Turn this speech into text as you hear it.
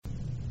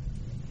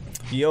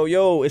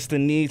Yo, it's the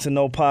Need to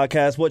Know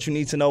podcast. What you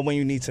need to know when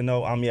you need to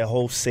know. I'm your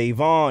host,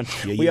 Savon.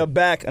 We are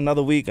back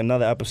another week,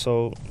 another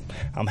episode.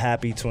 I'm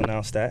happy to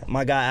announce that.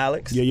 My guy,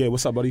 Alex. Yeah.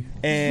 What's up, buddy?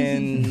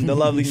 And the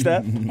lovely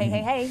Steph.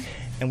 Hey.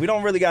 And we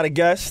don't really got a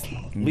guest.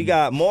 We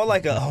got more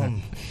like a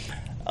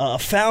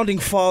founding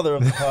father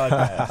of the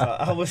podcast.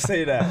 I would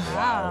say that.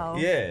 Wow.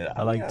 Yeah.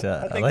 I like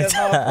that. I think that's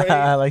how I phrased.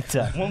 I like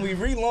that. When we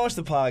relaunched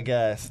the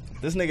podcast,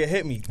 this nigga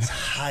hit me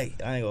tight.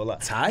 I ain't gonna lie.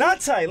 Tight? Not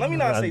tight. Let me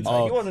not say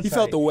tight. He wasn't he tight.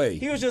 felt the way.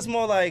 He was just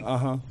more like,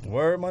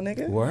 word, my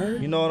nigga.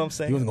 Word? You know what I'm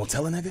saying? You wasn't gonna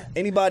tell a nigga?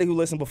 Anybody who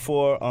listened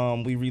before,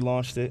 we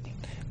relaunched it.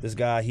 This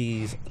guy,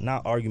 he's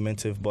not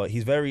argumentative, but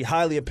he's very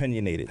highly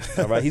opinionated.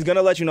 All right, he's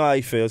gonna let you know how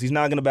he feels. He's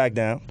not gonna back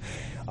down.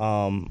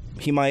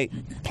 He might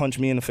punch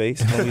me in the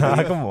face when we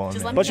leave. Come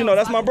on. But you know,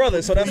 that's my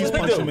brother, so that's what we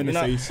punch do. him in the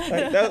face.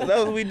 Like, that's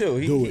what we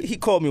do. Do it. He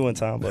called me one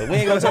time, but we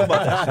ain't gonna talk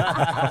about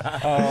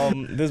that.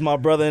 This is my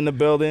brother in the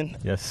building.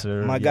 Yes,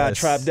 sir. My guy,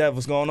 Trap Dev.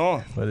 What's going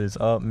on? What is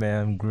up,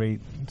 man? Great.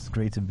 It's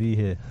great to be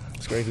here.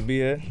 It's great to be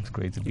here. It's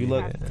great to be You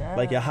look here.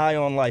 like you're high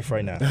on life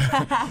right now.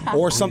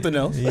 Or something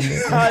else.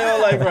 High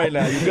on life right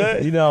now. You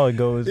good? You know how it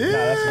goes. Nah,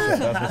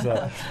 that's what's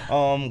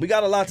up. We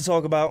got a lot to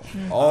talk about,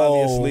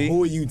 Oh, obviously.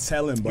 who are you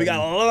telling, buddy? We got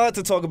a lot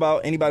to talk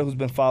about. Anybody who's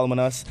been following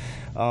us.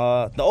 The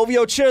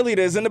OVO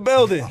cheerleaders in the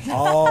building.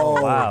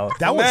 Oh, Wow.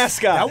 That was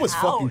mascot. That was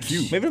fucking Ouch.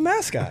 cute. Maybe the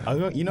mascot.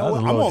 You know That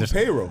was what? a I'm little on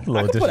payroll. a little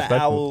I could put an disrespectful.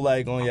 owl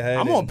like on your head.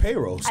 I'm on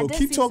payroll, so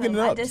keep talking it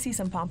I up. did see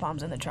some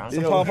pom-poms in the trunk.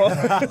 Pom-pom.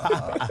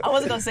 I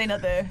wasn't going to say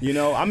nothing. You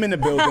know, I'm in the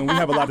building. We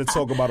have a lot to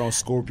talk about on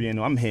Scorpion.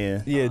 I'm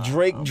here. Yeah,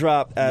 Drake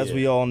dropped, as Yeah.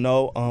 we all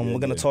know. We're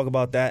gonna yeah. talk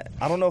about that.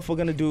 I don't know if we're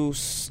gonna do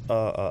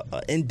an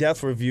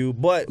in-depth review,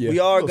 but Yeah, we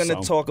are a little gonna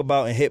something. talk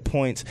about and hit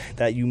points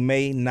that you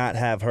may not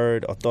have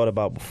heard or thought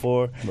about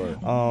before.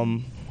 Right.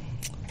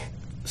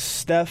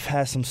 Steph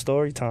has some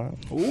story time.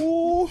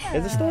 Ooh.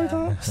 Is it story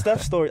time?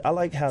 Steph's story. I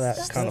like how that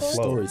kind of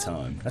Story flows.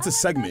 time. That's a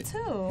segment.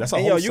 too. That's a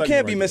And whole yo, you segment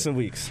can't be right missing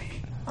weeks.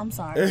 I'm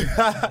sorry.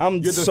 I'm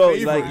You're the so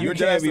favorite. like you Your can't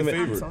dad's be. the I'm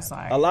favorite. so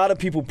sorry. A lot of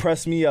people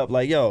press me up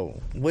like, yo,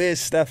 where's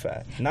Steph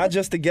at? Not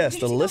just the guests,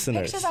 Did the you see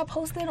listeners. those pictures I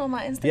posted on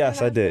my Instagram?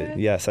 Yes, I did. after?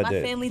 Yes, I my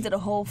did. My family did a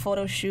whole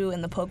photo shoot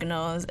in the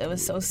Poconos. It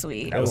was so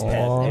sweet. That was It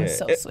bad. was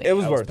so sweet. It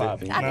was That was worth it.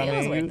 popping. I think it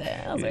was You know what worth it.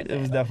 It was worth it. It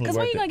was definitely Because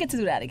when worth you it. gonna get to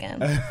do that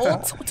again? All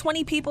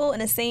 20 people in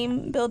the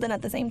same building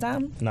at the same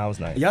time? Nah, it was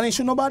nice. Y'all ain't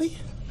shoot nobody?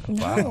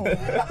 No.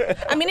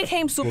 I mean, it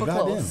came super Well,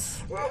 goddamn.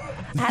 close.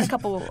 I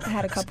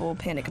had a couple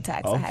panic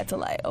attacks. I had to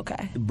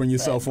Bring your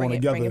cell phone bring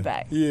together. Bring it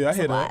back. Yeah, I It's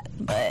hear a that. lot,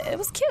 but it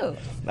was cute.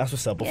 That's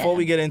what's up. Before Yeah.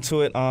 we get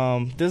into it,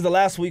 this is the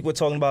last week we're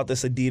talking about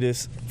this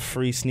Adidas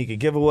free sneaker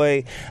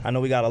giveaway. I know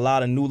we got a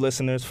lot of new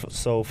listeners,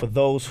 so for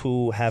those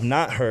who have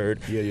not heard,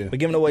 Yeah. we're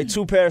giving away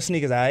 2 pair of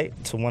sneakers, all right,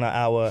 to one of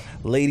our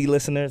lady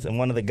listeners and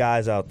one of the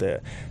guys out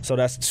there. So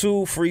that's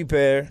 2 free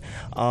pair.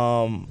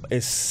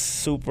 It's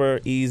super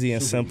easy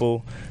and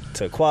simple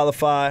to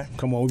qualify.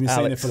 Come on, we've been saying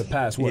it Alex. for the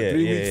past, Yeah,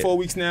 3 yeah, weeks, yeah. 4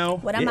 weeks now.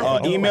 What am I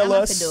gonna do? Email What am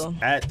I us gonna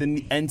do? at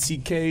the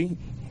NTK.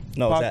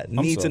 No, it's that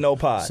Need to Know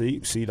Pod.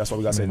 See, that's why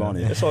we got to save on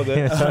it. It's all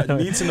good.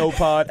 Need to know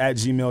pod at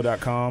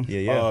gmail.com.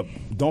 Yeah.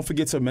 Don't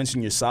forget to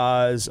mention your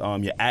size,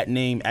 your at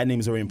name. At name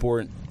is very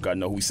important. Gotta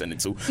know who we send it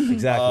to.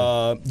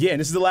 Exactly. Yeah, and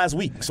this is the last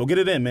week, so get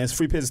it in, man. It's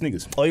free pair of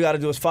sneakers. All you got to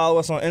do is follow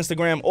us on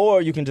Instagram,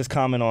 or you can just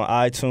comment on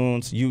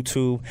iTunes,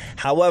 YouTube.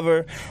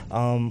 However,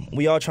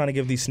 we are trying to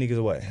give these sneakers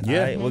away. Yeah.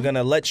 all right? We're going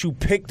to let you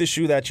pick the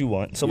shoe that you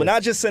want. So we're Yeah.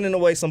 not just sending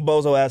away some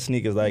bozo-ass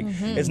sneakers. Like,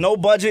 it's no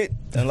budget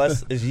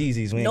unless it's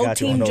Yeezys. We ain't No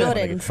got you Team on those.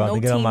 Jordans. About No to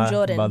get on Team my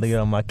Jordans. about to get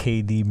on my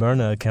KD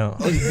burner account.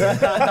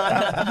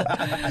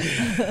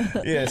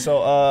 Yeah,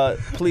 so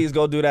please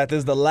go do that. This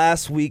is the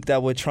last week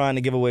that we're trying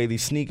to give away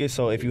these sneakers.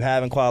 So if you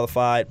haven't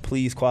qualified,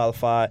 please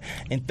qualify.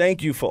 And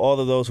thank you for all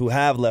of those who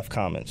have left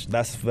comments.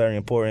 That's very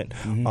important.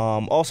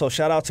 Also,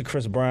 shout out to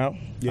Chris Brown.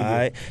 Yeah, all yeah.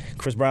 right,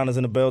 Chris Brown is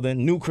in the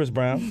building. New Chris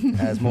Brown,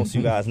 as most of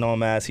you guys know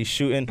him as. He's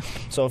shooting.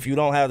 So if you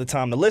don't have the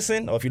time to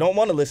listen, or if you don't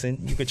want to listen,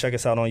 you can check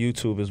us out on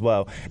YouTube as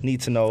well.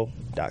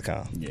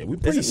 NeedToKnow.com. Yeah, we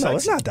pretty No,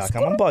 it's not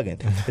 .com. I'm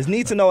bugging. It's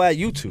Need to Know at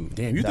YouTube.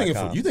 Damn, you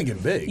thinking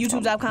big.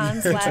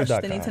 YouTube.com /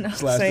 the Need to Know.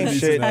 Slash Same the Need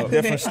to shit, Know.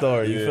 different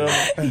story. You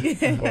feel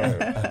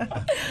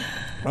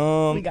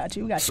me? We got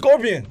you.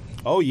 Scorpion.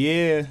 Oh,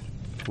 yeah.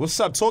 What's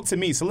up? Talk to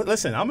me. So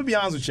listen, I'm gonna be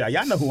honest with y'all.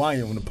 Y'all know who I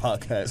am on the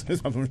podcast.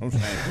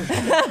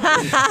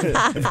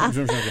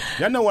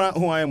 Y'all know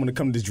who I am when it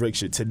comes to this Drake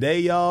shit. Today,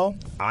 y'all,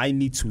 I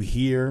need to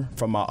hear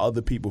from my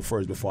other people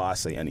first before I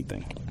say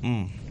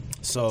anything.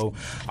 So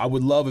I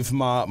would love if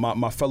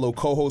my fellow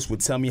co-hosts would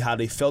tell me how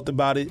they felt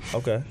about it.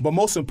 Okay. But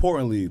most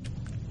importantly,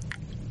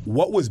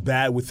 what was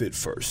bad with it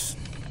first?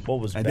 What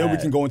was And bad? then we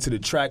can go into the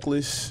track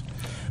list,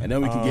 and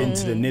then we can get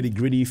into the nitty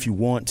gritty if you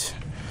want.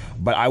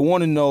 But I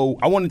want to know.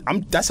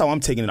 That's how I'm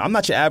taking it. I'm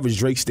not your average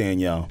Drake stan,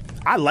 y'all.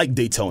 I like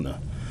Daytona.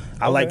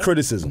 I like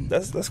criticism.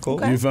 That's cool.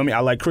 Okay. You feel me?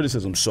 I like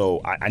criticism, so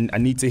I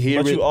need to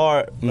hear But it. you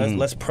are.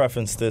 Let's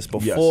preference this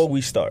before Yes.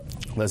 we start.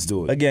 Let's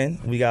do it. Again,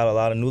 we got a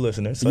lot of new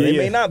listeners, so Yeah, they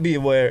yeah. may not be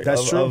aware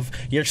That's true. of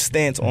your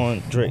stance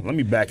on Drake. Let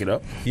me back it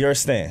up. Your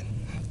stand.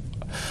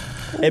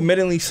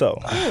 Admittedly so.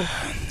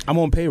 I'm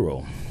on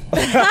payroll.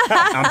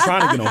 I'm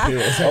trying to get on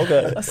Pierce.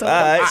 Okay. So- All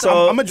right.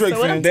 So I'm a Drake so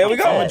what fan. I'm There we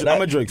go.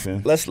 I'm a Drake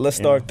fan. let's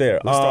start there.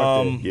 Let's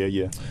start there.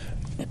 Yeah.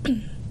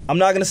 I'm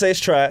not gonna say it's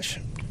trash,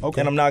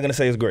 Okay. and I'm not gonna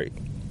say it's great.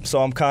 So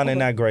I'm kind of in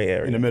that gray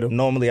area. In the middle.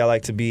 Normally, I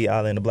like to be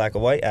either in the black or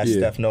white, as Yeah.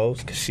 Steph knows,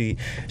 because she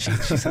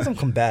says I'm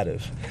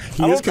combative.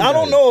 He I is don't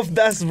combative. know if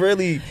that's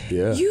really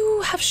Yeah.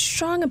 You have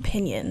strong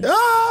opinions.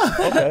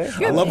 okay.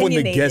 I love when the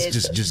opinionated.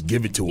 guests just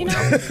give it to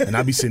us, and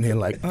I be sitting here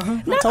like,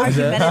 Not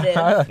argumentative.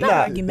 Not Nah.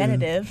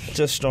 argumentative.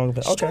 Just strong.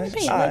 Okay. Strong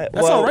opinion. All right.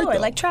 That's well, all right, Lord,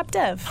 though. like Trap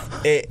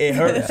Dev. it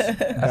hurts.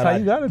 That's how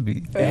you gotta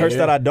be. It hurts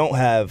that I don't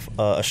have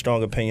a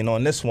strong opinion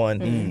on this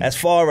one as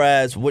far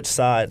as which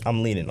side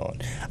I'm leaning on.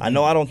 I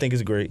know I don't think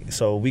it's great,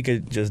 so we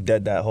could just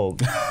dead that whole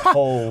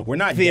we're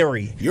not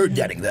theory. You're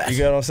getting that. You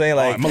get what I'm saying?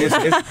 Like, All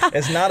right,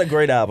 it's not a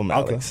great album,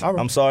 Alex. all right.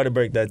 I'm sorry to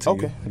break that to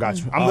Okay, you. got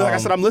you. Like I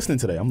said, I'm listening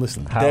today. I'm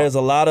listening. There's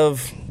a lot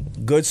of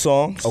good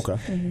songs. Okay.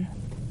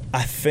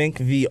 I think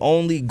the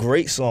only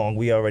great song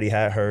we already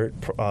had heard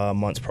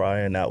months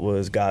prior, and that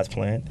was God's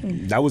Plan.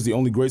 That was the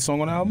only great song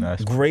on the album?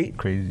 That's Great.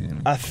 crazy.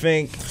 I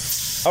think.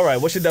 All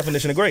right, what's your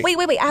definition of great? Wait.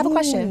 I have a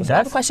question. I have a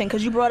That's- question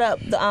because you brought up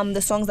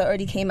the songs that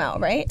already came out,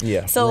 right?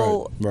 Yeah.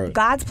 So Right.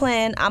 God's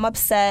Plan, I'm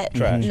Upset,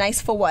 Trash.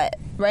 Nice for What,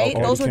 right?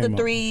 Okay. Those were the Came out.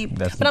 three.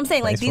 That's But I'm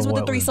saying like nice these for were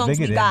the what three was songs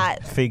bigger we than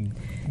got. Fig,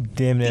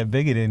 damn near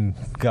bigger than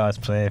God's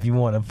Plan. If you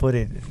want to put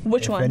it,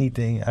 Which if one?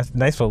 anything, that's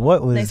nice for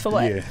what was. Nice for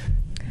What? Yeah.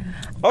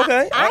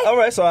 Okay, I- all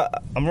right. So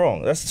I'm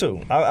wrong. That's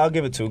two. I'll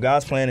give it two.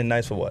 God's Plan and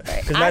Nice for What?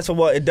 Because Nice for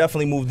What, it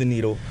definitely moved the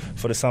needle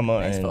for the summer.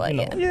 Nice and for What, you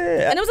know,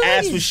 yeah. And it was a ass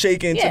ladies- was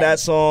shaking to yeah. that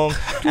song.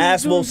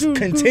 Ass will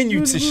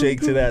continue to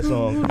shake to that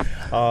song.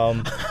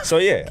 So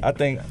yeah, I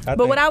think.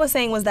 But what I was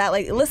saying was that,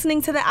 like,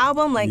 listening to the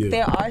album, like, Yeah.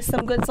 there are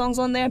some good songs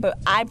on there, but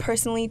I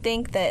personally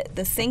think that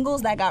the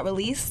singles that got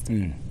released,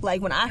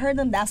 like, when I heard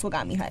them, that's what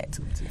got me hyped.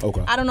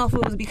 Okay. I don't know if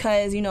it was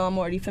because, I'm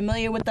already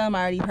familiar with them,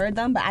 I already heard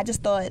them, but I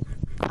just thought,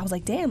 I was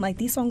like, damn, like,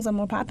 these songs are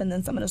more popping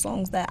than some of the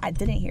songs that I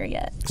didn't hear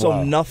yet. So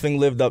Wow. nothing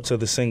lived up to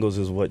the singles,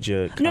 is what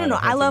you're. No.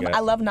 I hinting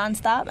at. love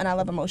Nonstop and I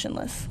love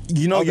Emotionless.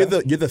 You know, Okay.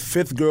 you're the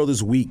fifth girl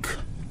this week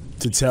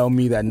to tell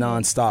me that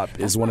Nonstop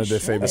is one of their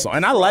favorite songs,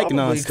 and I like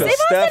Probably Nonstop. 'cause Savon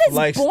Steph said it's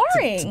likes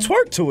boring. to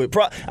twerk to it.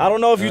 I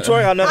don't know if you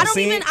twerk. I've never I don't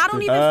seen. even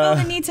feel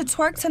the need to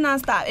twerk to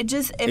Nonstop.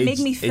 It made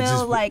me it feel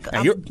just- like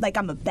and you're-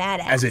 I'm a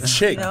badass. As a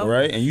chick, you know?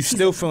 right? And you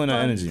still feeling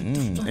that energy.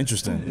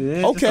 Interesting.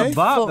 Yeah, Okay. It's a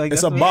bop. Like,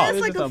 It's that's a what bop. it is,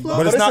 It's like it's a a flow. bop.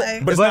 But it's not.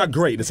 But But it's not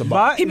great. It's a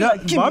bop. My, Give me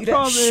that my shit.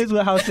 problem is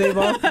with how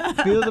Savon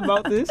feels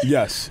about this.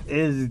 Yes.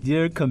 Is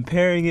you're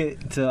comparing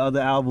it to other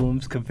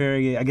albums,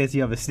 comparing it. I guess you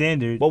have a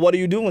standard. But what do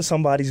you do when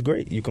somebody's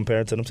great? You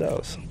compare it to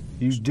themselves.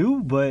 You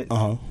do, but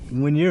Uh-huh.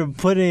 when you're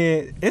putting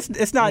it,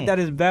 it's not that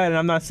it's bad, and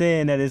I'm not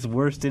saying that it's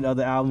worse than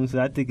other albums.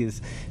 I think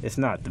it's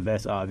not the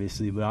best,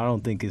 obviously, but I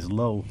don't think it's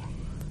low.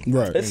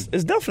 Right. It's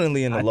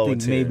definitely in the I lower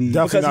think tier. maybe-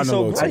 because Definitely he's not in so the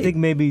lower great. I think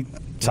maybe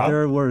Top?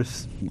 third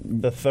worst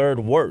The third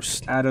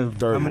worst. out of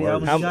Third how many worst.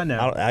 albums I'm, you got I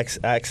now?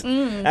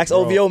 don't, ask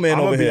OVO man I'm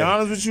over gonna be here.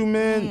 honest with you,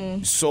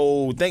 man.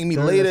 So thank me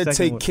Third or later. second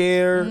Take one?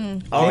 care.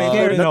 Take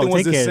care? Nothing No, was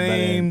Take the Care is better.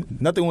 same.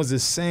 Nothing was the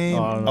same.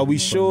 Oh, I don't know Are we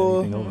if you put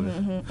sure? anything over this.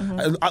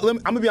 I'm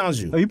gonna be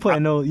honest with Oh, you.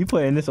 you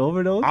putting this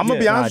over those? I'm gonna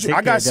be honest with you. Nah,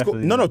 I got Take Care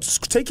no.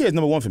 definitely. Take Care is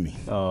number one for me.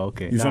 Oh,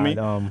 okay. You feel me?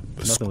 Nothing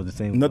was the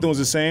same. Nothing was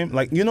the same.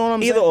 Like you know what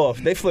I'm Either saying? or.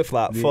 They flip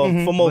flop for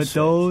But most.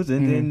 those,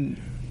 and then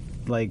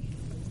like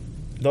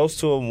Those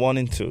two are 1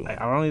 and 2. I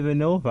don't even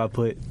know if I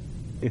put.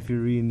 If you're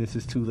reading this,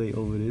 it's too late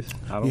over this.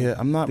 I don't. Yeah,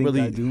 I'm not think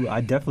really- I do.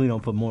 I definitely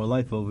don't put More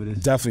Life over this.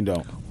 Definitely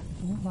don't.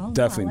 Well,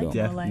 Definitely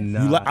I like don't.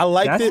 More Life. Nah. I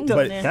liked That's it, the,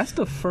 but that's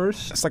the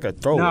first. it's like a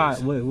throwaway. Nah,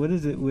 what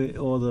is it with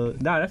all the?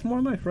 Nah, that's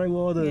More Life, right? With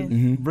all the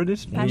Yeah.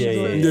 British. Passion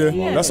Yeah, Fruit. yeah,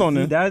 yeah. That's on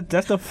See, there.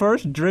 that's the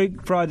first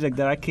Drake project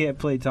that I can't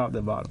play top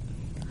to bottom.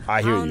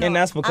 I hear I don't you. know. And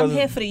that's because I'm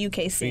here for the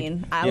UK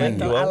scene. I Yeah, like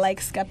you I was? like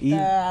Skepta.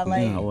 Yeah, I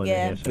like I wasn't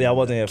yeah. here for Yeah, I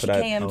wasn't here for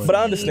that, KMT. but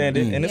I understand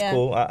it, and it's Yeah.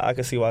 cool. I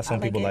can see why some I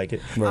like people it. like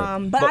it. Right.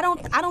 But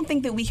I don't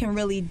think that we can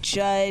really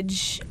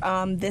judge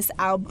this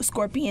album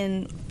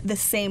Scorpion the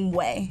same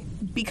way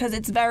because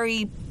it's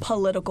very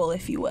political,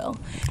 if you will.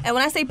 And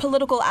when I say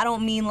political, I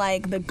don't mean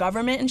like the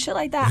government and shit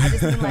like that. I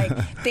just mean like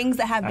things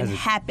that have been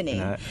happening.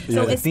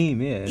 So it's a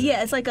theme, yeah.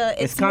 Yeah, it's like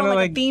it's kinda more like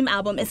like- a theme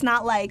album. It's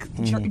not like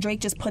Drake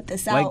just put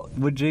this Like out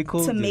what J.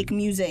 Cole to did. make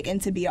music and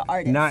to be an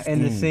artist. Not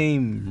in the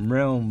same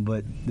realm,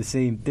 but the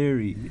same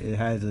theory. It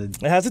has a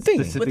It has a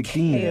theme. specific With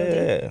theme.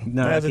 Yeah,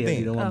 No, it has a KOD,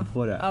 theme. the one Oh,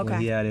 before that. okay.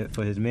 When he had it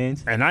for his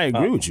mans. And I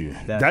agree with you.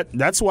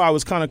 That's why I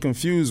was kind of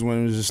confused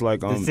when it was just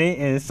like The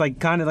same, and it's like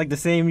kind of like the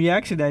same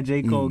reaction that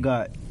J. Cole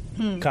got.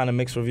 Kind of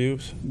mixed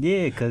reviews.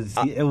 Yeah, because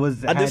it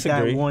was I had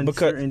disagree, that one because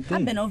certain thing.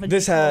 I've been over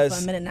This J. Cole has-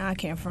 for a minute now. I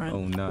can't front.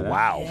 Oh no! That,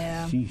 Wow.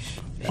 Yeah. Sheesh.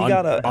 He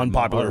got a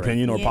unpopular Alright.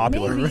 opinion or Yeah,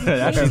 popular. maybe.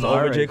 That's He's just over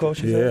alright. J. Cole.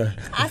 she said?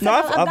 Yeah. I No,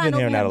 I've gotten been over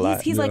hearing that a him.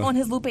 lot. He's like Yeah. on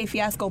his Lupe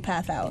Fiasco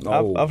path out.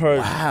 Oh, I've heard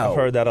wow. I've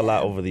heard that a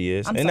lot over the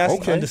years, I'm and that's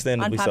sorry. Okay.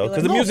 understandably so because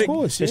Unpopular. the No, of music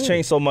course, has yeah.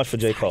 changed so much for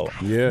J. Cole.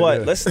 Yeah,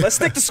 but yeah. let's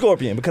stick to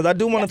Scorpion because I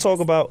do want to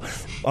talk about.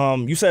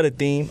 You said a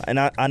theme, and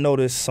I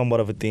noticed somewhat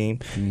of a theme.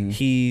 Mm-hmm.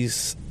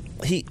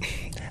 He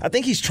I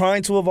think he's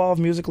trying to evolve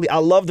musically. I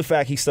love the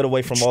fact he stood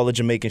away from all the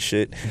Jamaican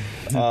shit.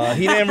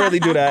 He didn't really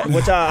do that,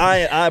 which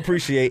I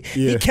appreciate.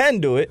 Yeah. He can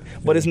do it,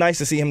 but it's nice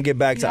to see him get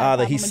back to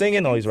either he's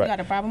singing or he's You got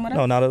a rapping. problem with it?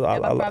 No, not at all.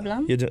 You have a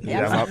problem? You You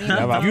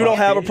have don't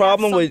have a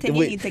problem with. something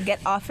you need to get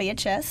off of your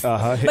chest.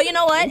 Uh-huh. But you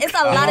know what? It's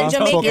a lot of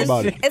Talk Jamaicans.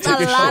 about it. It's Take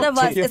a it lot short. of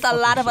us. Take it It's a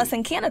lot of fucking us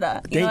in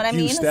Canada. You know Thank what I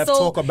you, mean? Steph. So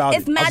Talk about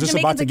it's it. I mad was just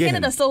about Jamaicans to in get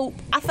Canada. him. So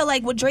I feel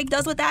like what Drake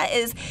does with that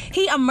is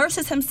he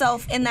immerses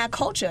himself in that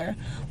culture.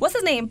 What's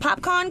his name?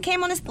 Popcorn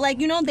came on his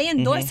they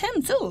endorse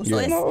him too. So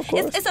Yeah. No, of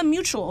course. it's a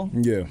mutual.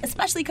 Yeah.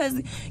 Especially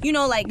because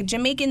like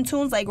Jamaican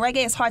tunes like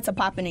reggae is hard to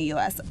pop in the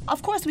U.S.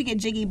 Of course we get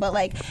jiggy, but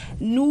like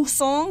new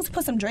songs,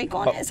 put some Drake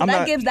on it. So I'm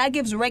not- that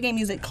gives reggae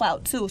music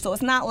clout too. So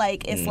it's not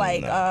like it's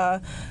like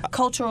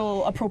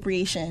cultural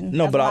appropriation.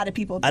 No, as but a lot of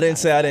people. I didn't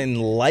say I didn't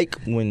like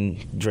when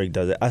Drake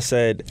does it. I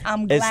said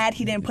I'm it's- glad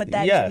he didn't put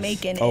that Yes.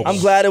 Jamaican in. I'm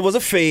glad it was a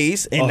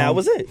phase, and that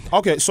was it.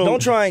 Okay, so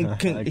Don't try and he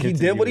Continue,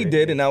 did what he Rick.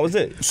 did, and that was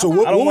it. So I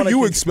what don't were wanna you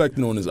keep-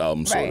 expecting on this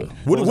album, Soda? Right.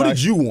 What was did I-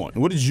 you want?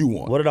 What did you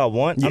want? What did I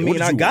want? Yeah, I what mean,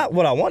 did I you got want?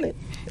 what I wanted,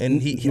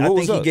 and I What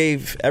was think he that?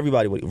 gave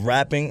everybody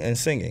rapping and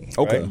singing.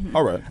 Okay, right?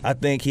 all right. I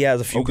think he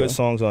has a few Okay. good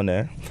songs on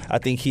there. I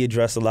think he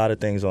addressed a lot of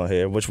things on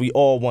here, which we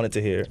all wanted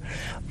to hear.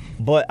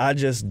 But I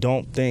just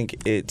don't think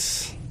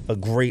it's a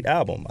great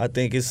album. I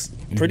think it's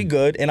pretty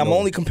good, and I'm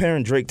only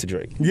comparing Drake to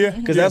Drake. Yeah,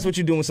 Because yeah. that's what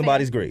you do when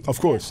somebody's great. Of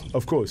course,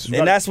 of course.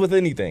 And that's with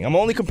anything. I'm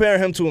only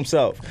comparing him to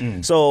himself.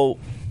 So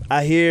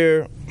I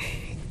hear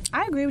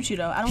I agree with you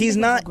though. I don't he's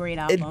think not it's a great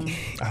it- album.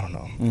 I don't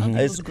know. I don't think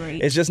it It's, was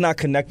great. it's just not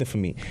connecting for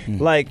me.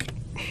 Like,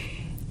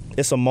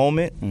 it's a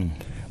moment,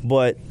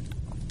 but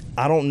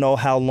I don't know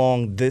how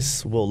long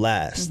this will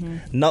last.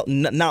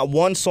 Not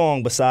one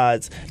song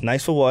besides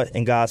 "Nice for What"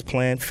 and "God's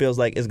Plan" feels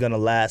like it's gonna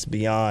last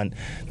beyond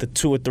the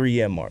 2 or 3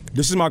 year mark.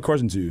 This is my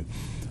question to you.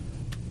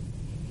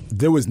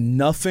 There was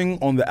nothing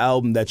on the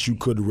album that you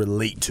could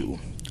relate to.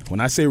 When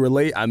I say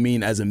relate, I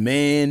mean as a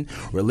man,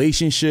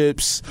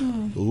 relationships,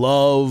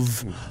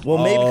 love. Well,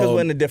 maybe because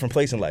we're in a different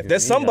place in life.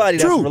 There's somebody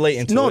that's True.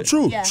 relating to no, it.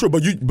 true, Yeah. true.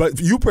 But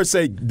you per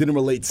se didn't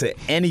relate to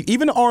any,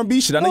 even the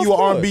R&B shit. I know Of you an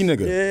R&B course.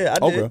 nigga. Yeah,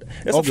 I did.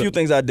 There's a few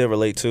things I did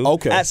relate to.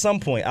 Okay. At some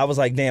point, I was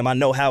like, damn, I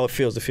know how it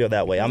feels to feel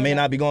that way. I may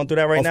not be going through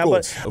that right Of now,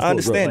 course, but of I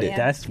understand course, it. right.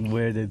 That's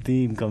where the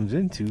theme comes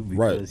into because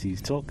Right.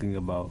 he's talking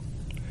about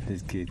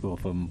his kid going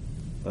from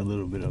a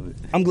little bit of it.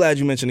 I'm glad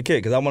you mentioned the kid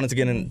because I wanted to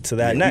get into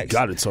that next. You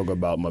got to talk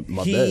about my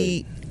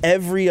He bad.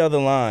 every other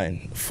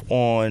line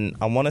on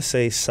I want to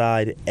say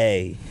side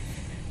A,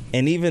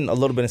 and even a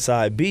little bit in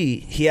side B,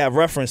 he had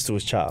reference to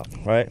his child.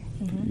 Right?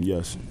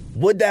 Yes.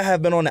 Would that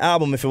have been on the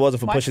album if it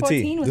wasn't for March Pusha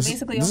 14 T? was This is-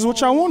 basically this a is what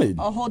whole- y'all wanted.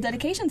 A whole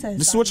dedication to his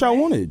This is son, what y'all right?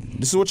 wanted.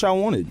 This is what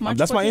y'all wanted. March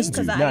That's my 14, answer to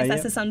 'cause you. I guess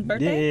that's his son's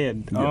birthday?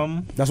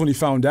 Yeah. That's when he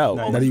found out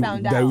Oh, that he he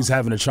found that he out. was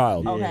having a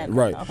child. Okay,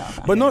 Right. okay.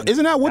 But no,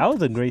 isn't that what? That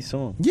was a great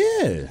song.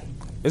 Yeah.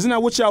 Isn't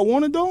that what y'all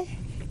wanted though?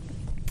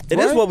 It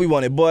is Right? what we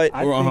wanted, but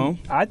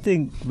I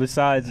think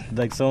besides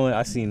like someone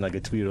I seen like a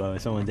tweet or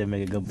someone did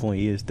make a good point.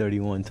 He is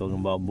 31 talking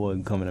about boy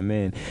becoming a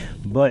man,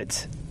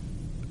 but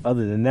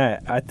other than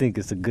that, I think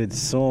it's a good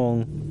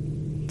song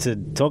to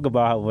talk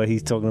about what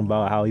he's talking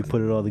about, how he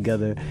put it all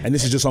together. And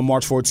this is just on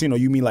March 14, or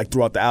you mean like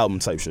throughout the album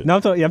type shit? No,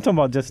 I'm talking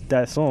about just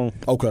that song.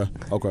 Okay.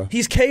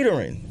 he's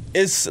catering.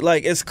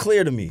 It's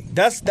clear to me.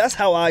 That's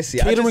how I see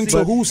it. I just Catering see-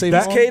 to who? Say He's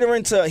that?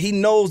 catering to. He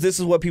knows this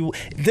is what people.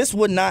 This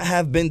would not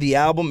have been the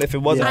album if it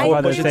wasn't Yeah, I for I'm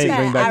about agree to with Pusha T. say,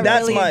 bring that. back I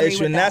That's really my agree issue,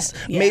 with and that. that's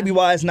Yeah. maybe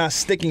why it's not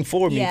sticking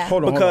for me. Yeah.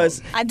 Hold on,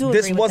 because I do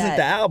this agree with wasn't that.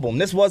 the album.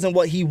 This wasn't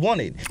what he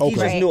wanted. He Okay.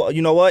 just Right. knew,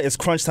 you know what? It's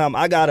crunch time.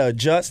 I gotta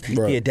adjust.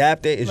 Right. He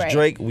adapted. It's Right.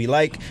 Drake.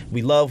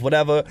 We love,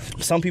 whatever.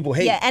 Some people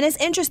hate. Yeah, and it's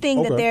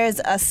interesting that Okay.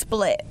 there's a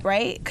split,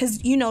 right? Because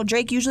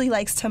Drake usually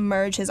likes to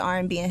merge his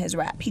R&B and his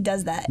rap. He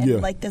does that in Yeah.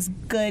 like this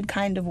good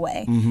kind of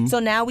way. So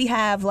now we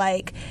have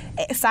like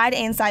side A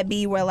and side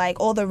B where like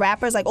all the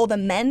rappers, like all the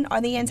men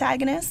are the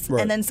antagonists,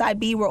 Right. and then side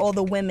B where all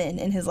the women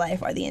in his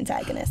life are the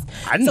antagonists.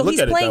 I didn't so look he's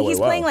at it playing. that way. He's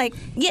Wow. playing like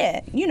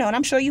and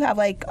I'm sure you have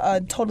like a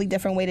totally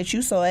different way that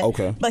you saw it.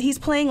 Okay. But he's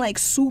playing like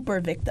super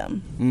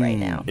victim right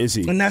now. Is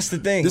he? And that's the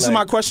thing. This is like,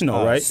 my question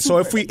though, right? So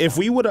if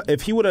he would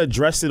have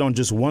addressed it on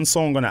just one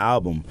song on the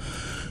album,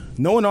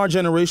 knowing our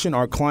generation,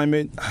 our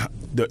climate,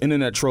 the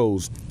internet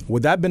trolls,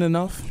 would that have been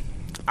enough?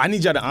 I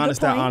need y'all to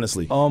understand point.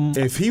 honestly.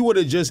 If he would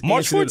have just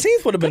March answered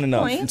 14th would have been Good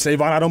enough. point.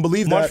 Savon, I don't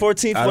believe that. March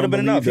 14th I would have don't been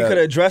enough. believe He that. could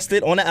have addressed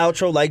it on the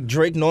outro like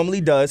Drake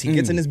normally does. He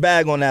gets in his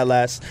bag on that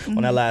last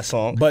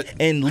song, But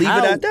and leave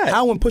how, it at that.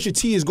 How when Pusha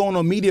T is going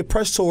on media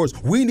press tours,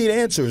 we need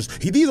answers.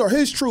 These are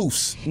his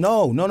truths.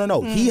 No.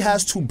 He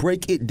has to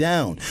break it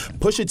down.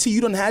 Pusha T,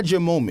 you done had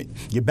your moment.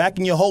 You're back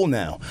in your hole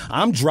now.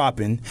 I'm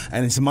dropping,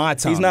 and it's my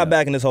time. He's not now.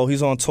 back in this hole.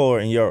 He's on tour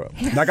in Europe.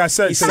 Like I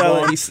said, He's Savon,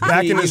 selling- he's-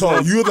 back in he's his hole.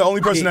 on- You're the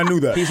only person that knew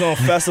that. He's on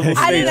festival I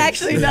stages. didn't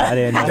actually know. I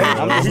didn't know.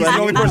 I'm He's just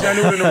the only person that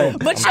knew it in the room.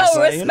 But I'm just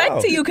letting you respect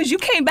know. to you because you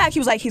came back. He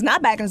was like, he's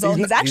not back in his own.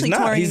 He's actually not.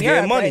 touring He's in Europe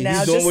getting money. right now.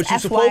 He's doing just what you're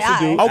supposed to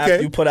do FYI. Okay.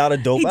 after you put out a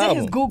dope He did album.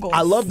 his Google.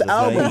 I love the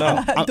album. letting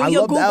you know. Do I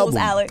your love the Googles, album.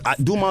 Alex. I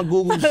do my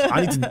Googles.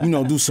 I need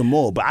to, do some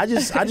more. But I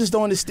just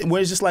don't understand.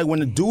 Where it's just like when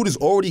the dude is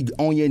already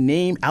on your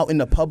name out in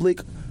the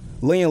public.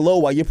 laying low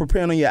while you're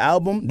preparing on your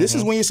album, this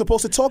is when you're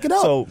supposed to talk it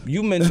out. So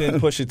you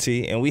mentioned Pusha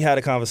T, and we had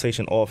a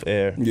conversation off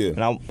air. Yeah.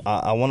 And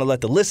I want to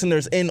let the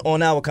listeners in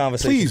on our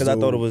conversation Please, because I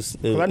thought it was.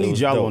 I need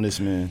y'all dope. on this,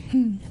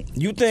 man.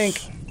 You think?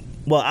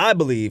 Well, I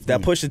believe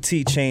that Pusha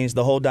T changed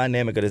the whole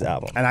dynamic of this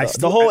album, And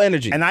the whole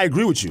energy. And I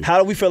agree with you. How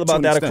do we feel To about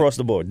an that extent. across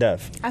the board,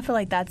 Def? I feel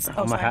like that's.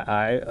 Oh, sorry.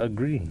 I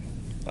agree.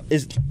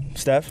 Is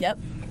Steph? Yep.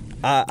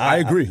 I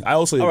agree. I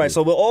also agree. All right,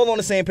 so we're all on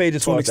the same page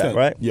as To an far as that, extent,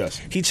 right?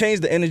 yes. He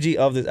changed the energy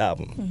of this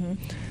album.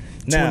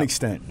 Mm-hmm. To an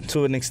extent.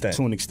 To an extent.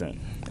 To an extent.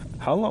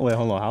 How long? Wait,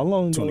 hold on. How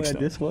long To an ago that extent.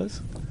 this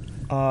was?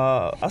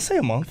 I'll say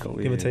a month, Cool,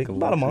 give yeah, or take. cool,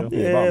 About a month. sure.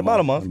 Yeah, about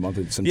a month. A month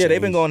and some Yeah,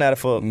 they've been change. going at it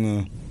for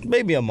Mm.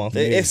 maybe a month.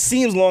 Yeah. It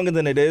seems longer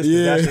than it is. 'Cause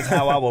Yeah. That's just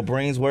how our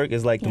brains work.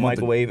 It's like the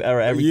microwave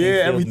era. Everything Yeah,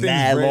 feels everything's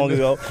mad long brand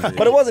ago.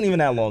 But it wasn't even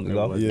that long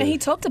ago. Yeah. And he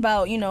talked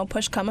about,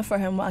 Push coming for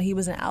him while he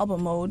was in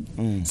album mode.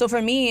 Mm. So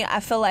for me, I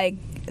feel like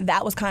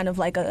that was kind of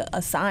like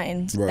a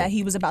sign Right. that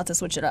he was about to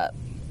switch it up.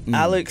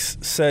 Alex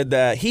said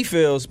that he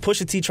feels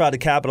Pusha T tried to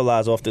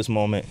capitalize off this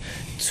moment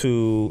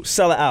to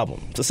sell an album,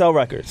 to sell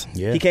records.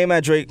 Yeah. He came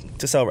at Drake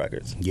to sell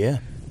records. Yeah.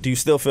 Do you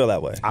still feel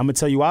that way? I'm gonna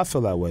tell you why I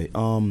feel that way.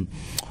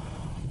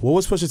 What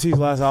was Pusha T's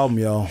last album,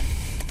 y'all?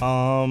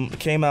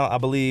 Came out, I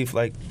believe,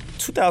 like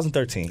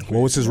 2013. What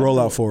was his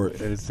rollout for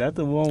it? Is that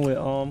the one with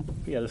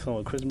he had a song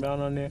with Chris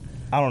Brown on there?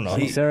 I don't know.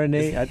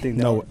 Serenade. I think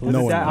that No, was no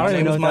it one that? knows. I My don't name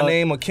even know was if my that-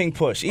 name or King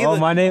Push. Either, Oh,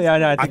 my name.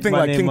 I think my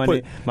like name, King my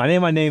put-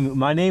 name.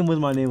 My name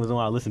was the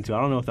one I listened to.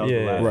 I don't know if that was Yeah,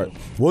 the last. yeah. Right.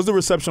 What was the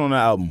reception on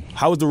that album?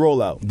 How was the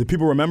rollout? Did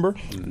people remember?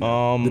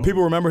 Did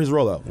people remember his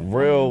rollout?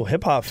 real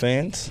hip hop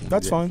fans.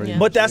 That's fine. Yeah.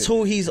 But that's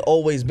who he's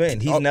always been.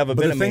 He's never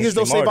but been the a thing is,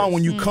 though, mainstream Savon, artist.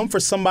 when you come for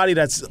somebody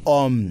that's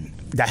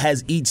that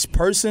has each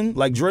person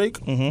like Drake,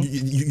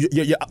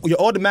 you're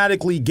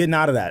automatically getting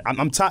out of that.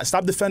 I'm tired.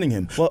 Stop defending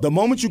him. Well- The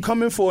moment you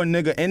come in for a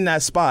nigga in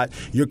that spot,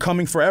 you're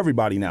coming for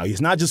everybody now.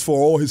 He's not just for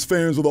all his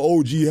fans or the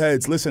OG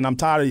heads. Listen, I'm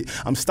tired.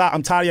 I'm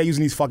tired of y'all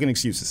using these fucking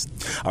excuses.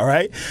 All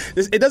right,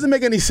 it doesn't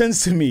make any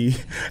sense to me.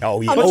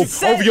 Oh yeah, I'm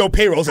upset. over your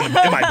payrolls in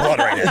my blood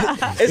right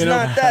now. It's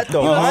not that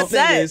though. My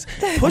thing is,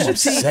 Pusha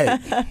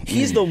upset. T,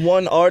 he's the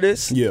one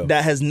artist Yeah.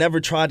 that has never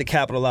tried to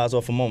capitalize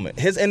off a moment.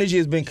 His energy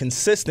has been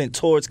consistent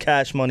towards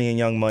Cash Money and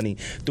Young Money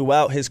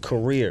throughout his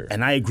career.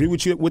 And I agree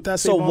with you with that.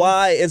 So Savon.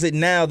 why is it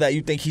now that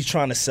you think he's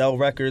trying to sell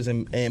records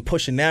and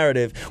push a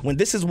narrative when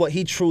this is what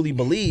he truly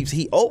believes?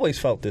 He always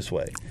felt this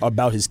way.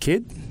 about his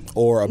kid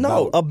or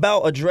No, about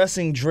about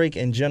addressing Drake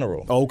in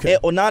general. Okay.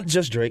 Or not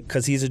just Drake,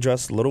 because he's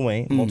addressed Lil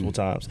Wayne multiple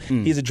times.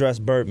 He's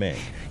addressed Birdman.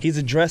 He's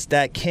addressed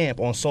that camp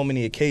on so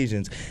many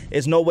occasions.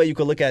 There's no way you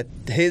could look at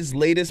his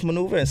latest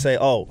maneuver and say,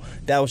 oh,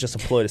 that was just a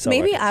ploy to sell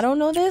Maybe records. I don't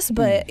know this,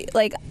 but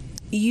like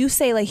you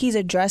say, like he's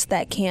addressed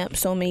that camp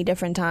so many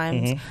different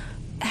times.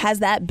 Has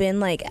that been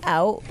like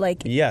out?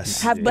 Like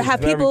Yes. Have It's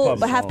very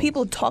public. have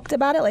people talked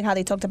about it? Like how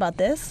they talked about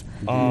this?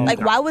 Like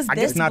why was I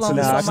guess this not to blown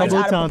the- so Nah, a much couple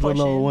out of times with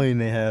Lil proportion? Wayne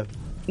they have.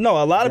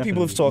 No, a lot of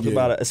people have talked Yeah.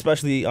 about it,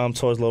 especially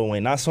towards Lil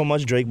Wayne. Not so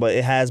much Drake, but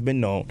it has been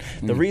known.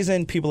 The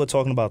reason people are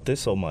talking about this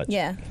so much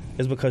Yeah.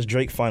 is because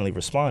Drake finally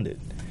responded.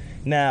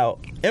 Now,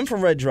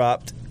 Infrared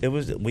dropped.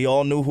 We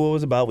all knew who it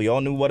was about. We all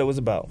knew what it was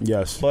about.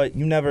 Yes. But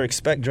you never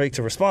expect Drake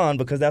to respond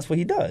because that's what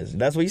he does.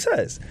 That's what he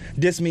says.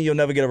 Diss me, you'll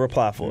never get a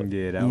reply for it.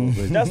 Yeah, that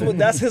was.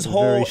 That's his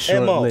whole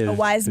MO. A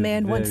wise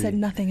man once said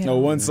nothing at no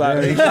all. one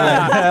side. This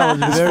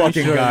very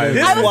fucking short guy. lived.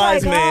 This I was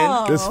wise like, man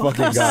oh. This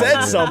fucking guy said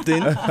man.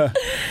 something,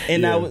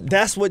 and now Yeah.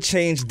 that's what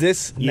changed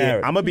this Yeah,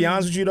 narrative. I'm gonna be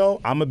honest with you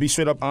though. I'm gonna be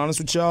straight up honest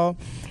with y'all.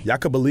 Y'all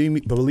could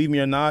believe me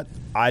or not.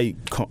 I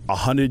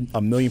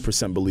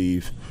 100,000,000%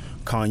 believe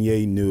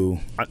Kanye knew.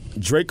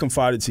 Drake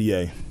confided to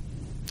Ye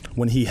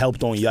when he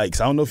helped on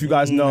Yikes. I don't know if you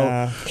guys know.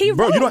 Nah. He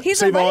Bro, wrote. you don't, He's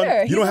a Savon,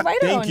 writer. You He's don't a have, writer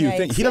thank on you.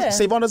 Yikes. He Yeah. doesn't.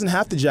 Savon doesn't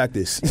have to jack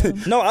this.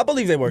 No, I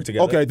believe they work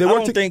together. Okay, they I work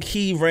don't to- think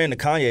he ran to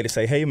Kanye to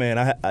say, "Hey, man,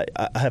 I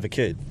have a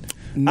kid."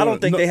 No, I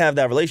don't think no. they have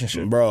that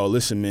relationship. Bro,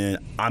 listen, man.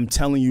 I'm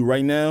telling you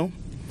right now.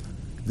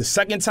 The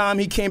second time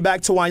he came back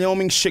to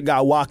Wyoming, shit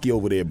got wacky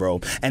over there, bro.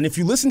 And if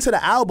you listen to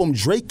the album,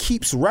 Drake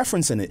keeps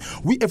referencing it.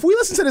 If we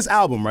listen to this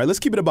album, right, let's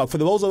keep it a buck. For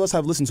those of us who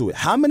have listened to it,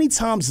 how many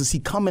times is he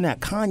coming at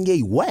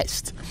Kanye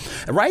West?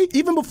 Right?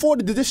 Even before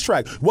the diss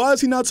track. Why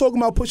is he not talking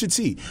about Pusha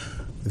T?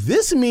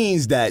 This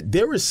means that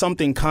there is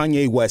something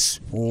Kanye West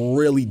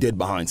really did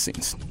behind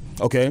scenes.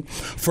 Okay,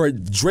 for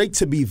Drake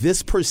to be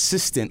this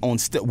persistent on,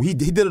 he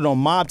did it on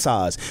Mob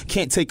Ties.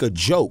 Can't take a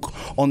joke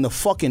on the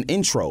fucking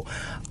intro.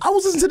 I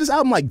was listening to this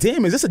album like,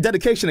 damn, is this a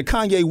dedication to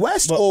Kanye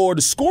West or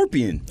the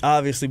Scorpion?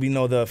 Obviously, we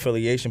know the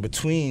affiliation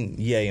between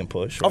Ye and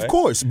Push. Right? Of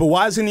course, but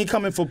why isn't he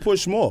coming for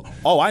Push more?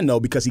 Oh, I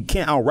know, because he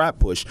can't out-rap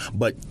Push,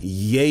 but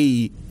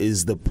Ye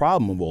is the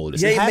problem of all of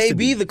this. Ye It has may to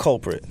be the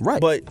culprit, Right.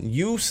 But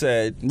you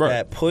said Right.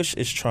 that Push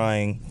is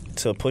trying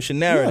to push a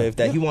narrative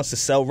Yeah, that he wants to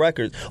sell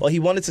records, or he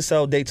wanted to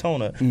sell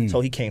Daytona, so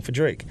he came for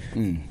Drake.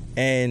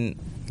 And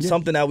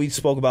something that we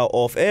spoke about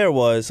off air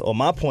was, or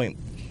my point,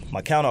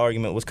 my counter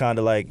argument was kind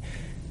of like,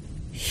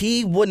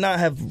 he would not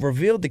have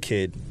revealed the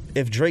kid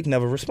if Drake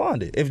never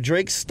responded. If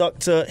Drake stuck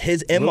to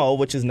his MO,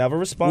 which is never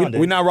responded,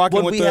 we're not rocking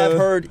would with we have the-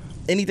 heard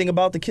anything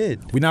about the kid?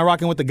 We not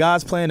rocking with the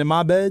guys playing in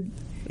my bed?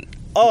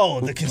 Oh,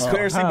 the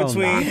conspiracy hell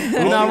between nah.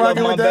 You're not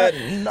rocking with that?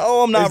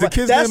 No, I'm not. Is the rock-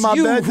 kids That's in my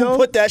you bed, who though?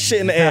 put that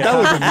shit in the air.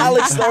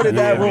 Alex started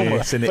that Yeah, rumor.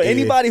 it's in the For air.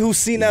 anybody who's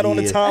seen that on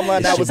the Yeah.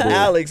 timeline, that was Yeah.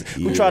 Alex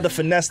who tried to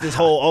finesse this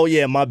whole. Oh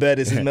yeah, my bed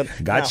is his middle.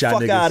 Got nah, y'all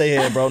fuck niggas. out of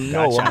here, bro. No,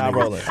 Got y'all I'm not niggas.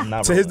 rolling. I'm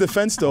not To his rolling.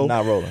 defense, though, I'm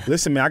not rolling.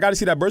 listen, man, I got to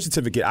see that birth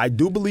certificate. I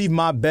do believe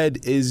my bed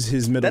is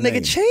his middle That nigga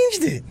name.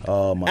 changed it.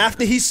 Oh, my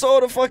After he saw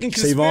the fucking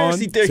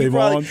conspiracy theory, he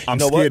probably. I'm you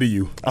know scared what? of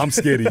you. I'm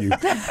scared of you.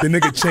 The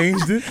nigga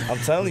changed it. I'm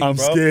telling you, I'm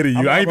bro. scared of you.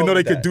 I'm I not didn't even know they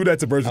rolling could that. do that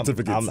to birth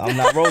certificates. I'm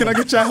not rolling. Can I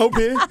get your help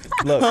here?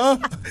 Look, Huh?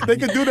 They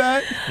could do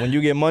that. when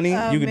you get money, you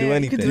can do man, you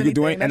anything. could You could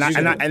do it,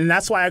 anything. and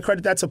that's why I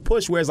credit that to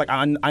Push. Whereas like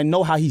I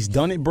know how he's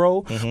done it,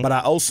 bro. Mm-hmm. But I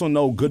also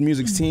know Good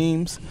Music's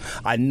teams.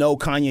 I know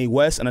Kanye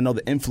West, and I know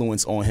the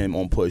influence on him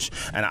on Push.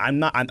 And I'm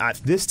not.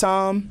 This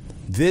time,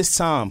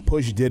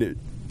 Push did it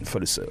for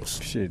the sales.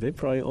 Shit, they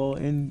probably all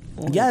in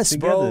on Yes,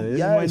 it bro. together. It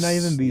might not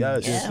Yes. even be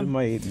Yes. just Yeah. it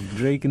might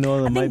Drake and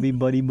all them might be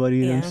buddy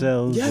yeah.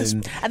 themselves. Yes.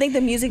 And I think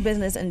the music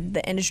business and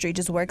the industry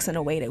just works in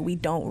a way that we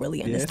don't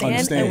really understand,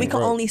 Understand, and we can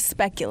right. only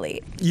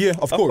speculate. Yeah,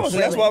 of Of course. course,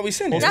 and that's why we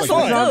sing it. That's Of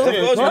what we course, do. of course,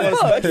 we Of want to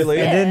course. speculate.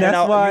 Yeah. And then that's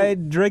now, why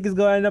Drake is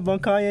going to end up on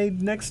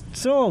Kanye's next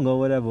song or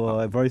whatever,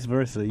 or vice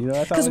versa. You know,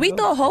 that's how Because it we goes.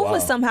 thought Hov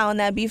was somehow in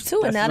that beef too,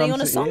 and That's now what they I'm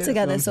on a saying. song Yeah,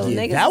 together. that's So what I'm niggas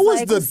saying. That was was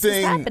like, the what's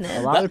thing. happening?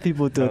 A lot of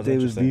people thought was they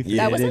was interesting. beefing,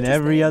 Yeah. That was and then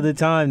every interesting. other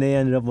time they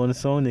ended up on a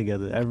song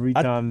together. Every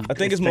time, I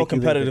think it's more speculate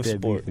competitive that they're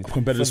sport. beefing.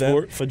 Competitive for them.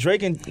 sport? For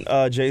Drake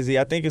and Jay-Z,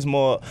 I think it's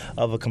more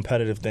of a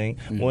competitive thing.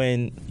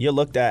 When you're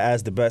looked at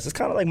as the best, it's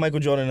kind of like Michael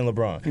Jordan and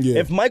LeBron. Yeah.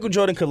 If Michael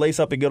Jordan could lace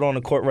up and get on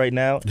the court right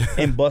now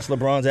and bust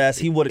LeBron's ass,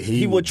 he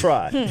would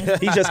try.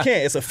 He just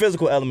can't. It's a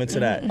physical element to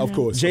that. Of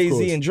course, of Jay-Z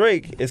course. and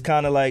Drake is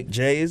kind of like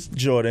Jay is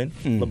Jordan,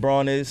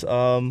 LeBron is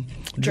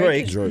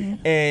Drake, Drake.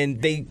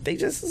 and they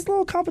just it's a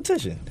little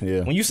competition.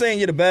 Yeah. When you saying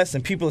you're the best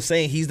and people are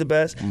saying he's the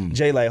best,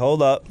 Jay like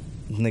hold up.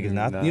 Niggas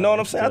not. Nah, you know what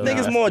I'm saying? I think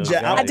it's more.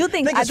 I do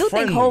think it's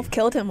friendly. Hov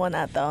killed him on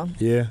that though.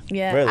 Yeah.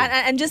 Yeah, Really?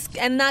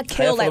 and not How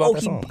kill you like feel about oh that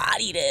he song?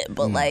 bodied it,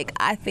 but like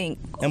I think.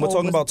 And we're Hov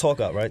talking was- about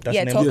Talk Up, right? That's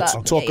yeah, the name talk of up. the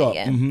song. Talk yeah, Up.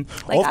 Yeah,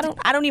 Mhm. Like Off-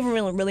 I don't even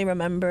really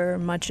remember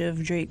much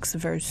of Drake's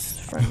verse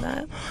from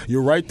that.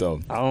 You're right though.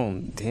 I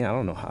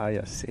don't know how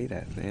y'all say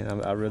that,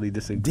 man. I really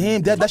disagree.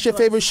 Damn, that's your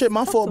favorite shit.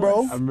 My fault,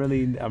 bro. I'm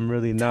really Tell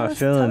not us-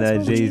 feeling tell us that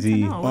what we need to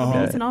Jay-Z. know. What do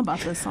we need to know about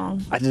this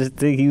song? I just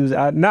think he was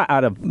not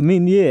out of. I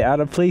mean, yeah, out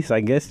of place. I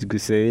guess you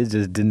could say it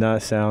just did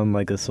not sound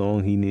like a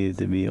song he needed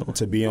to be on.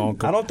 To be on.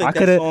 I don't think I that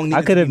could have. song I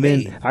needed could to have be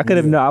been. made. I could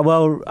have. No.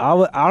 Well,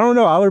 I don't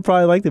know. I would have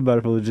probably liked it better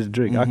if it was just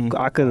Drake.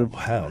 I could have.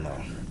 Hell no.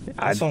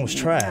 That song was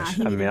trash.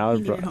 I mean, I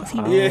was.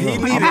 Yeah, he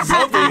needed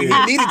something.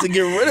 He needed to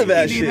get rid of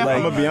that shit.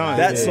 Like, I'ma be honest.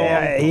 that song.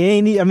 Yeah, he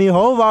ain't. I mean,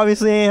 Hov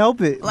obviously ain't help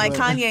it. Like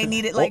Kanye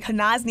needed, like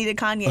Nas needed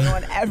Kanye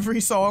on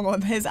every song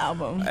on his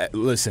album.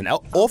 Listen,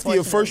 off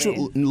your first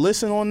Unfortunately.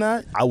 listen on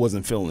that, I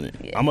wasn't feeling it.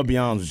 I'm gonna be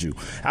honest with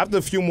you. After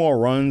a few more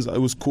runs, it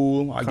was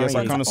cool. I guess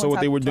I Kanye's kind of saw what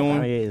they were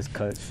doing. Kanye is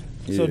cut.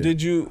 So Yeah.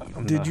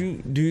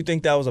 do you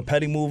think that was a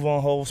petty move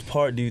on Hov's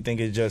part? Do you think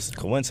it's just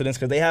coincidence?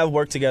 Because they have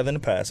worked together in the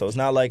past, so it's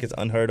not like it's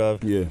unheard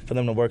of Yeah. for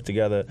them to work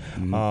together.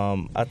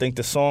 I think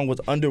the song was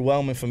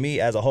underwhelming for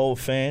me as a whole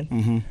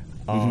fan.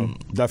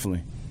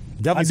 Definitely.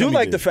 I do something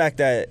like did. the fact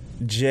that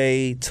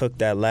Jay took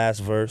that last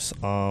verse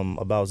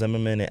about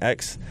Zimmerman and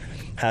X,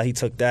 how he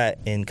took that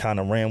and kind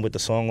of ran with the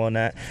song on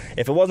that.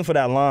 If it wasn't for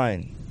that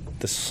line,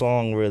 the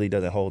song really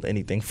doesn't hold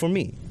anything for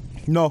me.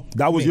 No,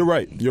 that was. You're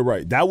right. You're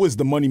right. That was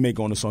the money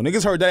maker on the song.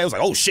 Niggas heard that. It was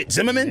like, oh shit,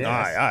 Zimmerman. All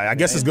right. I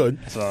guess it's good.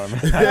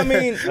 I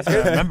mean, I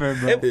remember,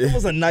 bro. it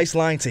was a nice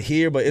line to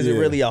hear, but is it Yeah.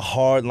 really a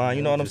hard line?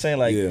 You know what I'm saying?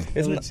 Like, Yeah.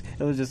 it's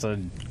It was just a.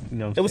 You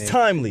know. What It I'm was saying?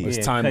 timely. It was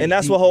Yeah, timely. and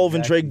that's what Hov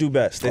and Drake do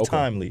best. They're Okay.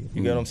 timely.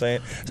 You get what I'm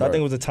saying? So I Right.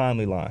 think it was a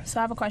timely line. So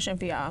I have a question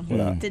for y'all.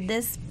 Did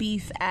this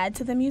beef add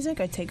to the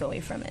music or take away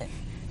from it?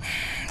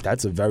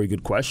 That's a very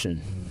good question.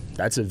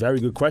 That's a very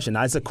good question.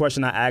 That's a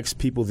question I asked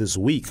people this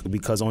week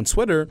because on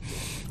Twitter,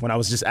 when I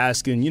was just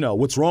asking,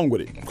 what's wrong with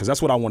it? Because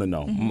that's what I want to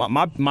know.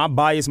 My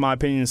bias, my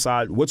opinion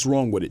aside, what's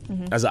wrong with it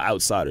as an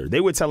outsider?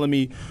 They were telling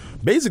me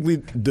basically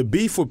the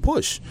beef would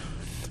push.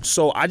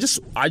 So I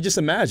just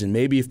imagine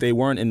maybe if they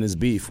weren't in this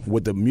beef,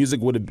 would the music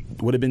would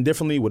have been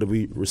differently? Would have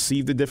we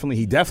received it differently?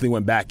 He definitely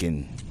went back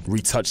and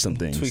retouched some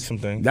things. Tweaked some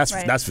things.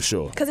 That's for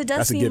sure. Because it does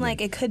That's a seem given.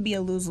 like it could be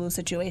a lose-lose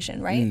situation,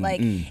 right?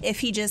 Like if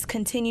he just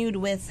continued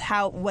with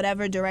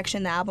whatever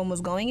direction the album was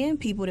going in,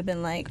 people would have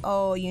been like,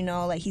 oh,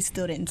 like he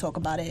still didn't talk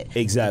about it.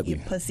 Exactly. You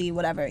pussy,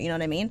 whatever, you know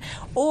what I mean?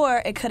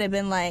 Or it could have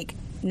been like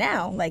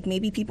now, like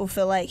maybe people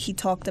feel like he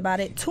talked about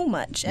it too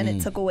much and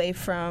it took away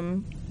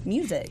from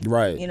music.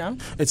 Right.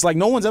 It's like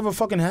no one's ever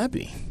fucking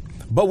happy.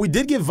 But we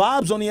did get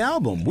vibes on the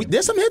album.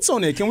 There's some hits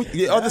on there.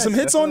 Are there some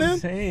hits on there?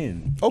 Okay.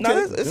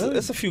 No,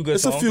 it's a few good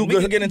It's a songs. few We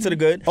good- can get into the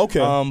good. Okay,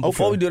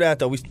 Before okay. we do that,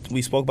 though,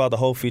 we spoke about the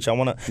whole feature.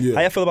 How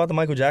you feel about the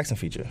Michael Jackson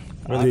feature?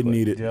 I didn't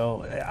need it.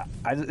 Yo,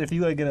 if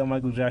you gotta get a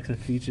Michael Jackson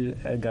feature,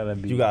 it gotta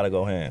be. You gotta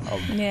go ham.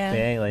 Yeah.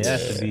 Bang, like that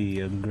should be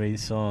a great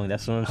song.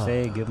 That's what I'm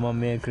saying. Give my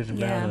man Chris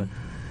Brown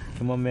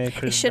Get my man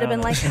Chris It should have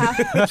been Brown like on.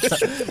 how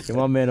Get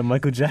my man a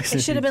Michael Jackson.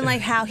 it should have been feature.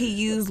 like how he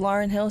used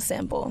Lauryn Hill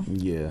sample.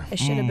 Yeah. It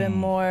should have been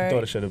more. I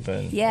thought it should have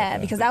been. Yeah,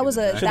 because that was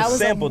a Should've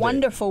sampled it.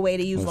 wonderful way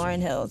to use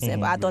Lauryn Hill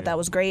sample. I thought that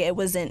was great. It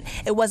wasn't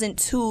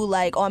too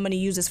like, oh, I'm gonna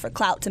use this for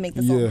clout to make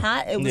the song Yeah.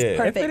 hot. It was Yeah. If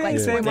perfect. it Like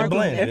didn't say They Michael,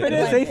 blend. if it They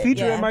didn't say blend.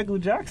 featuring Yeah. Michael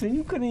Jackson,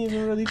 you couldn't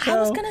even really I tell.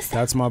 was gonna say.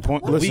 That's my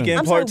point. The Listen, Weekend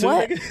I'm part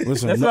sorry, two. what? nigga?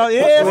 listen. That's no- all.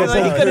 Yeah,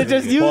 listen, like he could have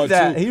just part used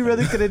that. two. He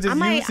really could have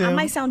just I used him.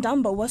 might sound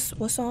dumb, but what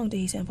song did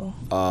he sample?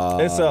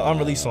 It's an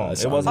unreleased song.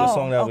 It wasn't a Oh,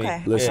 song that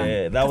okay. we. Listen.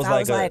 Yeah, that was 'Cause I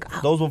was like,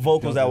 like, those were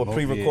vocals that were Those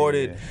were vocals,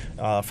 pre-recorded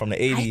from the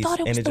 80s, I thought it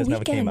and was it The just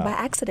never came Weeknd by out.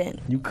 accident.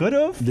 You could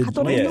have. I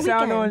thought it was Yeah. The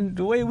Sound Weeknd. on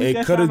the way It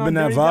Weeknd could have sound been on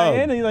that Dirty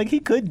vibe. Diana, like he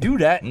could do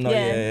that. No,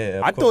 Yeah.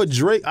 yeah. I thought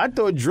Drake I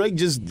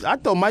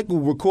thought Michael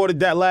recorded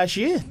that last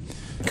year.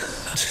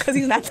 Because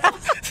he's not.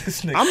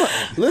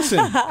 Listen,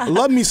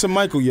 love me some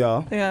Michael,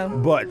 y'all. Yeah.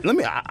 But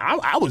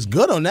I was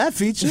good on that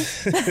feature.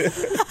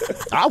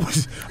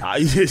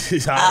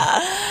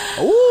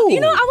 Ooh. You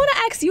know, I want to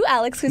ask you,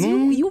 Alex, because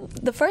you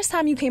the first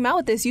time you came out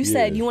with this, you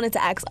said Yeah. you wanted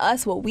to ask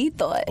us what we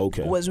thought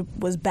Okay. was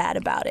bad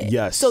about it.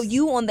 Yes. So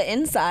you on the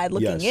inside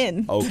looking Yes.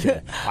 in.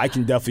 Okay. I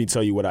can definitely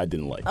tell you what I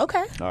didn't like.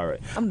 Okay. All right.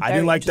 I'm I very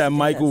didn't like that interested in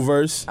Michael this.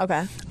 verse.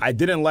 Okay. I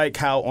didn't like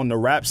how on the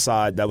rap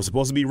side that was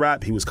supposed to be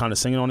rap, he was kind of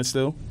singing on it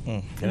still.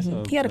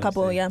 He had a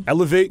couple, yeah.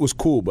 Elevate was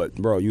cool, but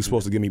bro, you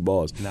supposed to give me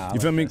balls. Nah, I you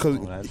feel like me? that Because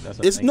song. That's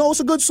a it's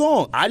a good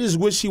song. I just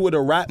wish he would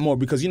have rapped more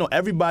because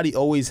everybody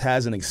always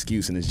has an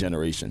excuse in this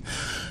generation,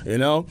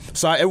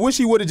 So I wish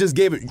he would have just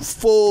gave it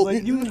full.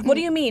 But you, What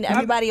do you mean?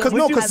 Everybody Because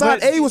always has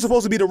side a- A was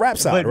supposed to be the rap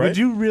side, but right? would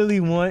you really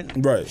want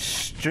Right.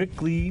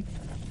 strictly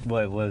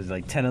what was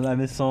like 10,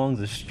 11 songs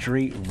of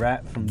straight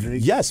rap from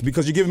Drake? Yes,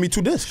 because you're giving me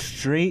 2 discs.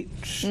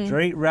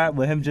 Straight rap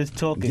with him just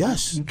talking.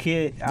 Yes. You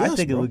can't. I Yes,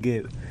 think bro. it would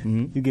get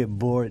you get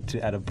bored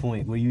at a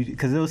point where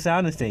because it'll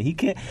sound the same. He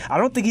can't. I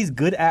don't think he's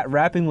good at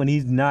rapping when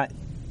he's not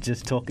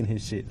just talking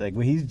his shit. Like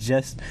when he's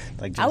just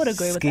I would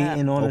agree with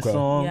skating that. on Okay. a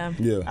song. Yeah.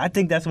 Yeah. I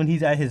think that's when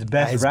he's at his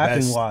best his rapping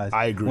best. wise.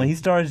 I agree. When he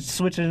starts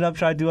switching it up,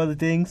 try to do other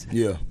things,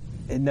 Yeah.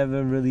 it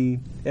never really.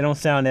 It don't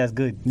sound as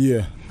good.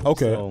 Yeah.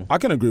 Okay. So, I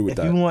can agree with If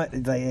that. you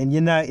want, like, and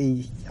you're not,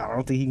 I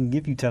don't think he can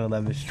give you 10,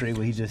 11 straight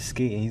where he's just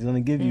skating. He's gonna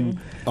give you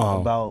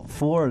about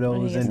 4 of those,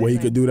 he and gets Where he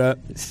Right. could do that.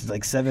 it's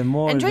like 7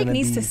 more. And is Drake gonna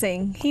needs be- to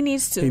sing. He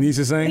needs to. He needs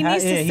to sing. He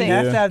needs to Yeah, sing. he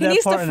has to have He that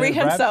needs part to in free his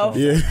rap himself.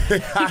 song. Yeah.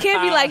 He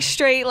can't be like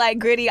straight, like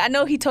gritty. I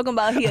know he talking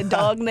about he a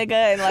dog nigga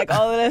and like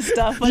all of that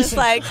stuff, but it's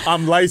like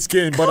I'm light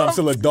skinned, but I'm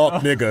still a dark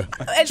nigga.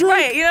 it's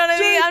right. You know what I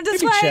mean? I'm just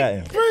be like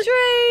chatting. Drake.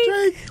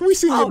 Drake, we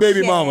seen your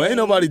baby Okay. mama. Ain't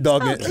nobody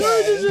dogging. Okay.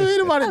 Ain't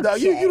nobody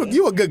dogging.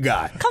 You a good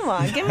guy. Come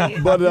on, give me.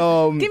 But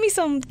Give me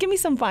some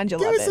find your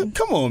give me lovin'. some-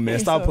 come on, man,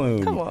 Give me stop some- playing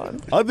with come me.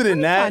 on. Other than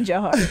that, Find your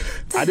heart.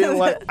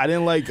 I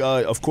didn't like.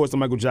 Of course, the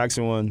Michael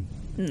Jackson one.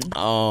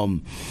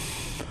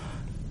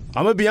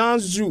 I'm gonna be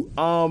honest with you.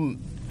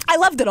 I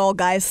loved it all,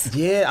 guys.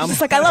 Yeah, I'm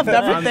Just like I loved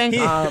everything.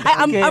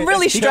 I'm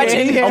really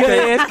stretching here.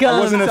 Okay. It's I killing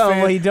wasn't a him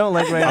fan. what he don't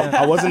like right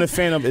now. I wasn't a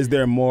fan of Is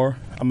There More?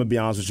 I'm gonna be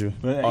honest with you.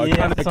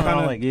 That's one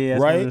I like. Yeah,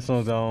 that's one of right? the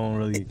songs I don't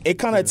really. It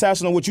kind of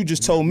attached on what you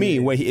just told me,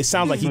 where it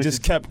sounds like he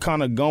just kept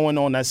kind of going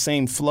on that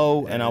same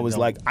flow, and I was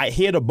like, I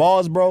hear the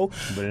bars, bro.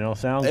 But it don't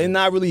sound. It's Good.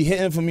 not really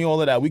hitting for me,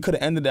 all of that. We could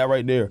have ended that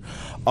right there.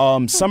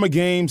 Summer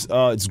Games,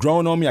 it's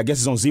growing on me. I guess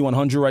it's on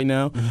Z100 right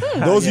now.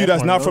 Those of you Yeah, that's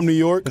one not of from those. New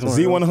York, It's one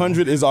of those.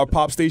 Z100 is our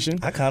pop station.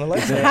 I kind of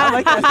like that. I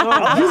like that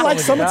song. You like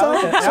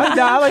Summertime?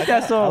 I like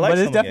that song, I like but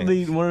it's Summer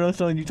definitely one of those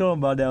songs you talking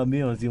about that would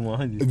be on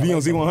Z100. Be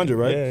on Z100,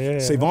 right? Yeah.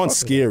 Savon's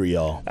scary,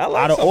 y'all. I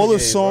like Out of Summer all the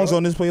Games, songs bro.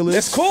 on this playlist,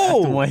 It's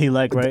cool. The one he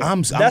like, right?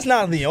 That's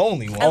not the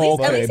only one. At least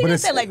okay, he but didn't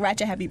it's- say like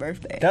Ratchet Happy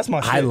Birthday. That's my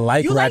shit. I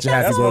like You like Ratchet that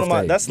Happy That's song? one of my.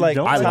 Birthday. That's like.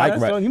 Don't I like like that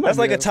rap. song. You might That's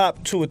like be a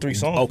top 2 or 3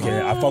 songs. Okay,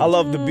 I fuck I with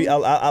love the beat.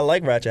 I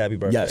like Ratchet Happy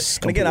Birthday. Yes,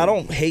 And again, I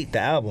completely. don't hate the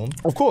album.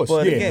 Of course,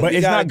 But yeah, again, but we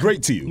it's gotta not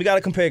great to you. We got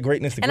to compare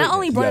greatness to And I greatness.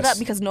 only brought it Yes. up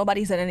because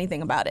nobody said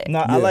anything about it. No,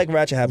 I like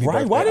Ratchet Happy Right?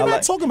 Birthday. Why did I I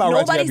like- talk about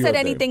Ratchet Nobody Happy said Birthday?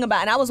 anything about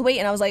it. And I was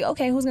waiting. I was like,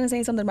 okay, who's going to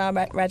say something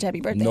about Ratchet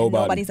Happy Birthday?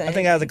 Nobody. said I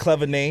think it has a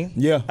clever name.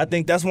 Yeah. I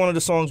think that's one of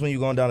the songs when you're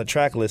going down the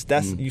track list.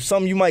 That's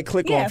something you might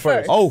click Yeah, on first.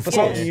 first. Oh, for for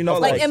something sure. you know,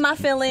 like In My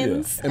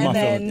Feelings. In My and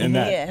then, Feelings, and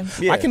that. yeah.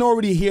 Yeah. I can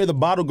already hear the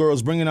bottle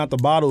girls bringing out the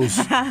bottles.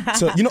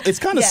 It's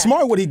kind of Yeah.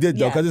 smart what he did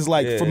though, Yeah. because it's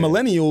like for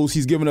millennials,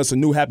 he's giving us a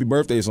new Happy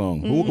Birthday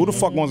song. Who the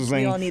fuck wants to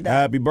sing all need that.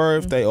 Happy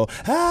Birthday or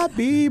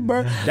Happy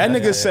Birthday? That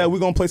nigga said we're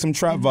gonna play some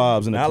trap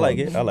vibes in the I club. like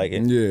it. I like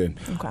it.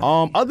 Yeah. Okay.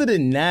 Other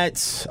than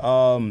that,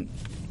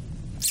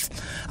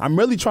 I'm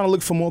really trying to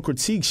look for more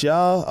critiques,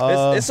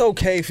 y'all. It's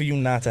okay for you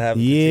not to have.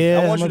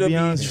 Yeah, I want you I'ma to be be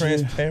honest with you.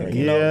 transparent. Yeah,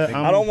 You know?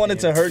 I'm- I don't want it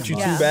to hurt you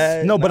Yeah. too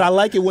bad. No, but I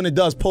like it when it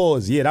does.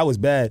 Pause. Yeah, that was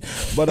bad.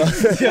 But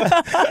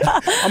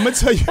I'm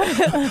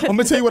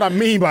gonna tell you what I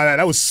mean by that.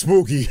 That was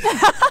spooky.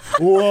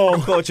 Whoa.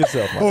 Caught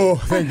yourself. Man. Oh,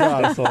 thank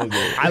God. That's all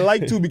good. I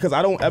like to because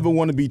I don't ever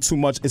want to be too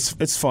much.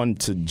 It's fun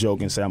to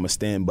joke and say I'm a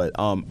stan, but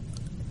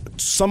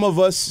some of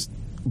us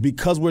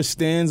because we're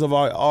stands of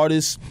our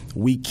artists,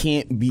 we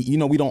can't be,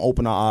 we don't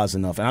open our eyes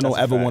enough. And I don't That's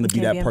a ever fact. want to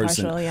be Can't that be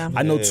person. impartial, yeah.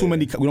 I know too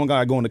many, we don't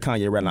gotta go into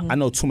Kanye right now. I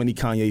know too many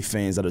Kanye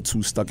fans that are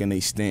too stuck in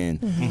their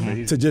stand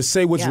to just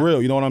say what's Yeah.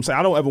 real. You know what I'm saying?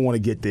 I don't ever want to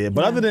get there.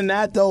 But other than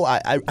that, though,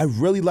 I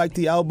really like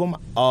the album.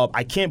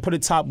 I can't put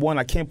it top 1.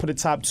 I can't put it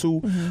top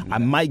 2. I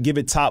might give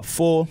it top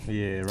 4,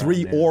 Yeah, around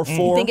 3 there. or 4.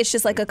 You think it's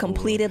just like a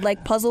completed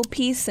like puzzle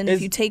piece, and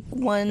if you take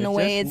one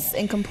away, just it's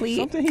incomplete,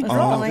 Something he or something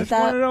dropped. like It's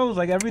one of that. those.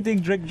 Like everything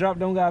Drake dropped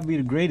don't gotta be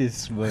the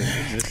greatest, but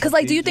Because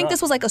like, do you think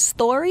this was like a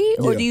story,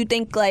 or Yeah. do you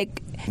think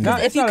like, No,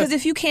 it's not because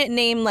if you can't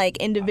name like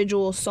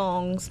individual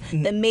songs,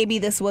 then maybe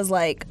this was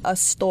like a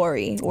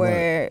story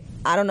where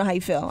I don't know how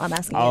you feel. I'm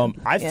asking you.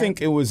 I Yeah.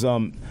 think it was.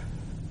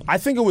 I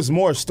think it was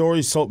more a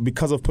story. So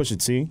because of Pusha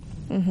T,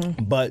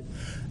 but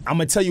I'm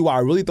gonna tell you why I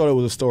really thought it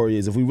was a story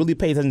is if we really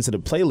pay attention to the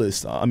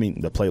playlist.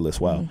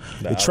 Wow,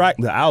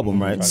 the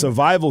album, right?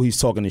 Survival. He's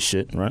talking his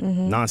shit, right?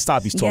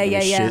 Nonstop. He's talking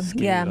his shit.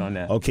 Yeah. on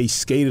that. Okay,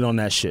 skated on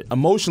that shit.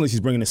 Emotionally, he's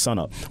bringing his son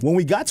up. When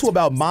we got to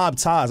about mob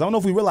ties, I don't know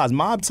if we realized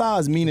mob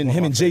ties meaning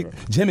him and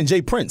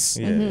Jay Prince.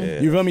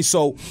 You feel me?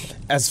 So,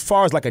 as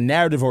far as like a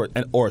narrative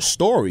or a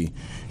story,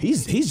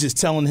 he's just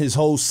telling his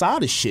whole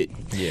side of shit.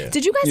 Yeah.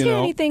 Did you guys You hear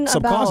know, anything about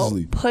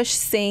subconsciously. Push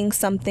saying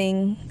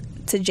something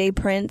to Jay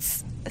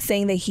Prince,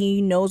 saying that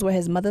he knows where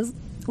his mother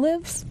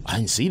lives? I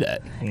didn't see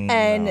that.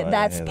 And I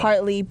that's didn't hear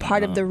partly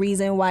part of the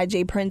reason why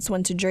Jay Prince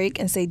went to Drake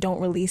and say, "Don't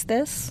release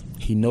this."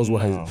 He knows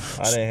what his.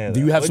 I didn't hear that. Do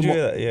you have Where'd some? you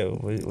hear that? Yeah.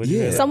 Where'd you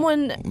Yeah. hear that?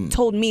 Someone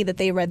told me that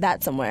they read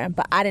that somewhere,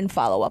 but I didn't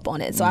follow up on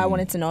it. So I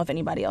wanted to know if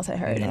anybody else had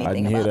heard I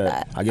anything didn't hear about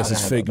that. that. I guess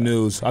it's Okay. fake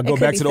news. I'll go could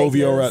back be to the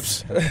fake OVO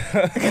news. reps.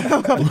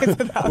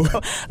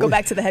 Go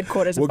back to the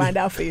headquarters and find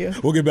out for you.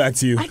 We'll get back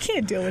to you. I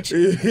can't deal with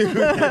you.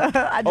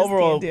 I just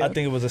Overall, can't deal. I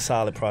think it was a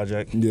solid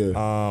project.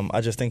 Yeah.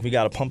 I just think we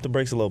got to pump the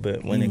brakes a little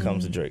bit when it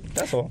comes to Drake.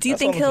 That's all. Do you That's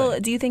think all I'm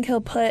saying. Do you think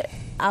he'll put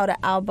out an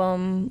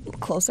album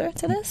closer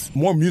to this?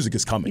 More music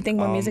is coming. You think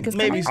more music is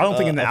maybe coming? I don't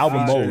think in the a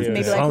album feature mode. here.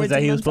 Maybe The like songs that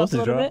he redeem was supposed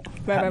himself to a little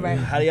drop? bit? Right.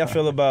 How do y'all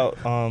feel about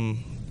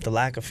the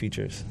lack of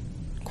features?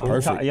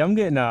 Perfect. Yeah, I'm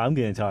getting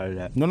tired of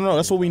that. No.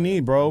 That's what we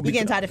need, bro. You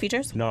getting tired of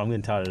features? No, I'm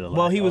getting tired of the.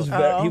 Well, he was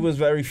Oh. he was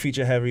very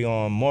feature heavy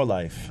on More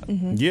Life,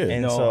 Yeah.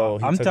 and No, so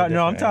he I'm took a tired.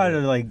 No, I'm different tired of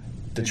angle. like.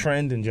 the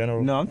trend in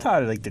general. No, I'm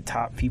tired of like the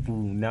top people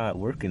not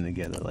working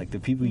together. Like the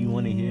people you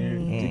want to hear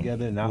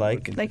together not Like-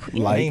 working. Like,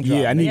 Name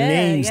Yeah, I need Yeah,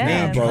 names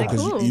yeah. now, bro, Like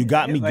because who? you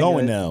got me Like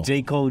going a now.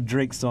 J. Cole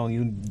Drake song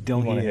you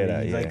don't wanna hear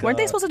that, It's yeah. like, weren't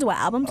they supposed to do an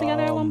album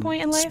together at one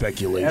point in life?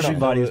 Speculation.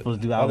 Everybody was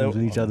supposed to do albums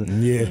with each other.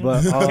 Yeah.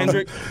 But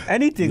Kendrick?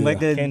 anything like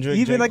that, Kendrick,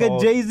 even J. like Cole.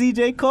 a Jay Z,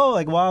 J. Cole.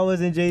 Like why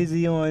wasn't Jay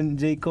Z on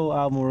J. Cole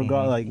album?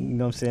 Regard like you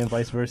know what I'm saying,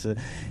 vice versa.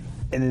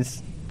 And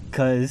it's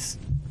because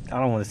I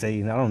don't want to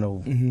say I don't know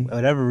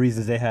whatever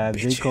reasons they have.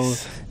 J. Cole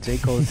J.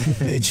 Cole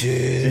says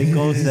J. Telling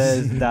Cole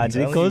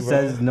you, bro.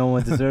 says no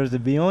one deserves to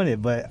be on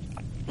it, but.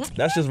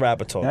 That's just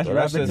rapper talk. That's though.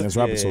 rapper talk. That's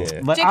rapper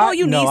talk. But J. Cole,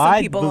 you need some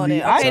I people on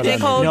believe- it. Okay, J.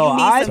 Cole, no, you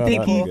need I some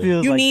think people. he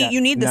feels You like need that.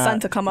 you need the Nah. sun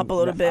to come up a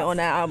little bit on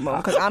that album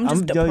because I'm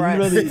just Yo,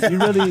 depressed.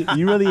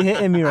 you really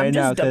hitting me right I'm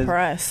now. just 'cause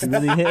depressed. You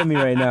really hitting me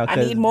right now. I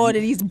 'cause- need more of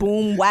these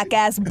boom whack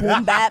ass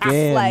boom baps.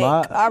 Damn,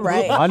 Like, all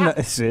right. I know,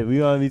 shit, we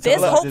gonna be There's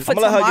talking about hope this. for I'm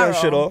gonna let her get her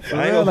shit tomorrow. off. I ain't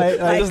Like- gonna, like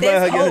I'm just there's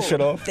let her get her hope.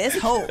 shit off. There's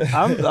hope.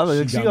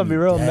 I'm she gonna be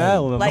real mad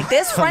with me. Like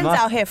there's friends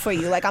out here for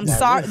you. Like I'm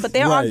sorry, but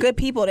there are Right. good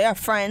people. There are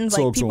friends.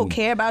 Talk Like to people 'em.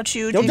 care about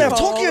you. Yo, J. Dev, Cole,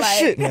 talk your like-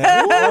 shit, man.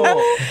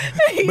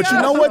 But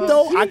you know what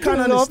though? I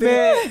kind of Yo,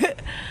 understand. man.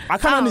 I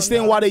kind of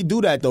understand why they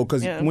do that though,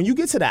 because Yeah. when you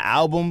get to the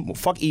album,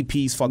 fuck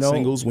EPs, fuck No.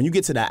 singles. When you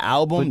get to the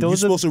album, But you're those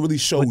are- supposed to really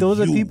show. But those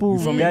are you. people You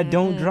feel me? that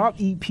don't drop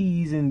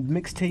EPs and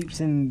mixtapes.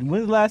 And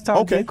when's the last time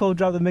Okay. J. Cole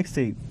dropped a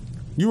mixtape?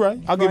 You right?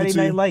 I'll give Friday it to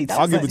Night you. Lights.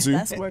 I'll give it to you.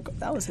 That's work.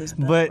 That was his.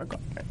 But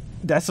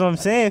that's what I'm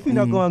saying. If you're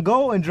not Mm-hmm. gonna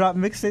go and drop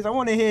mixtapes, I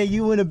want to hear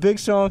you in a Big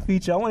Sean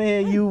feature. I want to hear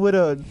you with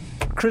a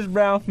Chris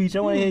Brown feature.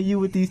 I want to hear you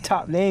with these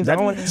top names. I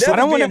don't want. Dev's I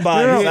don't want being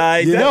biased, to.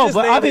 alright? Yeah. Dev No, just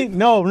but I named think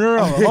no. Oh,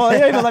 you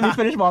didn't even let me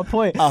finish my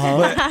point. Dev's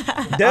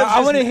I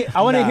just- want to.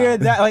 I want to Nah. hear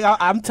that. Like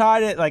I'm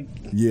tired of like.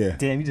 Yeah.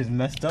 Damn, you just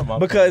messed up my.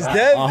 Because point.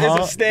 Dev Uh-huh.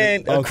 is a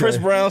stand, a Okay. Chris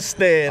Brown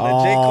stand, a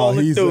J. Oh, Cole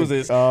he's a-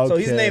 enthusiast. So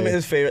he's okay. naming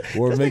his favorite.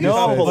 We're This making nigga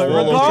trying to sense. pull a But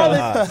Rollo regardless,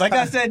 Chilhai. like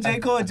I said, J.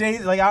 Cole, Jay,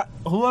 like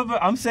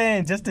whoever I'm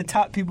saying, just the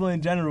top people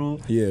in general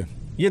Yeah.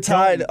 You're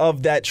tired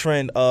of that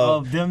trend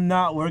of of them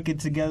not working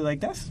together. Like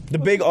that's the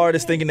big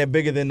artists thinking they're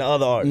bigger than the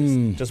other artists.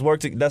 Mm. Just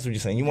work. That's what you're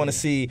saying. You want to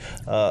see.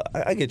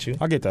 I get you.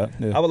 I get that.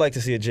 Yeah. I would like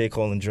to see a J.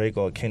 Cole and Drake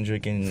or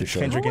Kendrick and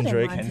sure. Kendrick I and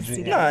wouldn't Drake. mind to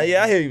see that. Nah,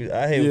 yeah, I hear you.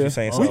 I hear what Yeah. you're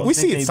saying. We- So we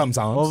see think it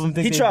sometimes. All of them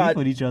think He they tried. beef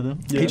with each other.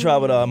 he tried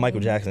with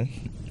Michael Jackson.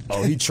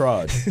 Oh, he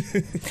tried.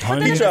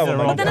 Honey, He tried with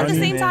But then at the Michael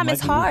same time,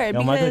 it's hard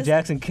Yo, Michael because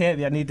Jackson can't.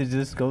 I need to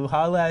just go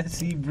holla at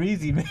C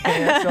Breezy, man.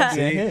 That's gonna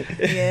be a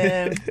hit.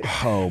 yeah.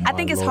 Oh, I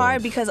think my it's Lord.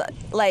 hard because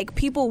like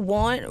people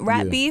want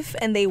rap Yeah. beef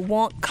and they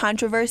want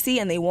controversy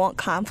and they want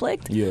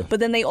conflict. Yeah. But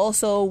then they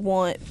also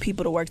want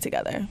people to work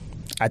together.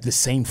 At the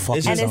same fucking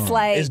It's And time. it's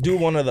like It's do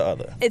one or the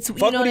other. it's you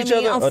Fuck know with what each I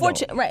mean. other or don't.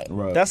 Unfortunate, right?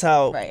 Right. That's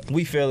how Right.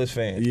 we feel as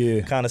fans.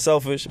 Yeah. Kind of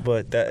selfish,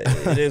 but that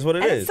it is what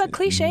it And is. it's a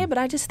cliche, but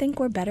I just think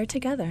we're better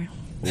together.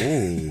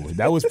 Ooh,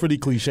 that was pretty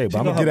cliche, but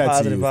I'm You gonna know get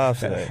how that to you.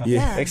 positive vibes today.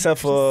 Yeah. Except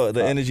for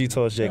the energy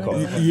towards J.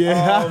 Cole.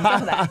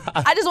 Yeah.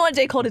 I just want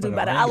J. Cole to do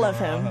better. I love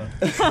him.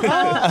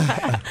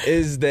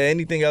 Is there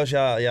anything else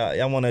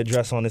y'all want to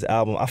address on this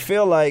album? I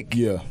feel like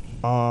Yeah.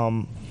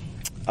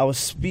 I was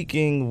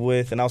speaking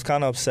with, and I was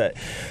kind of upset.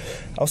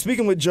 I was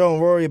speaking with Joe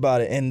and Rory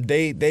about it, and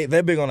they're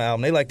big on the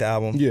album. They like the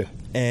album. Yeah.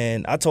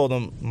 And I told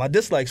them my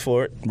dislikes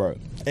for it. Right.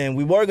 And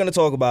we were going to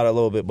talk about it a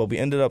little bit, but we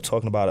ended up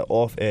talking about it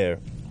off air.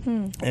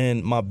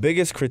 And my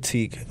biggest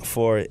critique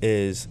for it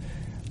is,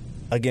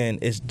 again,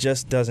 it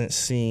just doesn't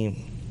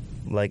seem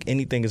like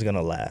anything is going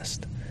to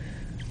last.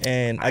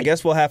 And I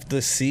guess we'll have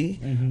to see.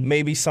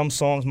 Maybe some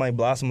songs might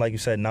blossom, like you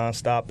said.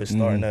 Nonstop is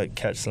starting to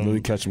catch some. Really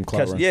catch some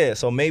clout, right? Yeah,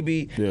 so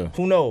maybe, Yeah.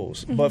 who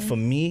knows? But for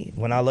me,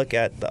 when I look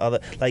at the other,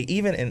 like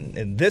even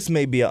and this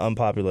may be an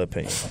unpopular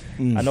opinion.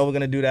 I know we're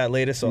going to do that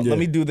later, so Yeah. let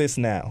me do this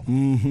now.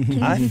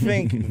 I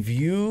think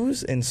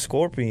Views and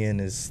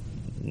Scorpion is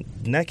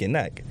neck and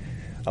neck.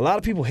 A lot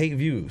of people hate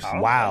Views.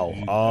 Wow.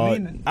 I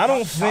mean, I don't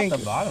top think- to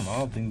bottom. I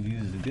don't think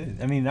Views is good.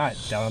 I mean, I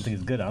don't think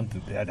it's good. I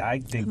think that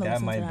Listen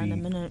to might that be. in a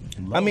minute.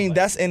 low, I mean, like,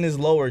 that's in his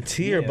lower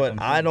tier, Yeah, but I'm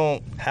I saying.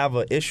 don't have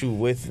an issue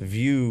with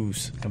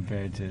Views.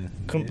 compared to.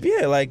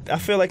 Yeah, like I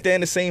feel like they're in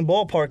the same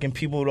ballpark, and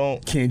people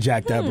don't. Can't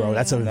jack that, bro.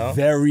 That's a No.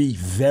 very,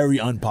 very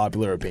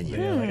unpopular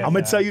opinion. Yeah, like I I'm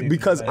gonna said, tell I you think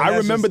because that- I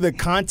that's remember just-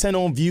 the content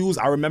on Views.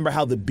 I remember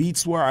how the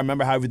beats were. I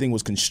remember how everything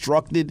was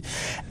constructed,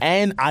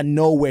 and I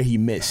know where he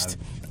missed.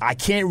 I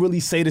can't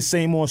really say the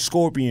same on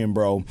Scorpion,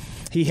 bro.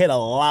 He hit a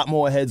lot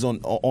more heads on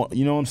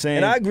you know what I'm saying?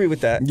 And I agree with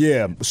that.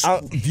 Yeah,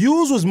 I-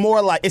 Views was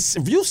more like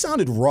Views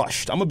sounded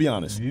rushed. I'm gonna be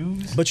honest.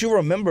 Views. But you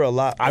remember a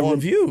lot on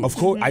Views. Of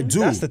course, I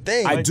do. That's the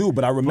thing. I do,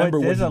 but I remember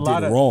what there's he a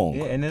lot did of, wrong.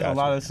 Yeah, and there's a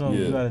lot of songs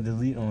you gotta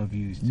delete on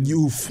Views.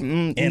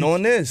 Too. And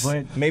on this,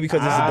 But- maybe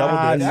because it's a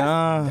double disc.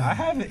 Nah. I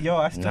haven't. Yo,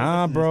 I still.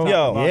 Nah, listen to bro. this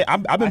top to Yo. Yeah,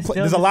 bottom. I've been. I still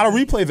There's a lot of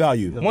listen- replay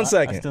value. One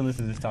second. I still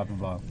listen to this top to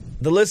bottom.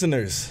 The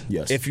listeners,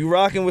 Yes. if you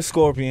rocking with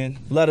Scorpion,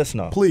 let us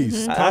know.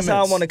 Please, That's how I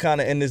comments. want to kind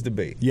of end this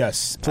debate.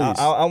 Yes, please.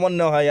 I want to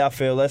know how y'all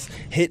feel. Let's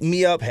hit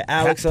me up, hit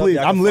Alex up. Please,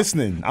 Y'all I'm can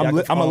listening. y'all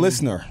I'm can, a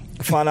listener.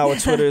 Find our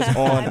Twitters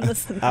on I'm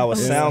listening. our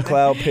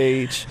SoundCloud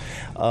page.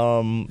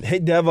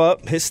 Hit Dev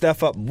up, hit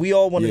Steph up. We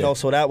all want to Yeah. know,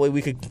 so that way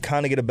we could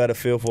kind of get a better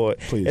feel for it.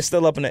 Please. It's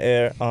still up in the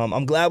air.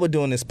 I'm glad we're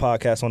doing this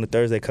podcast on a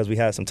Thursday because we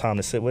had some time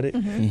to sit with it.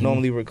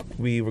 Normally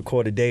we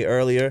record a day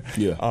earlier.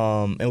 Yeah.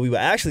 And we were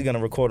actually going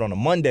to record on a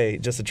Monday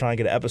just to try and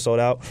get an episode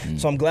out.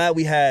 So I'm glad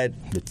we had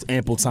It's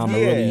ample time to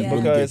really get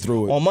because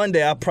through it. on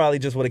Monday I probably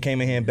just would have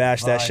came in here and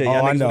bashed that shit. Oh,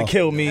 Y'all I niggas know. would have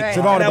killed me. Right.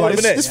 Savon And would that have would been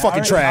have like, been this it.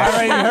 fucking I trash.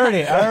 already heard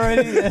it. I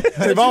already.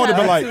 Savon would have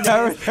been like, I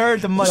already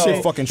heard the Monday.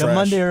 shit fucking the trash.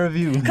 Monday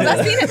review. Because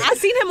I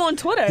seen him on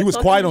Twitter. he was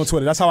so quiet on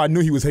Twitter. That's how I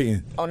knew he was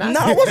hating. Oh, No,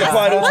 I wasn't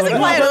quiet on He wasn't Twitter.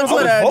 quiet on I was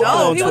Twitter. vocal No,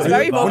 on he was Twitter.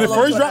 very vocal. When it on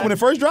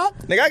first Twitter.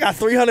 dropped, Nigga, I got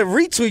 300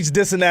 retweets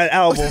dissing that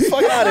album.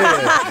 Fuck out of here.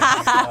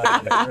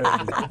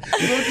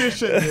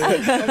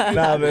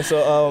 Nah, man.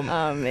 So Oh,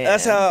 man.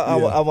 that's how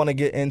Yeah. I want to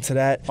get into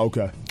that.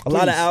 Okay. A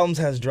lot of Please. albums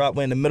has dropped.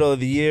 We're in the middle of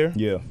the year.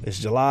 Yeah. It's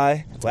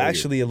July. We're yeah.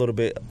 actually a little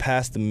bit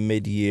past the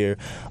mid-year.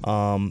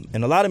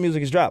 And a lot of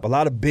music has dropped. A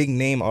lot of big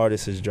name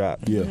artists has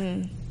dropped. Yeah.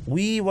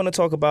 We want to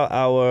talk about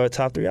our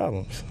top 3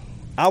 albums.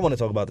 I want to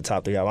talk about the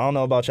top 3 albums. I don't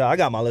know about y'all. I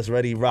got my list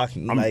ready,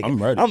 rocking. I'm ready.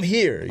 I'm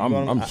here. You know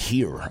what I'm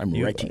here. I'm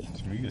You- ready.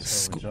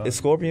 Is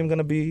Scorpion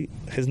gonna be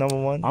his number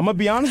one? I'm gonna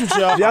be honest with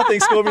y'all. Y'all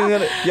think Scorpion's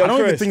gonna? Yo, I don't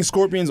even Chris. think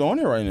Scorpion's on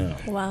it right now.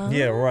 Wow.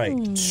 Yeah,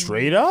 right.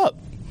 Straight up.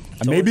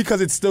 Maybe because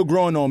it's still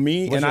growing on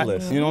me, What's and your I,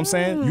 list? you know what I'm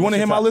saying. You want to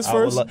hear my list I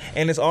would first?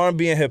 and it's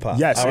R&B and hip hop.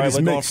 Yes, all it right. is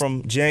We're going mixed.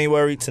 from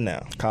January to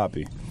now.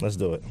 Copy. Let's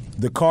do it.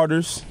 The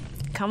Carters.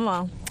 Come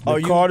on. The Are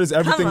you- Carters.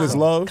 Everything Come is on.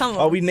 love. Come on.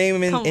 Are we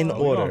naming Come in on.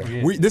 order?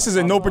 This is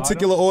in no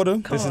particular order.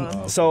 This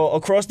is, so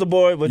across the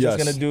board, we're just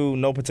Yes. gonna do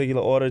no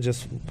particular order.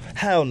 Just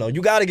hell no.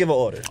 You gotta give an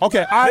order.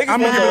 Okay, Niggas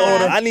I'm gonna want give it an an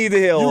order. I need to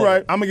hear. You're order.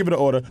 right. I'm gonna give it an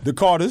order. The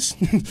Carters.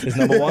 Is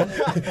number one.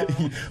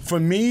 For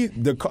me,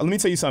 let me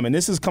tell you something.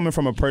 This is coming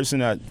from a person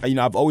that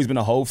I've always been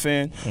a Hov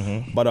fan,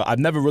 but I've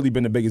never really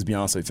been the biggest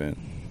Beyonce fan.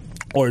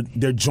 Or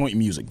their joint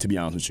music, to be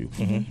honest with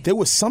you. There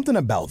was something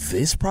about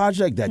this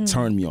project that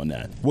turned me on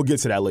that. We'll get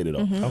to that later,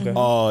 though.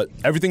 Okay.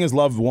 Everything is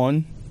Love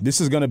 1.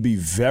 This is going to be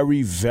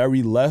very,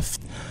 very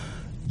left.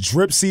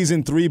 Drip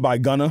Season 3 by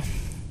Gunna.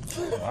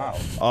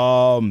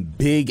 Wow.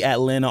 Big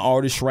Atlanta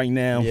artist right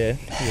now. Yeah.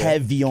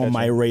 Heavy on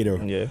my radar.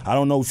 Yeah. I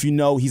don't know if you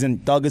know, he's in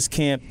Thugger's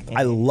Camp.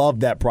 I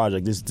love that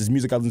project. This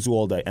music I listen to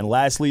all day. And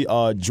lastly,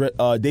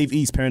 Dave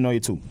East,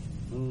 Paranoia 2.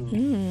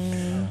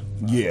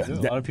 Yeah. There's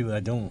a lot of people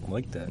that don't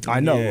like that. I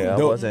know. Yeah, I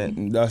Tho- wasn't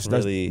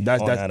really on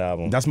that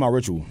album. That's my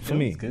ritual. For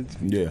me. It's good.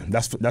 Yeah,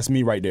 that's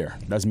me right there.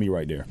 That's me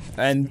right there.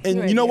 And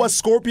Right you know there. what?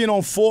 Scorpion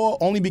on 4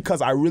 only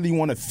because I really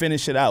want to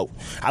finish it out.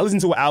 I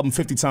listened to an album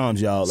 50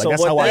 times, y'all. Like So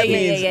that's what how that I do.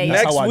 means, Yeah.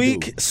 That's next how I do.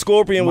 week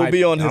Scorpion will Might-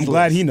 be on his I'm list.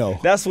 glad he know.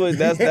 That's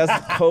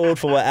code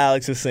for what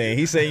Alex is saying.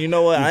 He's saying, you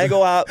know what? I ain't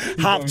gonna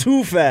hop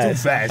too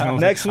fast.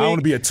 Next I week, want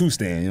to be a 2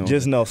 stand. You know?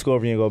 just know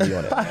Scorpion gonna be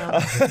on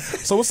it.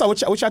 So what's up?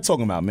 What y'all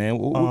talking about, man?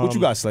 What you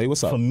guys say?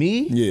 What's up? For me,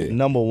 Yeah.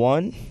 number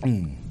one,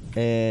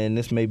 and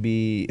this may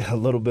be a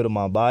little bit of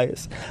my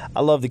bias.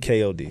 I love the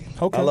KOD.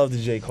 Okay. I love the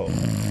J. Cole.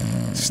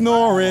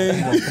 Snoring.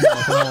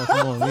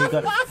 Come on.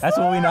 That's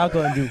what we're not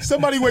gonna do.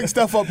 Somebody wake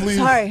Steph up, please.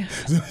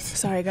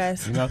 Sorry,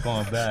 guys. We're not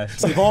gonna bash.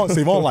 Savon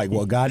like,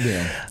 well,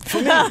 goddamn.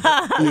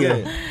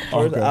 Yeah.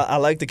 Okay. I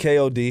like the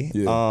KOD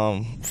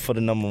Yeah. for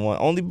the number one,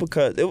 only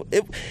because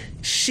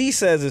she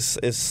says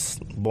it's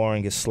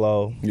boring, it's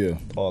slow, Yeah.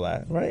 all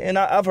that, right? And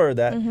I've heard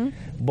that,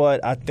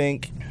 but I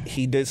think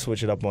he did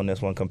switch it up on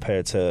this one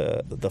compared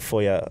to the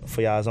For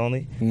Y'all's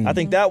Only. I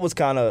think that was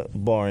kind of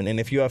boring, and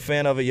if you're a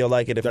fan of it, you'll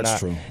like it. If That's not,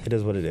 true. it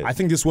is what it is. I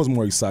think this was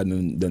more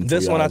exciting than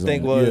This For one I Y'all's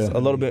think Only. was Yeah. a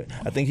little bit.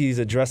 I think he's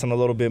addressing a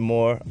little bit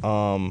more,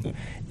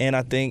 and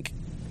I think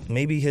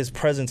maybe his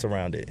presence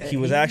around it. He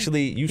was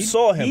actually you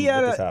saw him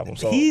with this album.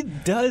 So He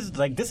does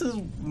like this is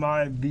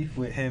my beef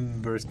with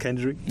him versus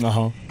Kendrick.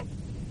 Uh-huh.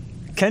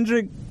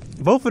 Kendrick,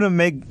 both of them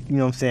make, you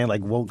know what I'm saying,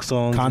 like woke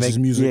songs. Conscious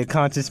music. Yeah,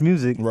 conscious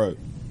music. Right.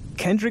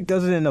 Kendrick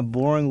does it in a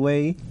boring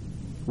way.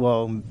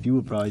 Well, you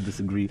would probably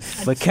disagree,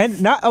 but Kendrick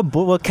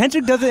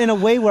does it in a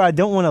way where I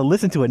don't want to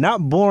listen to it.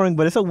 Not boring,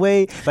 but it's a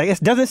way like it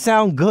doesn't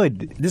sound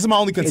good. This is my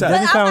only concern.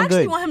 doesn't I sound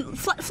actually good. want him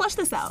flush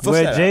this out. Flush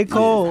Where that J. out.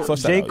 Cole, Yeah.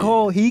 Flush that J. out,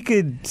 Cole, he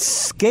could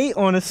skate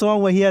on a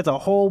song where he has a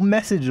whole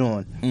message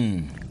on.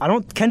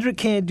 Kendrick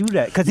can't do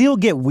that because he'll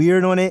get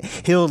weird on it.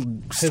 He'll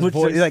switch,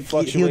 voice like he'll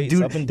fluctuates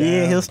do, up and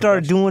yeah, down, he'll start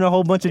production. doing a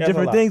whole bunch of He has a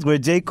different lot. things. Where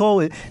J.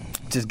 Cole,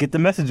 just get the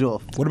message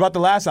off. What about the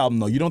last album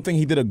though? You don't think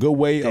he did a good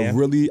way Damn. of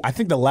really? I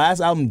think the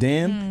last album,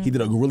 Damn, he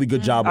did a really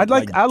good job. I Of,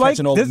 like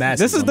catching all this. the masses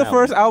This is on the that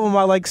first one. album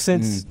I like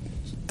since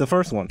the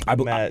first one.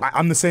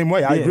 I'm the same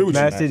way. I Yeah, agree with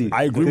Mad you. City.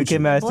 I agree with Okay, you.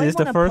 Mad Boy, City. It's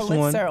the won a first one.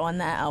 Pulitzer on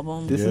that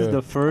album. This Yeah. is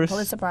the first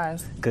Pulitzer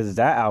Prize. because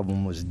that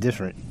album was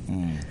different.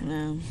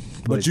 Yeah.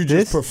 But you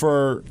this- just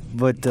prefer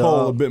But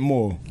Cole a bit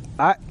more.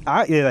 I'm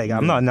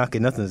not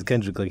knocking nothing as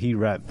Kendrick. Like he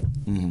rap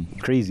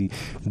crazy,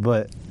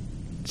 but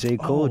J.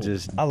 Cole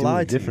just I do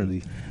lied it to you.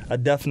 differently. I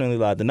definitely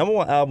lied. The number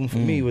one album for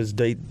me was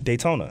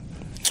Daytona.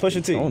 Pusha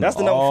T. Daytona. That's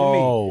the number for me.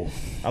 Oh,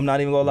 I'm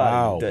not even gonna lie.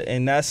 Wow.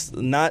 And that's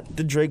not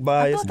the Drake I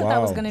bias. thought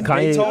that was gonna be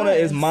Kanye- Daytona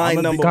is my I'm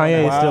a number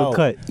Kanye one. is still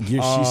cut.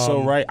 Yeah, she's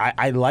so right.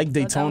 I like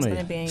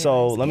Daytona.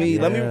 So let me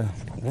Yeah.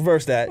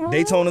 reverse that.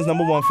 Daytona's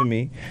number one for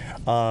me,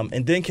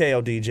 and then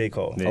KOD, J.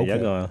 Cole. Yeah, Okay. y'all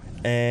going.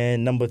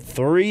 And number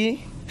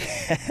three,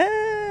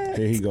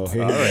 Here he go. Here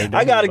he All go. right.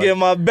 I gotta get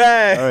my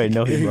bag. All right,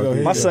 no, Here you go, here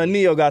you My go. son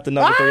Neo got the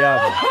number 3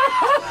 album.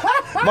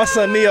 My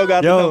son Neo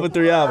got Yo. the number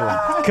 3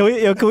 album. Can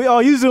we? Oh,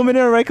 you zooming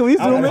in, right? Can we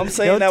zoom in? I'm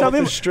saying that tell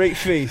with me- a straight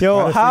face.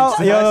 Yo, how?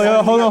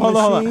 Yo, hold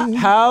on. machine.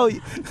 How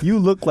you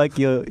look like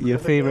your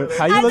favorite?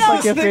 How you look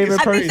like your favorite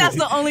I person? think that's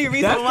the only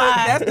reason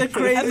why. That's the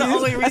craziest. That's the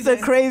only reason. That's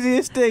the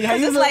craziest thing. How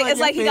you It's look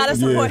like your he gotta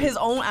favorite- support Yeah. his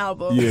own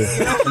album. Yeah.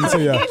 Let me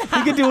tell you.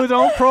 He could do his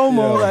own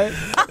promo. Yeah.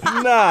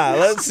 Like Nah,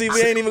 let's see.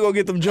 We ain't even gonna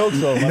get them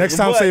jokes off. Next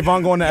time, But-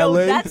 Savon going to Yo,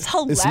 LA. that's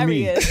it's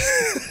me.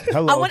 hilarious.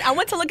 Hello. I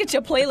went to look at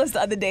your playlist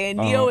the other day, and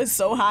Neo is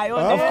so high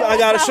on there. I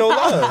gotta show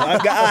love. I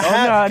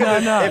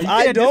have. no. If You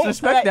I can't don't,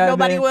 disrespect that.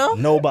 Nobody man. will.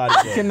 nobody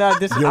will. Cannot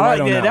You're right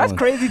on that that's one.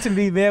 crazy to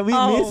me, man. Me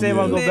and Oh, Sam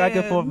go back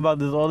and man. forth about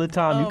this all the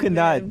time. You Oh,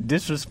 cannot man.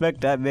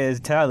 disrespect that man's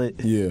talent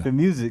Yeah. for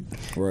music,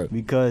 Right.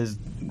 because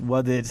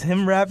whether it's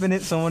him rapping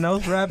it, someone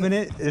else rapping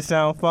it, it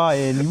sounds fire,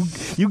 and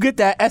you get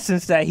that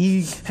essence that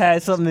he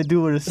had something to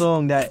do with a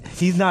song that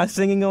he's not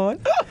singing on.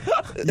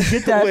 You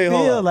get that Wait,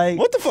 hold feel on. like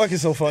What the fuck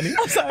is so funny?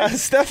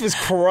 Steph is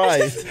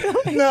crying.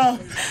 Nah, I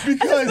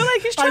because feel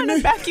like he's trying to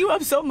back you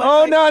up so much.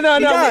 Oh like, no!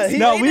 he does.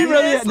 No, made we it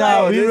really, this, no,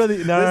 like- we really,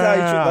 This is how he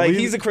no. like we-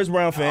 he's a Chris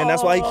Brown fan.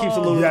 That's why he keeps a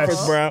little Yes.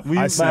 Chris Brown. we,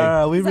 I see. we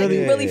It's like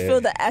really, you really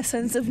feel the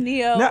essence of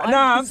Neo. Nah, on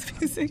nah, his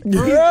music. for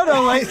real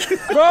though, like,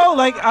 bro,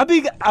 like I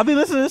be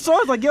listening to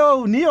songs like,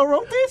 yo, Neo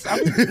wrote this. I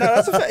be, No,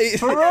 that's a fact.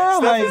 For real,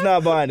 Steph like- is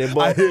not buying it,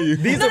 but I hear you.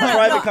 these No, are no, no,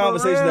 private no,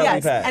 conversations that yes,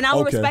 we've had. and I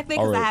will Okay, respect it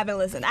because all I right. haven't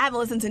listened. I haven't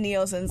listened to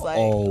Neo since like.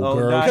 Oh,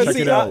 girl, nah, check Because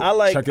it see, out. I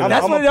like- Check it I'm- out.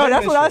 that's I'm a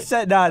that's what I penmanship.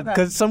 said. Nah,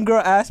 because some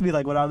girl asked me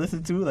like what I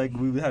listened to. Like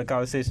we had a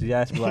conversation. She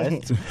asked me what I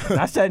listened to. And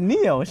I said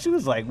Neo, and she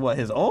was like, "What,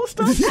 his old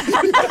stuff?"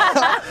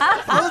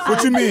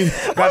 What you mean?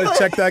 Gotta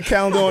check that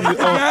calendar on the.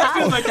 I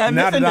feel like that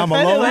now that I'm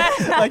independent,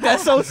 alone. like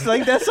that's so sexy.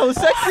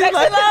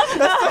 Like,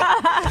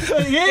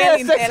 yeah,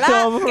 Kelly sexy Tela,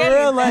 love, for Kelly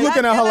real. Like, You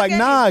looking at her like,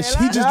 nah,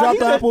 he just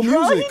dropped on Apple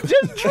Music. He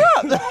just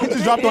dropped. He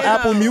just dropped on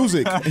Apple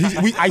Music.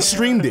 I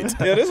streamed it.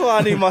 Yeah, this is why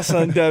I need my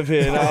son Dev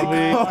here. You know what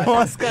I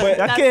That's good. But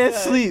I That's can't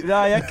good. sleep.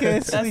 Nah, I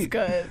can't That's sleep.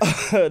 good.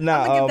 mean?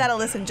 Nah, I'm gonna give that a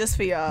listen just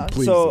for y'all.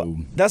 Please so do.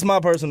 that's my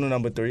personal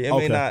number 3. I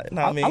Okay. mean,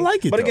 I mean, I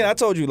like it, But again, though. I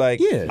told you, like,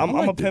 Yeah, I'm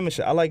I a liked it.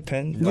 penmanship. I like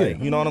pen, Yeah. like,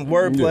 you know what I'm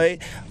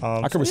wordplay.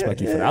 I can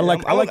respect you for that. I like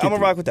I'm it gonna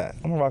too. rock with that.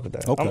 I'm gonna rock with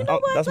that. Okay. I'm- You know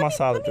what? that's my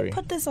solid Let me 3.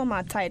 put this on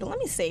my title. Let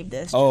me save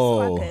this. Just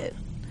Oh. so I could.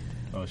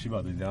 Oh, she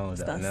about to download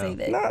that Don't now. save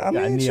it. Nah, I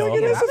Yeah, mean, need sure, all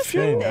there's that a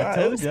few. spin. I Alright.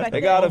 told you.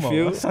 They got a Come on,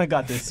 few. My son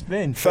got the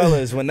spin.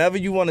 Fellas, whenever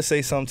you want to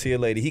say something to your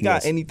lady, he got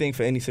Yes. anything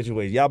for any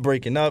situation. Y'all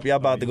breaking up, y'all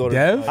about to go to.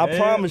 Dev? I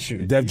promise you.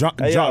 Dev, drop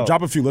Hey, yo.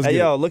 a few. Let's Hey, get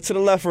yo, it. look to the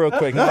left real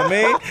quick. Know what I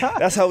mean?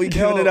 That's how we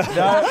giving it up.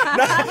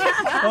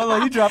 Hold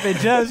on, you dropping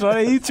gems,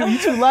 right? You too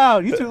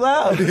loud. You too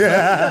loud.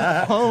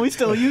 Yeah. Hold on, we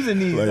still using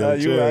these.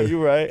 Like,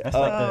 You right.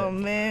 Oh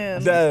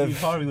man. Steve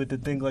Dev, Harvey with the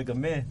think like a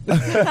man.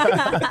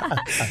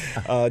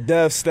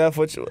 Dev, Steph,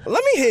 let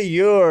me hear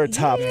your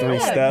top three,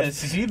 Steph.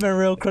 She's been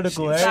real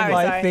critical. Sorry,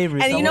 Everybody's sorry.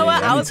 favorite. And you know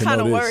what? I I need was to kind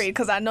know of this. worried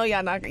because I know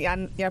y'all probably Yeah,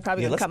 gonna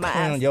let's cut my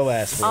clown ass. your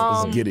ass for it.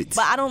 Let's get it.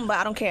 But I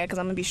don't care because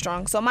I'm gonna be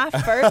strong. So my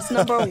first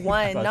number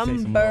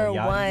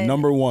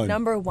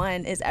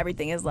one is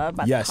Everything Is Love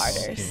by Yes. the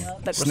Carters.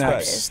 The Snap,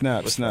 Carters.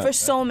 snap, snap. For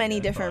so many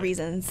different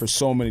reasons. For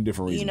so many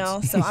different reasons. You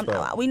know,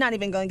 so we're not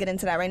even gonna get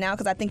into that right now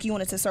because I think you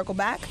wanted to circle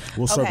back.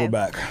 We'll circle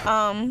back.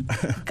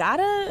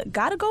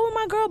 Gotta go with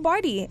my girl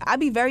Barty. I'll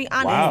be very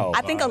honest. Wow.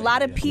 I think a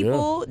lot of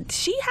people.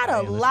 She had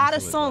a lot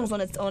of songs on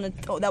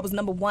that was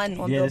number one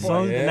on Yeah, the Billboard.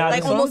 songs, nah,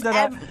 Like the songs almost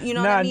that you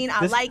know what I mean?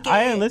 I like it.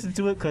 I didn't listen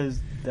to it because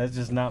that's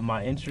just not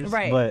my interest.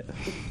 Right. But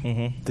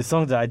the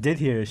songs that I did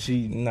hear,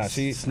 she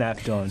she-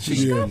 snapped on.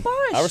 She got bars.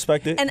 I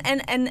respect it.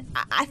 And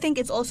I think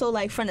it's also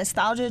like for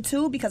nostalgia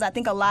too, because I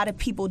think a lot of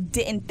people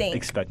didn't think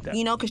Expect that.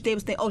 You know, because they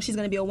was think, oh, she's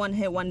gonna be a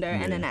one-hit wonder,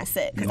 and then that's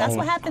it. Because that's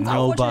what happens,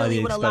 Nobody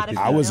unfortunately, with a lot of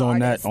expected I was female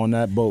on artists.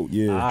 that boat.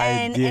 Yeah.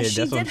 And she that's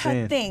what did I'm her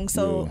saying. thing.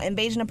 So Yeah.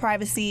 Invasion of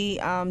Privacy,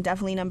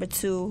 definitely number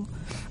 2,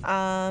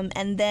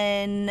 and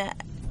then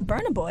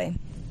Burna Boy.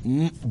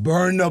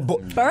 Burna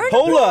Boy. Burna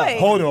Hold Boy. up.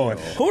 Hold on.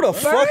 Who the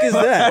fuck is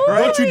that?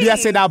 Don't you dare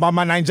say that about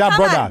my Ninja Come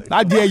brother. on.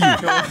 How dare you?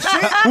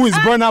 Who is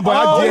Burna Boy?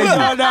 How dare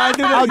you? no, I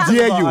do know How who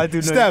dare you you? are. I do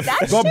know Steph, That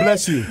God shit-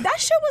 bless you. That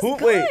shit was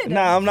good. Wait,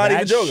 nah, I'm not even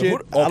That joking.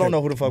 shit- I don't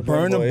know who the fuck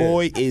Burna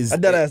Boy is. I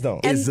dead ass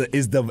don't. Is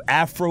the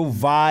Afro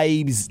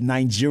vibes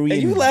Nigerian.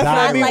 And you laughing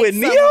guy. at me Like with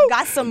some, Neo?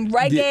 got some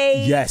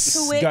reggae Yes.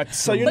 to it. Got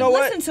So you But know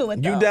what? listen to it,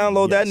 You though.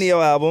 download that Yes.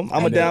 Neo album.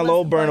 I'm And gonna then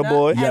download listen to Burna Burna,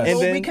 Boy, and Yes. we'll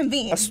then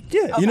reconvene.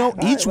 yeah. You know,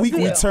 Okay. each week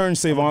we Alright, turn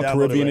Savon download it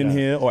Caribbean right in now.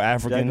 here or That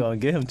African. gonna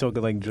get him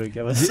talking like Drake.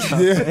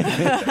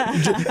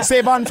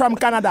 Savon from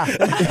Canada.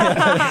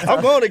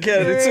 I'm going to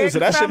Canada too, so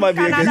that shit might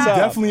be a good Canada. time.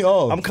 Definitely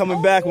all. I'm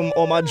coming back with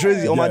on my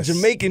Drizzy, on my Yes.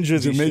 Jamaican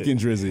Drizzy. Jamaican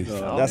shit.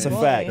 Drizzy. That's a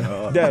boy.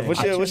 fact. Dev,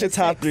 what's your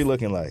top 3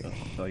 looking like?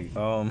 Like,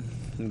 I'm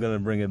gonna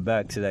bring it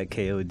back to that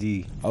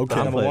KOD. Okay.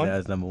 I'm Number putting one? that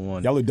as number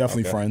one. Y'all are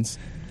definitely friends.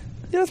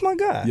 Yeah, that's my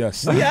guy.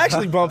 Yes. We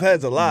actually bump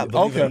heads a lot.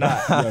 Believe it or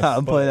not.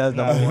 I'm putting that as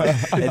number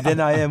one. And then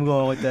I am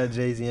going with that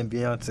Jay-Z and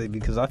Beyonce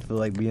because I feel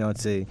like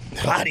Beyonce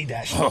Body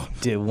that shit.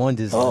 did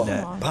wonders on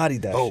that. Body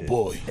that shit.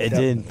 boy. And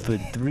then for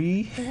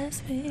 3,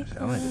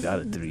 I only got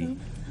a 3.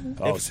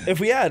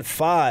 If we had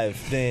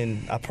 5,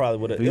 then I probably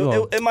would have. We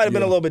gonna- It might have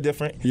been a yeah. little bit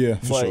different. Yeah,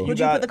 for but sure. Would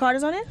you got, put the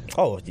Carters on it?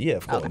 Oh yeah,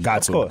 of course. Got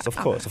of to. course, of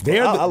course. Of course.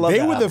 They're I love they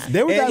that were album.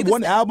 they were And that you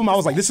one just- album. I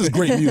was like, this is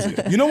great music.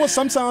 You know what?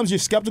 Sometimes you're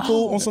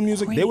skeptical on some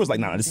music. They was like,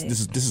 nah, this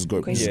is good.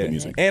 This is Yeah. good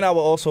music. And I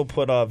will also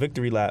put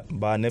Victory Lap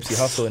by Nipsey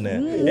Hussle in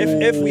there.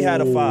 If we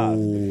had a 5.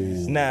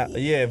 Now,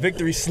 yeah,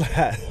 Victory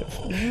Slap.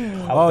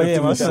 Oh yeah,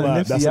 my That's son a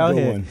Nipsey out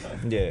good here. one.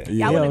 Yeah. Y'all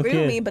Yeah. would don't agree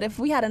care. with me, but if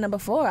we had a number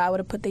 4, I would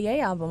have put the Ye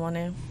album on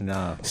there.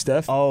 Nah.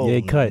 Steph. Oh, Yeah,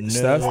 cut. no.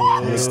 Steph.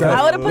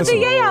 I would have put the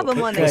Ye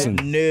album on there. Listen.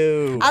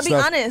 No. I'll be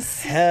Steph.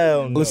 honest.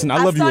 Hell no. Listen, I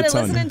love you a started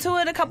ton. listening to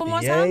it a couple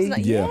more Ye? times.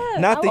 Like, Yeah.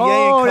 Not the I- Ye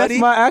and Oh, that's Cudi?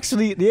 my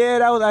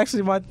that was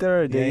actually my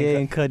third. The Ye and Ye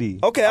and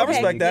Cudi. Okay, I Okay,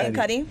 respect Ye that. and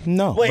Cudi.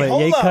 No. Wait, But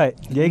hold Ye up. cut.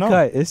 Ye No.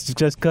 cut. It's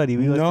just Cudi.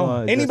 We No.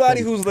 just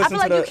Anybody Cudi. who's I listening feel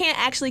like to you the can't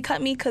actually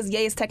cut me because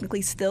Ye is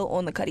technically still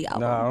on the Cudi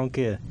album. Nah, I don't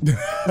care.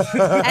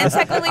 And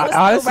technically was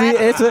Honestly,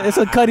 still rapping. it's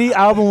a Cudi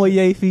album with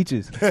Ye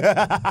features. No,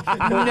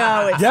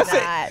 it's Yes,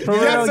 not. For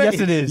real, yes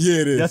it is.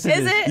 Yeah, it is. Yes, Is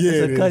it? Yeah, It's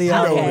it a is. Cudi You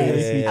album know with it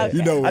Ye is. features. Okay.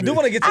 You know I do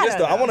want to get to I this don't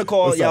though. I know. want to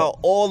call What's y'all up?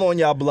 all on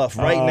y'all bluff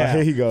right now.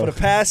 Here you go. For the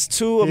past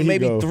 2 or Here you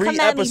maybe go. 3 Come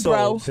at me,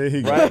 bro. episodes, Here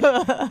you go.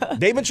 right?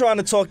 They've been trying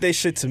to talk their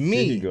shit to Here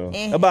me you go.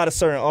 about a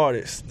certain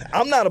artist.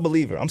 I'm not a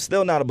believer. I'm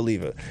still not a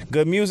believer.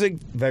 Good music,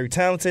 very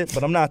talented,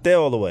 but I'm not there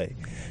all the way.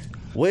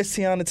 Where's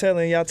Tiana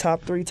Taylor in y'all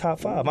top 3,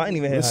 top 5? I ain't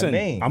even hear Listen, her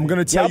name. I'm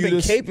gonna tell y'all you been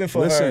this. caping for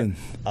Listen. her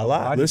a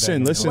lot.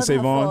 Listen, It wasn't her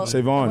Savon, fault. It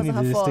Savon. wasn't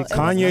her Just fault. stick It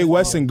wasn't Kanye her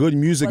West fault. and good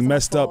music Wasn't her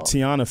messed up fault.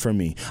 Tiana for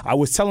me. I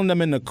was telling them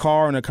in the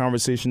car in a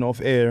conversation off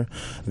air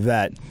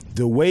that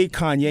the way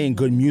Kanye and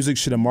good music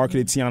should have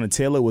marketed Tiana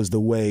Taylor was the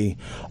way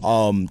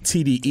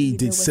TDE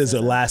did with SZA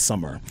SZA. last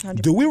summer.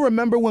 Do we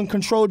remember when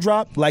Control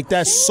dropped? Like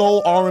that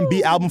soul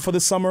R&B album for the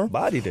summer?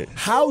 Bodied it.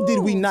 How did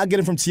we not get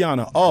it from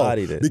Tiana? Oh,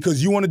 Bodied it.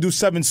 because you want to do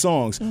 7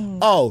 songs.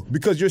 Oh,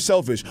 because you're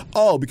selfish.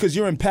 Oh, because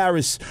you're in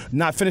Paris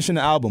not finishing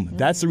the album.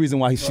 That's the reason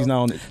why she's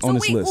not on this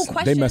wait, list. ooh, They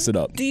question. messed it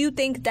up. Do you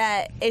think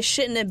that it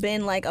shouldn't have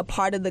been like a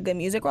part of the Good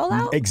Music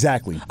rollout?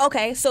 Exactly.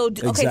 Okay, so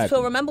Exactly.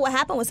 so remember what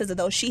happened with SZA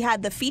though? She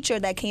had the feature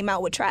that came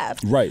out with Trav.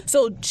 Right.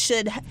 So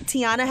should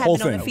Tiana have Whole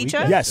been on thing. the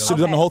feature? Yes, should have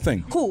done the whole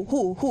thing.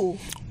 Who?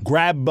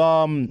 Grab.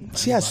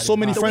 She has so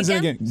many friends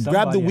in the game.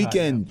 Grab The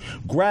Weeknd.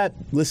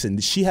 Listen,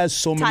 she has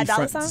so many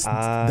friends.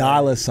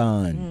 Dollar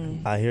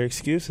Sign. I hear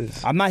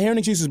excuses. I'm not hearing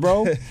excuses,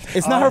 bro.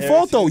 It's not her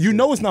fault though. You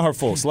know it's not her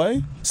fault,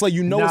 Slay. Slay,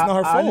 you know it's not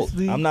her fault.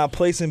 I'm not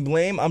placing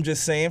blame. I'm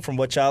just saying from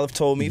what y'all have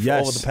told me for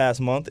over the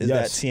past month is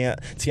that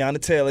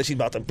Tiana Taylor, she's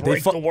about to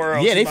break the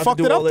world. Yeah, they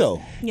fucked it up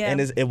though. Yeah. And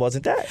it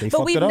wasn't that.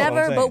 But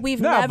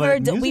we've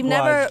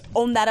never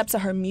owned that up to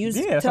her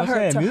music, to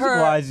her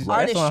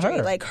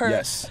artistry, like her.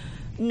 Yes.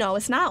 No,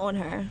 it's not on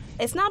her.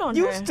 It's not on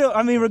her. You still,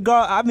 let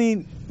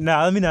me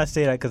not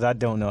say that because I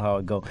don't know how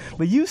it go.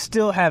 But you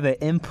still have an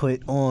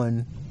input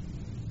on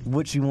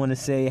what you want to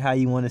say, how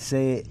you want to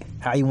say it,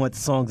 how you want the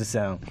song to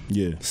sound.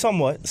 Yeah.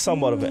 Somewhat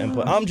of an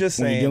input. I'm just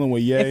When you're saying. dealing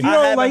with Ye. If you I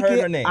don't haven't like heard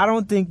it, her name. I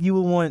don't think you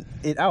would want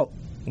it out.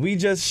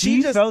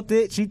 She felt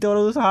it. She thought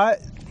it was hot.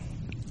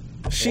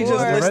 She Or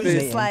just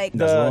listed just like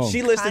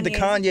she listed the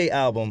Kanye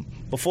album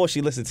before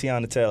she listed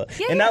Tiana Taylor.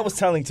 And that was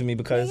telling to me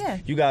because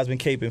you guys been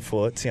caping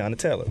for Tiana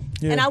Taylor.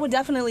 And I would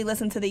definitely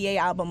listen to the Ye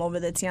album over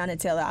the Tiana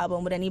Taylor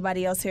album. Would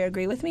anybody else here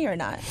agree with me or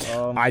not?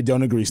 I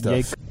don't agree,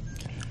 Steph.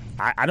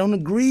 I don't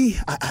agree.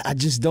 I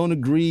just don't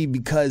agree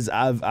because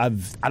I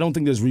don't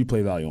think there's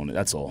replay value on it.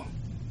 That's all.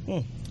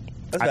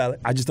 That's valid.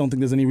 I just don't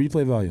think there's any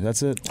replay value.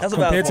 That's it. That's a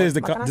valid Compared to his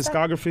point.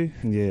 discography,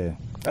 yeah.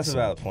 That's a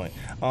valid point.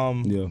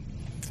 Yeah.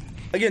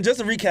 Again, just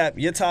to recap,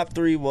 your top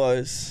 3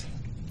 was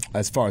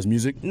As far as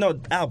music? no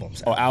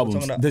albums. Oh,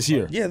 albums. This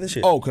year? Yeah, this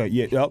year. Oh, okay,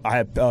 yeah. Yep. I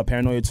had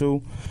Paranoia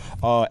 2.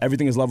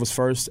 Everything Is Love was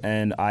first,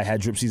 and I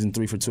had Drip Season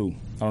 3 for 2. I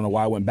don't know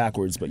why I went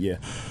backwards, but yeah.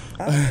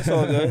 It's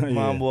all good. Yeah.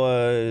 Mine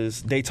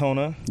was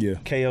Daytona, Yeah.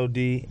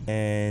 KOD,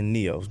 and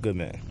Neo's Good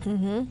Man.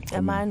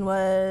 And mine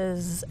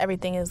was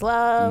Everything Is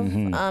Love,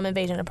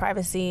 Invasion of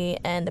Privacy,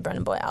 and the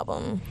Burna Boy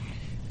album.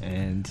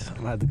 And I'm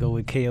gonna have to go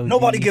with KOD.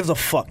 Nobody gives a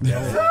fuck.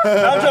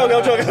 I'm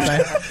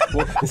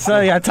joking. So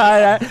I got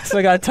tired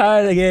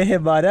of getting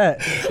hit by that.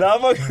 Nah,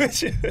 I'm fucking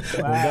with you.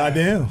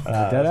 Goddamn.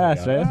 That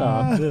ass, right? That's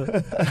how I feel.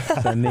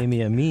 That made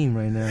me a meme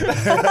right now.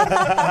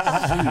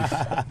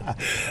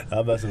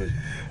 I'm messing with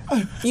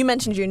you. You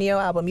mentioned your Neo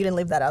album. You didn't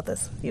leave that out You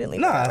didn't leave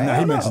that out, right?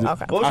 he mentioned it.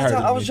 Okay. What was I your heard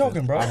top? it. I was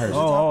joking, bro. I heard it.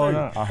 No.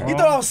 You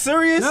thought I was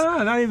serious?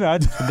 No, not even. I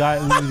just forgot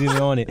who was even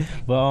on it.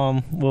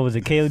 But what was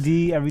it?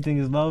 KOD, Everything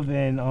Is Love,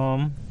 and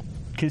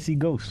Kissy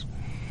Ghost.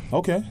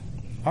 Okay.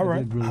 All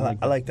right.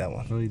 I like that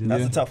one. Really do.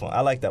 That's a tough one.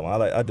 I like that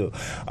one. I do.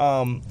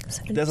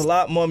 There's a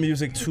lot more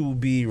music to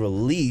be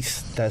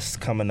released that's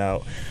coming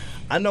out.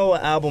 I know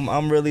an album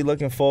I'm really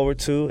looking forward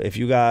to. If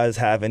you guys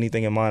have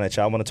anything in mind that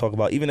y'all want to talk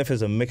about, even if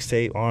it's a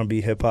mixtape,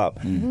 R&B, hip hop,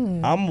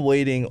 I'm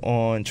waiting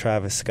on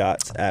Travis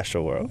Scott's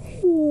Astroworld.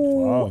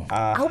 Wow.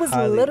 I was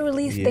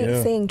literally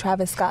saying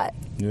Travis Scott.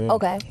 Yeah.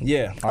 Okay.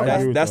 Yeah, I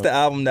agree with that's that. the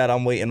album that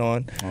I'm waiting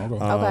on. Okay.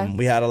 Okay.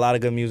 We had a lot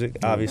of good music,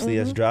 obviously,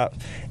 that's dropped.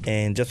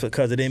 And just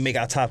because it didn't make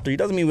our top 3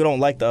 doesn't mean we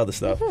don't like the other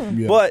stuff.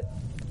 Yeah. But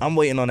I'm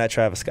waiting on that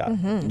Travis Scott.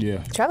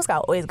 Yeah. Travis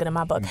Scott always good in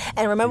my book.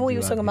 And remember we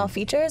were talking about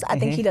features? I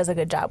think he does a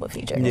good job with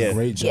features. Yeah.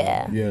 Great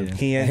job. Yeah.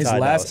 He and His Ty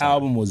Dolla last Sign.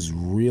 album was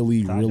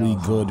really, really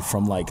good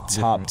from like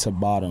top to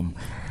bottom.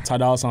 Ty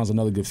Dolla Sign's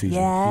another good feature.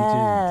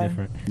 Yeah.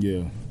 Different.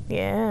 Yeah.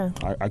 Yeah.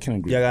 I can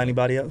agree. Y'all got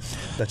anybody else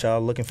that y'all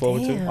looking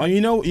forward to? Oh,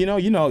 you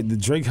know, the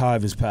Drake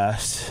hive is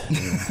past.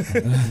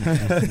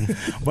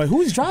 But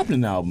who's dropping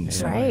an album?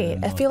 Right.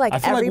 I feel like I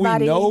feel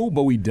everybody. like we know,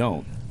 but we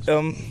don't.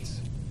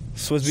 Swizz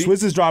Beatz?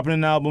 Swizz is dropping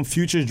an album.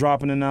 Future's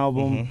dropping an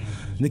album.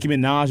 Nicki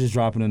Minaj is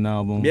dropping an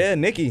album. Yeah,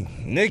 Nicki.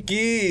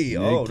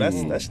 Oh,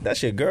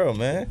 that's your girl,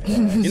 man.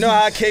 You know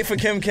how I K for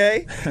Kim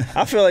K?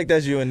 I feel like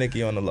that's you and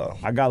Nicki on the low.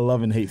 I got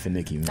love and hate for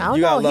Nicki, man. I don't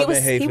You got know. love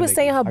and hate He for was Nicki.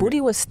 saying her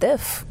booty was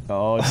stiff.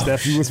 Oh,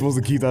 Steph, you were supposed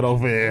to keep that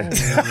over here.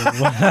 Steph.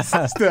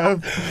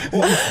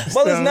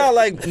 Well, it's not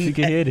like She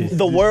can hear this.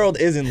 the world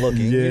isn't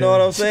looking. You know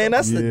what I'm saying?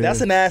 That's Yeah. that's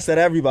an ass that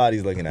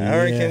everybody's looking at.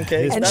 Her and Kim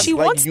K. And that's she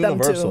like wants them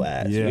universal to.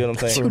 ass. Yeah. You know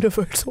what I'm saying?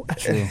 Universal.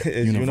 It's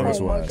Universal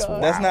universal. ass.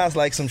 God. That's not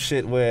like some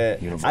shit where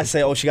I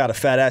say, "Oh, she got a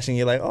fat ass," and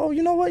you're like, "Oh,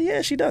 you know what?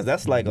 Yeah, she does."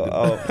 That's like,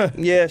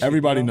 yeah.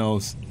 Everybody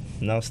knows.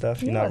 No,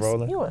 Steph, you're not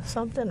rolling. You are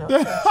something else.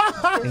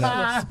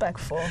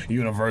 Disrespectful.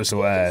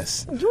 Universal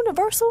ass.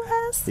 Universal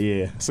ass?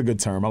 Yeah, it's a good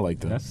term. I like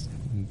that. That's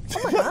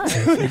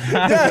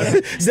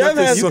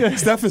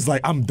Steph is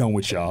like, I'm done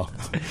with y'all.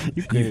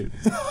 you could.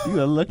 You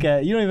gotta look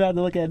at. You don't even have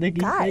to look at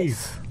Nicki's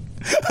face.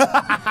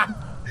 Guys.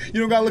 You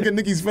don't gotta look at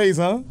Nicki's face,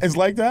 huh? It's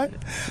like that.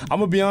 I'm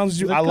gonna be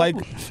honest with you. I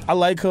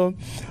like her,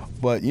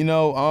 but you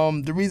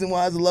know, the reason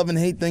why it's a love and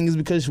hate thing is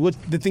because what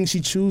the thing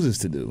she chooses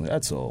to do.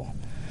 That's all.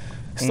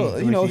 So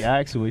you know, she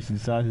acts or she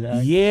decides to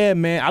act. yeah,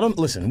 man. I don't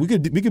listen. We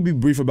could be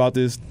brief about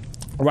this,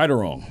 right or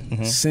wrong.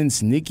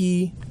 Since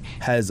Nicki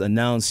has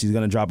announced she's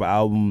gonna drop an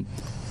album,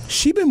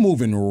 she been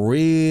moving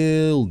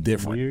real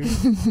different. Weird.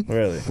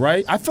 Really?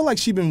 Right? I feel like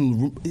she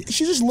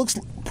just looks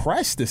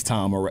pressed this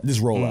time, this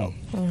rollout.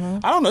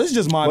 I don't know. This is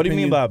just my What do you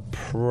opinion. mean by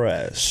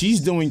press?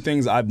 She's doing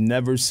things I've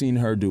never seen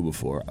her do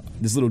before.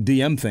 This little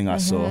DM thing I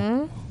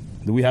saw.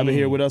 Do we have it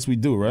here with us? We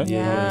do, right?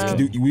 Yeah.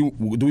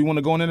 Do we want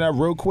to go into that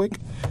real quick?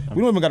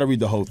 We don't even got to read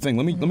the whole thing.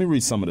 Let me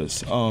read some of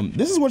this.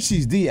 This is what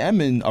she's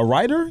DMing a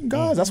writer,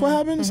 guys. That's what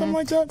happened, something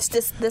like that.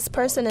 This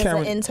person is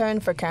Karen- an intern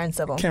for Karen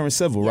Civil. Karen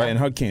Civil, right, in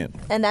her camp.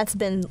 And that's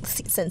been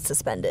since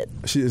suspended.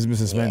 She has been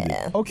suspended.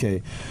 Yeah.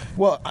 Okay.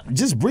 Well,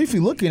 just briefly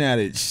looking at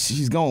it,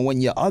 she's going,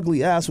 when your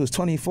ugly ass was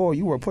 24,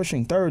 you were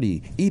pushing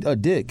 30. Eat a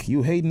dick,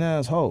 you hating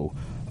ass hoe.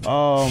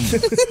 Wow.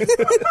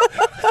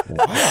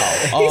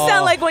 You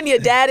sound like when your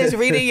dad is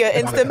reading your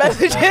instant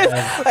messages.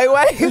 Like,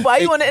 why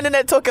you on the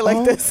internet talking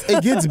like this?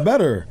 It gets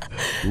better.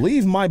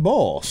 Leave my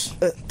balls.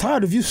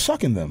 Tired of you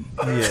sucking them.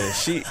 Yeah,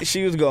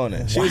 she was going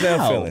in. She was in her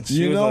Wow. feelings.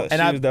 You know, she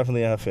was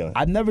definitely in her feelings.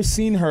 I've never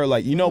seen her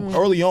like,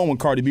 early on when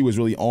Cardi B was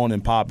really on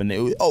and popping.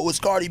 It's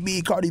Cardi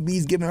B. Cardi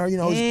B's giving her,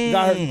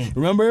 got her.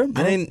 Remember?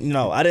 I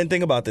didn't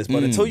think about this,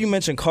 but until you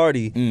mentioned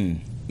Cardi,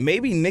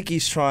 maybe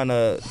Nicki's trying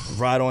to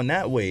ride on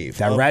that wave.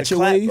 That of ratchet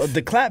wave?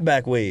 The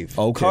clapback wave.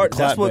 Okay, the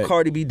that's what clapback.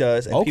 Cardi B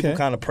does, and Okay. people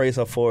kind of praise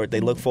her for it. They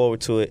look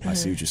forward to it. I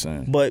see what you're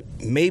saying. But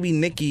maybe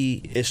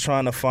Nicki is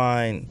trying to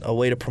find a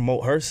way to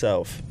promote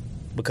herself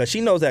because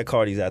she knows that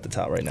Cardi's at the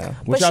top right now.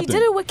 What But y'all she did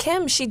think? it with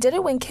Kim. She did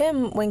it when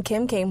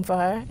Kim came for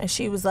her, and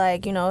she was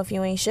like, if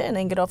you ain't shitting,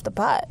 then get off the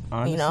pot.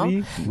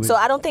 Honestly, So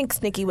I don't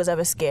think Nicki was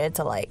ever scared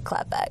to like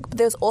clap back. But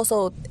there's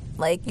also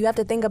you have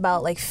to think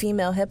about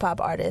female hip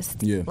hop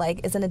artists. Yeah.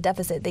 It's in a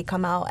deficit. They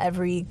come out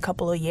every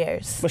couple of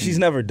years. But she's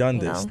never done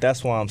this. No.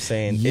 That's why I'm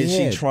saying, is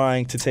Yeah. she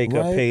trying to take a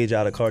Right. page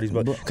out of Cardi's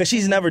book? Because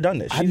she's never done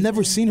this. I've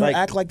never seen her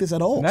act like this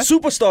at all.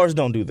 Superstars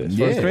don't do this.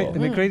 Yeah. First of all.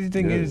 And the crazy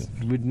thing is,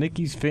 with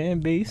Nicki's fan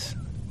base,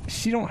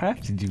 she don't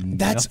have to do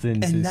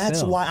nothing to That's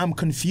sell. why I'm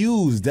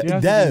confused. She don't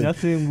have to Dev, do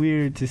nothing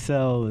weird to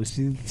sell.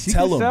 She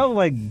Tell can 'em. sell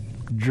like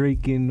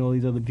Drake and all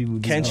these other people.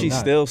 Can she Not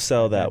still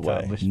sell that at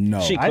way? but No.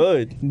 She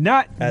could.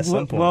 Not At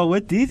some point. Well,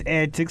 with these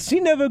antics, she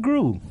never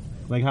grew.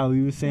 Like how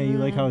you were saying, you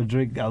like how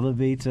Drake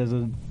elevates as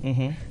a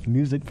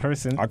music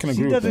person. I can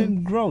agree She with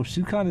doesn't grow.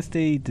 She kind of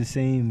stayed the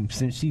same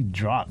since she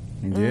dropped.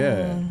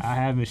 Yeah. I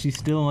haven't. She's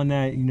still on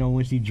that.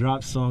 When she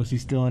drops songs,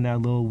 she's still on that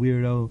little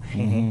weirdo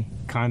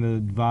kind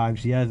of vibe.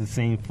 She has the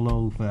same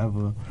flow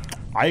forever.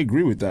 I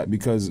agree with that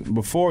because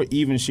before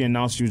even she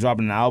announced she was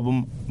dropping an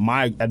album,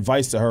 my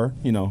advice to her,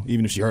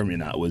 even if she heard me or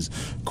not, was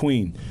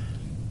Queen,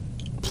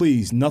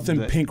 please,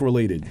 nothing Pink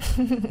related.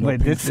 No Wait,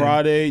 Pink this-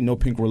 Friday, no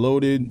Pink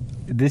Reloaded.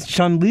 This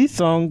Chun-Li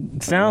song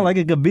sounds like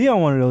it could be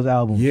on one of those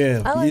albums.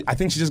 Yeah, I I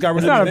think she just got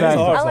rid It's of not a the bad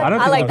name. song. I like- don't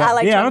I think like- it's a bad- I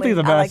like yeah, I don't think it's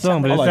a Chun-Li. I bad like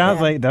song, but it Chun-Li. sounds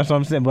Yeah. like that's what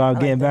I'm saying. But I'm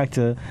getting back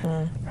to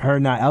her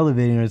not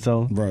elevating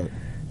herself. Right.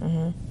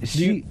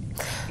 She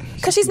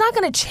Because she's not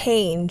going to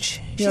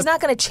change. Yeah. She's not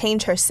going to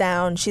change her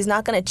sound. She's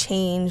not going to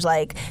change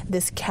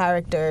this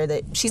character.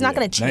 She's not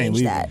going to they ain't change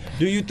leaving. that.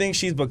 Do you think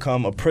she's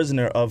become a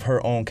prisoner of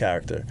her own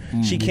character?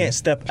 She can't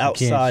step outside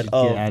she can't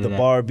of out the of that.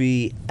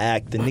 Barbie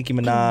act, the Nicki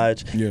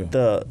Minaj, Yeah.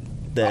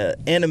 the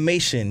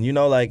animation.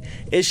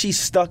 Is she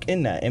stuck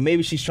in that? And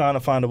maybe she's trying to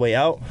find a way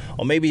out,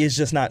 or maybe it's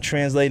just not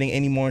translating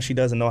anymore and she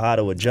doesn't know how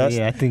to adjust.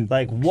 Yeah, I think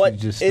what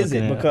she's just is stuck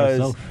it? in it Because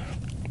herself.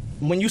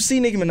 when you see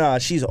Nicki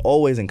Minaj, she's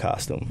always in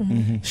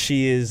costume.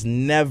 She is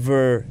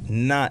never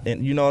not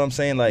in, you know what I'm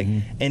saying?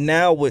 And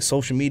now with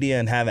social media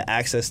and having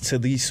access to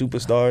these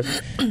superstars,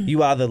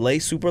 you either lay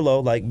super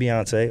low like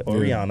Beyonce or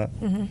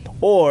Rihanna,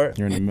 or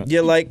You're in the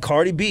you're like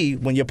Cardi B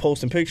when you're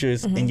posting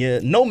pictures and you're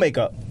no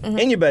makeup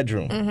in your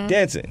bedroom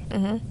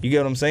dancing. You get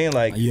what I'm saying?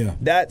 Yeah.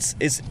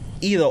 It's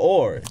either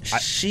or.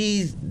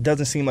 She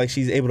doesn't seem like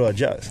she's able to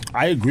adjust.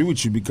 I agree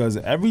with you because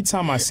every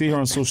time I see her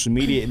on social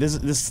media,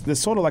 there's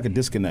sort of like a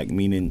disconnect,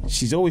 meaning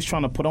she's always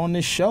trying to put on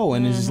this show,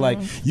 and it's just like,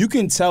 you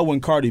can tell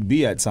when Cardi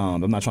B at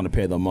times, I'm not trying to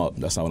pair them up.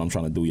 That's not what I'm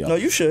trying to do, y'all. No,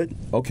 you should.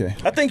 Okay.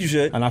 I think you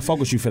should. And I fuck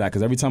with you for that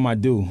because every time I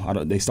do,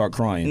 they start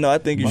crying. No, I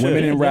think you should.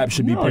 Women in rap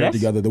should be No, paired that's-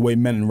 together the way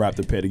men in rap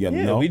are paired together.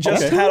 Yeah, no? we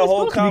just Okay. had a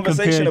whole It's supposed to be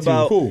conversation compared to.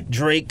 about Cool.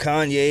 Drake,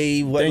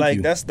 Kanye, Thank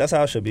you. that's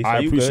how it should be. So I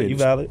you appreciate good, you it.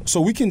 valid.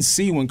 So we can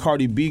see when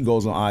Cardi B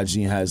goes on IG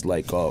and has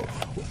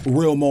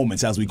real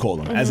moments, as we call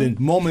them, as in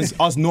moments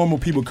us normal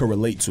people could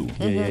relate to.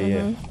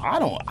 Yeah.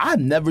 I've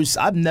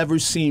never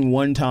seen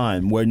one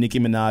time where Nicki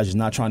Minaj is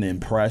not trying to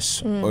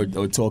impress or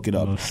talk it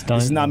up. Or stunt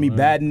This is not me or-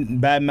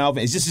 bad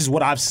mouthing. It's just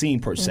what I've seen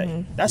per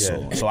se. That's Yeah.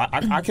 all. So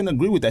I can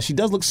agree with that. She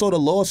does look sort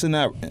of lost in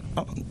that.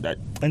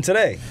 And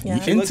today, Yeah.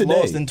 she And looks today.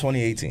 lost in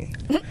 2018.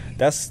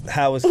 That's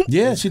how it's.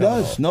 Yeah, it's she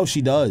coming does. off. No,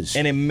 she does.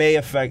 And it may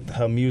affect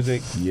her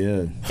music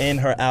Yeah. and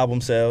her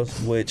album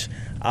sales, which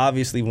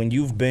obviously, when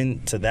you've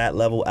been to that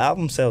level,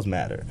 album sales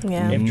matter.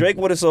 Yeah. If Drake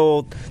would have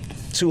sold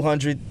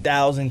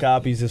 200,000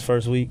 copies his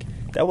first week,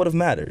 that would have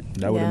mattered.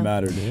 That would have Yeah.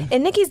 mattered.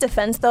 In Nicki's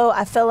defense, though,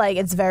 I feel like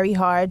it's very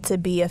hard to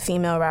be a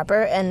female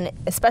rapper, and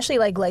especially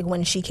like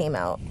when she came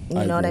out. You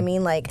know what I agree.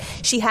 mean? Like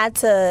she had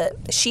to.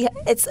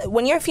 It's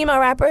when you're a female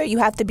rapper, you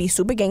have to be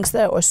super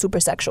gangster or super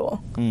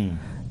sexual.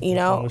 You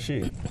How know, was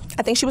she?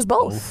 I think she was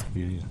both.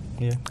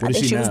 Yeah. What is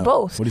think she was now?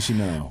 both. What is she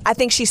now? I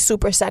think she's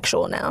super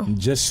sexual now.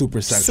 Just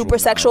super sexual. Super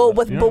sexual, You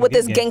but don't with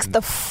get this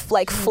gangsta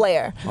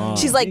flair.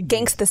 She's like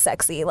gangsta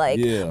sexy,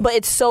 Yeah. but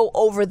it's so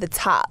over the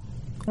top.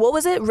 What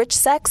was it? Rich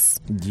sex?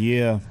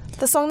 Yeah.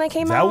 The song that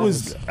came That out?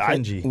 was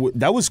cringy.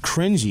 that was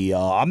cringy,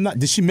 y'all. I'm not.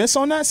 Did she miss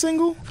on that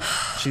single?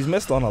 She's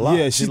missed on a lot.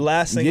 Yeah, The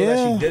last single that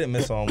yeah. she didn't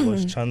miss on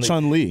was Chun-Li.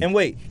 Chun-Li. And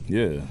wait,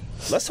 Yeah.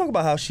 let's talk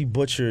about how she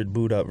butchered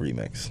Boot Up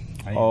remix.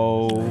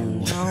 Oh.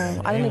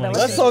 No, I didn't even Let's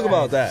listen talk to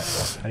about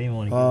that. I didn't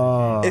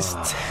want to. It's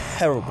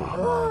terrible.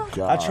 God.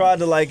 I tried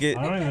to like it.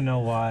 I don't even know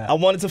why. I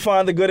wanted to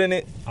find the good in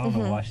it, I don't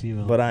know why she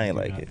even. but I ain't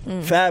like it.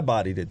 Fad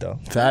bodied it though.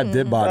 Fab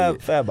did body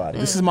it. Fad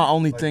bodied. This is my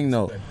only thing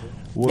though.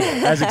 Well,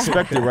 as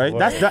expected, right?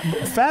 That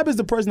Fab is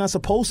the person that's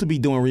supposed to be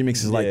doing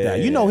remixes like that.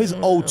 You know his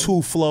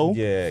O2 flow.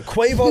 Yeah,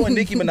 Quavo and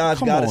Nicki Minaj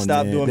Come gotta on,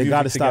 stop man. doing They music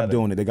gotta stop together.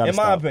 doing it. They gotta In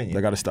stop. my opinion,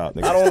 They gotta stop.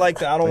 I don't like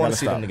that. I don't They want gotta to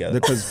see stop. them together.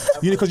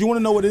 Because you want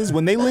to know what it is?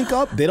 When they link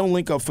up, they don't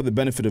link up for the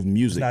benefit of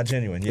music. It's not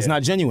genuine. Yeah. It's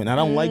not genuine. I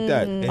don't like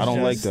that. I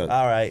don't like just, that.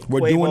 all right, We're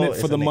Quavo doing it is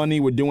for the the name. money.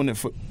 We're doing it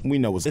for. We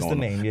know what's It's going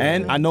the on. name, yeah.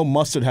 And I know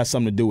Mustard has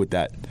something to do with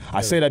that.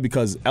 I say that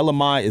because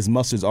LMI is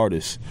Mustard's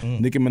artist.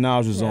 Nicki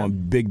Minaj was on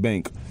Big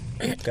Bank.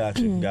 Got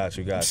you.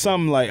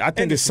 Some like I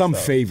think it's Industry some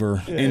stuff.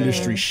 favor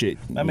industry shit.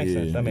 That makes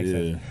sense. That makes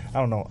sense. I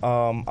don't know.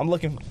 Am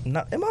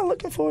I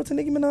looking forward to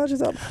Nicki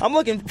Minaj's album? I'm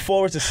looking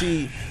forward to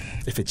see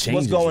If it changes,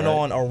 what's going right?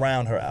 on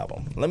around her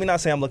album. Let me not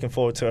say I'm looking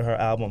forward to her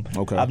album.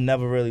 Okay. I've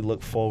never really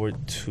looked forward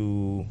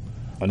to.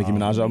 A Nicki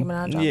Minaj album. Nicki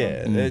Minaj album.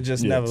 Yeah, it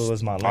just Yeah. never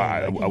was my lane.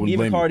 I Like, wouldn't even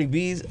blame you. Cardi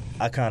B's,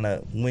 I kind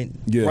of went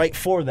Yeah. right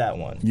for that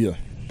one. Yeah.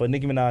 But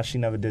Nicki Minaj, she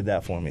never did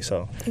that for me.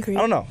 So Agreed. I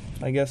don't know.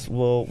 I guess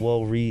we'll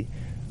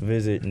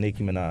revisit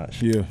Nicki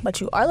Minaj. Yeah. But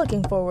you are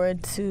looking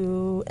forward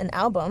to an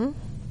album,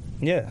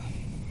 Yeah,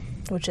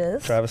 which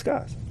is. Travis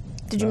Scott.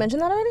 Did you mention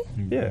that already?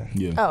 Yeah.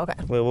 Yeah. Oh, okay.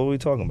 Wait, what were we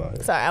talking about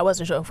here? Sorry, I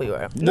wasn't sure if we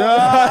were.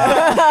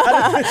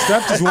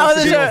 Steph just wants to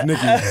wasn't get sure. off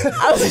Nicki.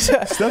 I wasn't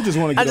sure. Steph just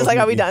want to get I'm just off like,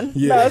 are we Nicki. done?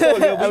 Yeah. No, it's all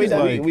good. Are we We,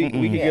 done?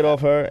 can, we can get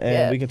off her and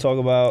Yeah. we can talk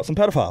about some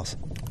pedophiles.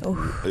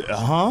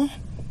 Huh?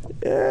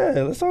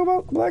 Yeah, let's talk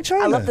about Black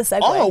China. I love the segue.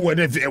 Oh,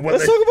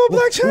 Let's talk about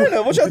Black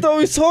China. What y'all thought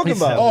we was talking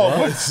about? Oh,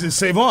 but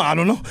save on. I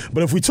don't know.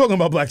 But if we're talking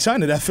about Black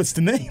China, that fits the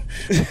name.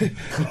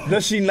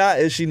 Does she not?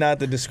 Is she not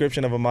the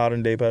description of a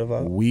modern day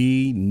pedophile?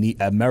 We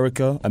need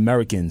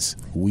Americans.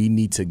 We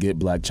need to get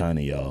Black China,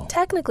 y'all.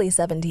 Technically,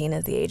 17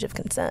 is the age of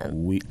consent.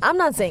 We. I'm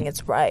not saying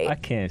it's right. I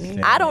can't say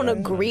I don't that.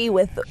 agree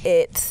with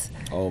it.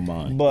 Oh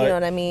my. But You know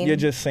what I mean? You're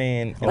just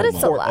saying But in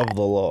it's a court lot. of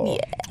the law. Yeah.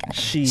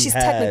 She's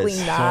Technically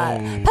not.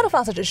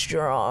 Pedophile's such a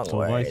strong So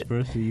word. vice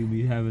versa, you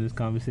be having this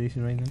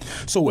conversation right now?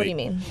 So What wait. do you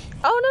mean?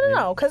 Oh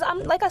no! Because I'm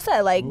like I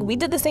said, like we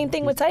did the same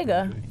thing with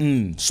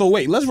Tyga. So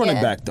wait. Let's run it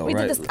Yeah. back though, we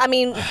right? did this. I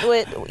mean,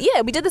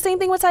 we did the same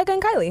thing with Tyga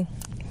and Kylie.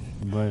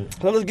 But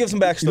So let's give some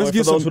backstory Let's for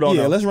get those who don't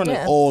know. let's run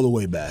Yeah. it all the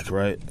way back,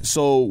 right?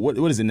 So what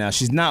is it now?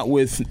 She's not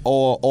with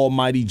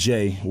Almighty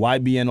J.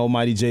 YBN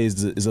Almighty J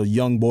is a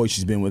young boy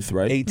she's been with,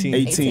 right? 18.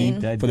 18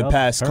 That for the dubbed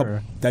past her. couple.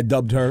 That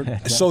dubbed her.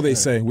 So they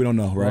say. We don't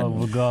know, right? Well,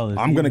 regardless,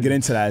 I'm gonna even- get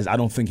into that. I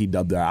don't think he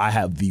dubbed her. I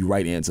have the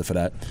right answer for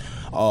that.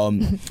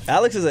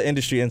 Alex is an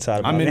industry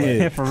insider. I'm my in man.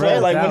 here. For So,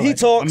 real, like when he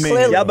Alex. talks, I'm in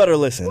here. y'all better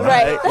listen.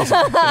 Right.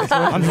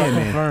 I'm here,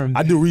 man. Confirmed.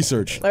 I do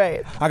research.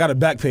 Right. I got a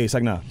back page.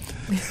 Like nah.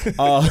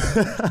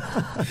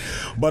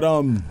 But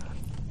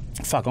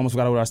fuck. I almost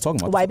forgot what I was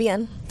talking about.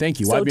 YBN. Thank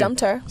you. So YBN.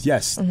 dumped her.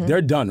 Yes,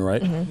 they're done,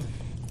 right?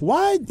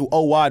 Why?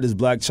 Oh, why does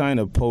Black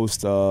China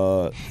post It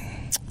was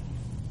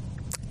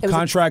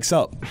contracts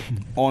up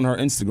on her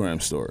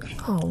Instagram story?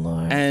 oh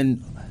Lord.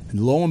 And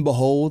lo and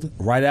behold,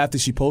 right after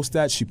she posts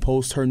that, she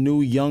posts her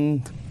new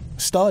young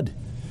stud.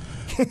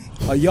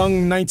 A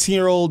young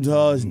 19-year-old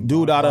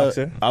dude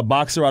Boxer. a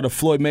boxer out of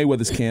Floyd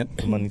Mayweather's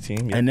camp. Money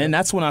team. Yeah. And then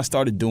that's when I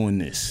started doing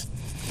this.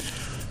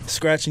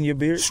 Scratching your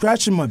beard.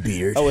 Scratching my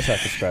beard. I wish I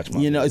could scratch my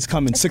You know, it's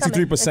coming. It's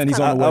coming. 63%. He's It's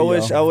on the I way.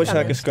 wish y'all. I wish I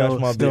Coming. could scratch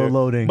my Still beard.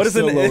 loading. But it's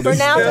Still in loading. For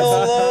now,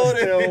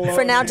 loading.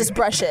 For now, just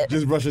brush it.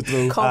 Just brush it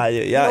through. Comb-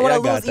 yeah, you don't want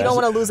y'all to got lose. You that. don't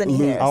want to lose any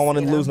hairs. I don't want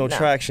to you know? lose no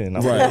traction.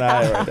 I'm Right.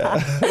 right. Right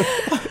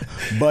now.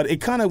 But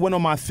it kind of went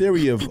on my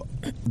theory of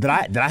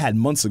that I had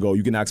months ago.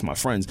 You can ask my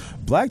friends.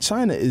 Black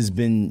China has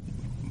been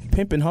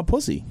pimping her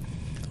pussy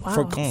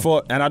Wow.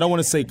 for and I don't want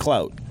to say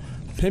clout,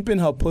 pimping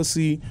her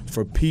pussy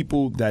for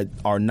people that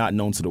are not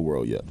known to the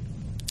world yet.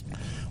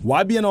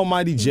 YBN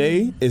Almighty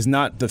J is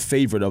not the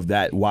favorite of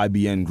that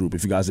YBN group.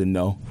 If you guys didn't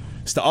know,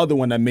 it's the other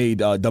one that made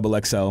Double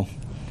XL. Oh,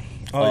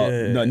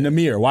 yeah.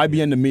 Namir,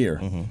 YBN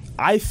Namir.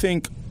 I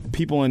think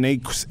people in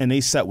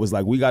they set was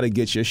like, we got to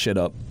get your shit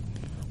up.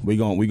 We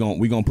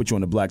gonna put you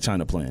on the Black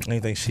China plan. And you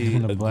think she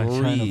On the Black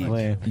China agreed?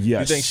 plan.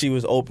 Yes. You think she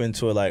was open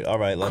to it? Like, all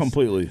right, let's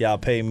Completely. Y'all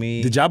pay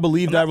me. Did y'all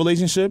believe that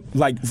relationship?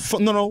 Like,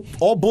 no.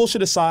 All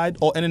bullshit aside,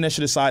 all internet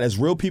shit aside, as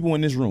real people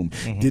in this room,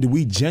 did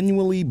we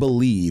genuinely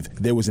believe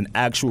there was an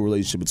actual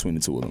relationship between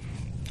the two of them?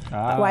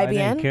 I YBN?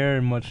 didn't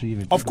care much to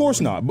even. Of course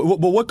not. But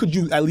what could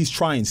you at least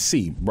try and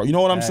see, bro? You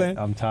know what I'm saying?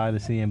 I'm tired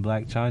of seeing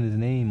Black China's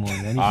name on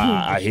anything.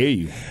 I hear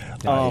you.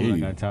 I hear Like,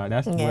 you. I'm tired.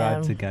 That's what Yeah.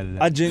 I took out of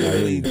that. I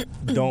genuinely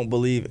don't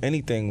believe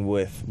anything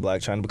with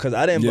Black China because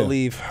I didn't Yeah.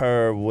 believe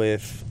her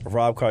with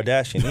Rob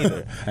Kardashian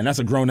either. And that's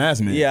a grown ass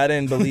man. Yeah, I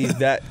didn't believe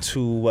that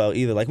too well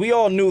either. Like we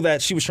all knew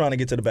that she was trying to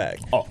get to the bag,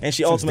 Oh, and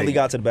she since ultimately day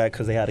got to the bag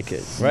because they had a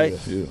kid, right?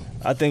 Yeah.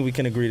 I think we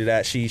can agree to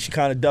that. She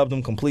kind of dubbed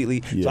him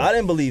completely, so Yeah. I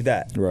didn't believe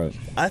that. Right.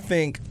 I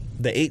think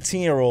the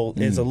 18-year-old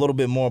is a little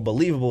bit more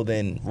believable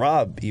than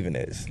Rob even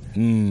is.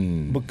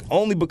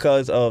 Only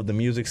because of the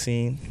music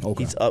scene.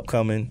 Okay. He's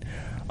upcoming.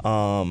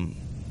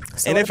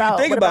 So And what if you about-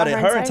 think what about about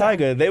it, her and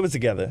Tyga, they was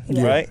together,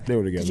 Yeah, right? they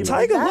were together. Did you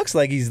Tyga that? looks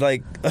like he's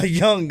like a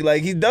young,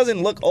 like he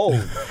doesn't look old.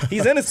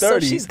 He's in his 30s. So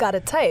she's got a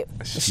type.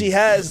 She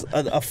has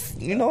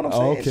you know what I'm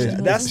saying? Oh, okay.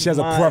 That's she has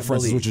a my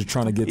preference, is belief. what you're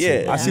trying to get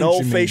to. Yeah, I see no what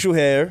you mean. facial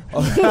hair.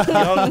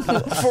 Young,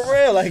 for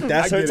real, like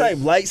that's I her get type. it.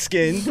 Light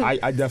skin. I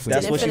definitely.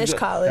 That's Didn't what finish she's.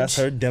 college. That's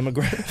her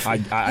demographic.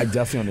 I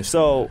definitely understand.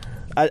 So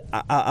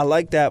I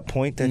like that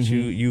point that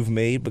you've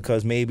made,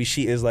 because maybe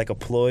she is like a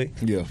ploy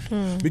yeah,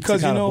 Hmm.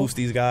 because to you kind of know boost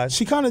these guys.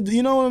 she kind of,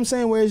 you know what I'm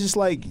saying, where it's just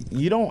like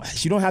you don't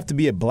have to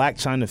be a Black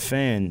China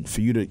fan for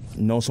you to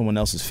know someone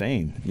else's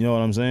fame. You know what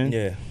I'm saying?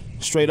 Yeah.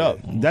 Straight up.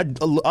 That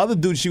other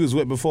dude she was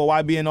with before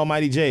YB and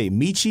Almighty J,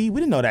 Michi,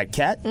 we didn't know that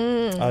cat.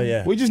 Oh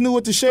yeah. We just knew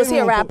what the shade Was he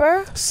a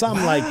rapper?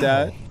 Something like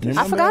that.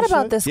 Remember forgot that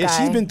about shit? this Yeah,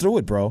 she's guy. been through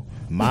it, bro.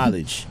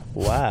 Mileage.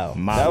 Wow.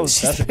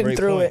 Mileage. That's a been great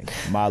through point.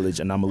 it. Mileage,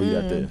 and I'm gonna leave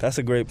that there. That's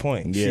a great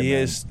point. Yeah, She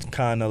man. is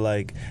kind of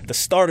like the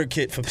starter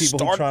kit for people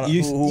who want to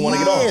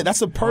Yeah, get on.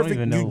 that's a I don't perfect.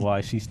 even know you-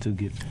 why she still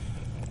gets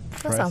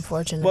That's pressed.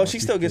 unfortunate. Well, she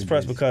still gets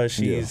pressed because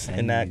she's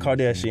in that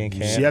Kardashian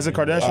camp. She has a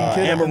Kardashian kid. Amber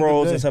at the end of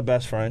Rose the is day. her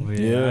best friend. I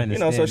Yeah. You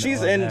know, so understand she's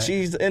all in that.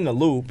 she's in the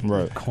loop.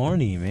 Right.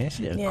 corny, man.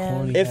 She a Yeah.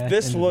 corny. If ass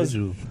this was-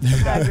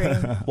 individual. I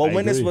agree. Well, I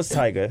when this agree. was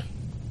Tyga,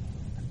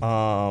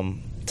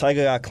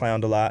 Tyga got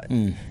clowned a lot.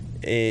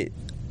 It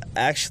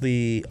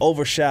actually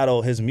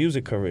overshadowed his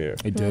music career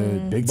It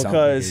did big time.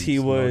 because It he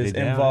slowed was it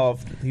down.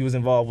 involved. He was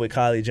involved with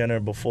Kylie Jenner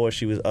before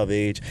she was of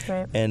age,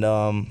 Right. and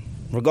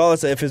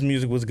regardless of if his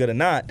music was good or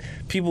not,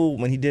 people,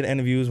 when he did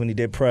interviews, when he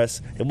did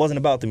press, it wasn't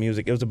about the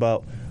music. It was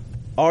about,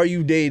 are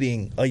you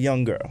dating a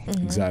young girl?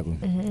 Exactly.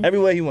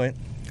 Everywhere he went.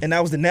 And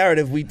that was the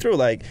narrative we threw.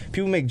 Like,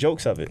 people make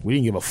jokes of it. We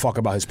didn't give a fuck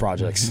about his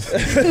projects.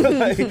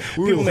 Like,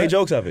 people make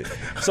jokes of it.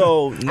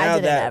 So now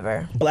didn't that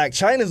ever. Black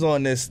China's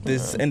on this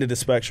end of the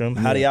spectrum,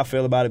 how do y'all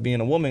feel about it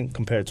being a woman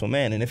compared to a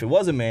man? And if it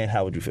was a man,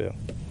 how would you feel?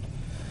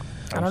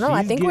 I don't know.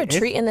 I She's think we're getting-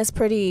 treating this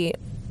pretty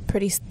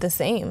the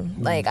same.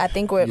 Like I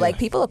think we're like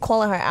people are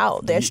calling her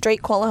out. They're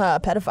straight calling her a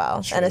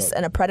pedophile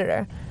and a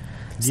predator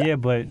Yeah,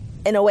 but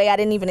in a way I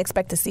didn't even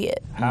expect to see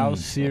it. how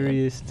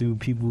serious do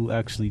people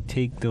actually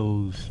take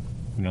those?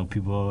 You know,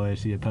 people always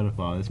see a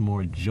pedophile. It's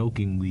more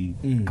jokingly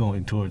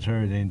going towards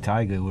her than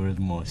Tyga, where it's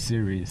more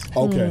serious.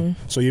 Okay.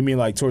 So you mean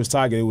like towards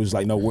Tyga, it was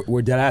like, no,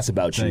 we're dead ass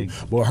about you.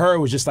 Like- But her, it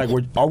was just like,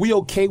 are we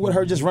okay with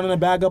her just running a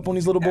bag up on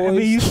these little boys? I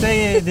mean, you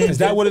saying Is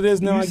that what it is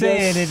now, You I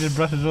saying guess? it just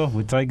brushes off.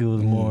 With Tyga, it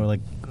was more like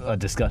a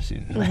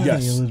discussion.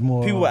 Yes. it was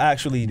more. People were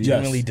actually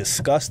genuinely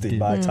disgusted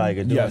by Tyga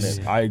doing Yes,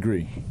 it. I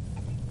agree.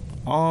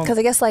 Because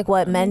I guess like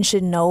what men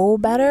should know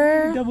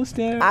better. double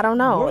standard. I don't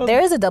know. World-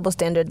 There is a double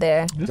standard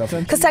there. this Definitely.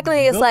 country 'Cause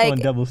technically it's built like- on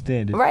double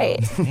standard.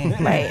 Right.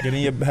 Right. Get in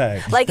your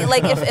bag. Like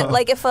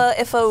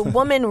if a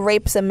woman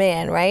rapes a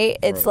man, right?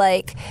 It's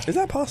like Is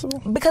that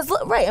possible? because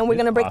look, right, and we're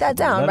gonna break that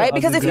down, Let right? a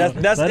Because if ugly you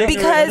girl- That's let a-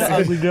 because- let a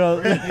ugly girl,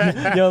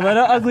 yo, let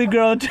an ugly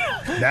girl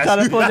try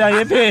to pull down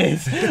your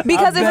pants.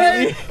 because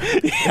if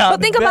you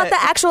but think about bet.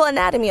 the actual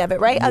anatomy of it,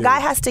 right? A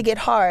guy has to get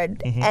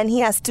hard and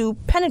he has to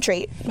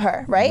penetrate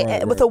her, right?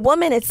 Right, And with a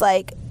woman, it's like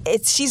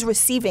she's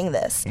receiving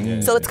this,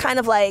 so it's kind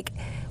of like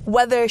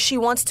whether she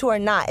wants to or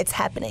not, it's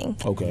happening.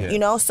 Okay. You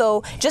know,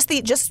 so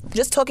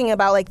just talking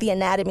about like the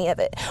anatomy of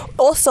it.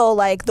 Also,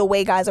 like the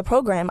way guys are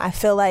programmed, I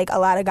feel like a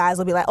lot of guys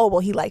will be like, oh, well,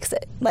 he likes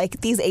it.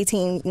 Like these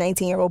 18,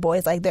 19-year-old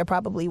boys, like they're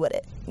probably with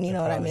it. You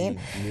know what I mean?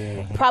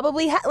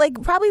 Probably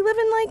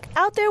living like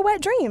out there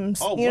wet dreams.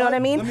 Oh, you know what I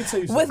what? mean? Let me tell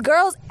you With something.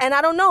 girls, and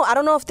I don't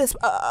know if this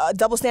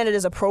double standard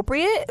is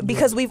appropriate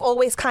because we've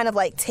always kind of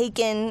like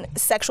taken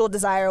sexual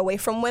desire away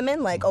from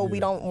women. Like, oh, we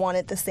don't want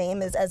it the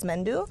same as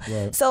men do.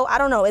 Right. So I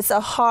don't know. It's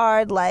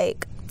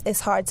it's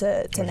hard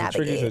to tricky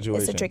navigate. It's a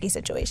situation. tricky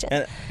situation.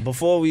 And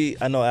before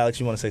I know, Alex,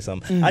 you want to say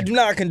something. I do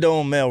not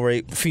condone male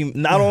rape.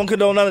 I don't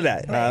condone none of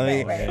that. Know what I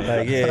mean, right.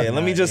 like,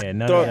 let me just Yeah,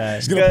 none throw of that.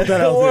 Just gonna put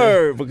that out there.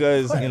 word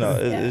because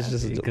it's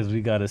just Because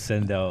we gotta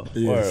send out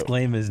Yeah.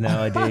 disclaimers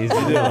nowadays.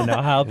 We don't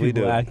know how We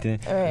people do. acting.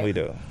 Right. we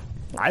do.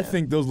 I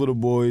think those little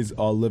boys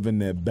are living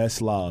their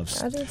best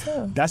lives. I do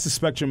too. That's the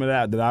spectrum of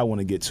that I want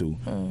to get to.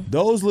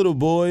 Those little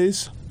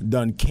boys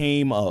done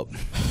came up.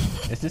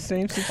 It's the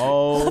same situation.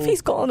 Oh, If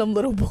he's calling them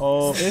little boys.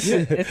 oh, It's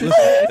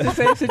the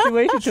same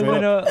situation to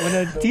when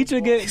a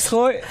teacher gets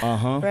caught.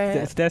 uh-huh. Right.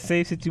 It's that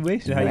same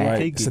situation. How you Right.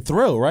 take It's a it.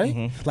 thrill,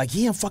 right? Like,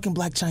 yeah, I'm fucking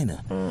Black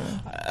China.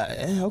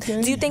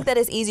 Okay. Do you think that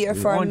it's easier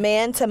for a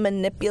man to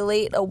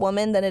manipulate a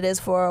woman than it is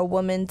for a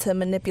woman to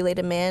manipulate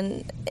a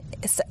man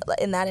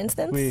in that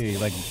instance? Wait,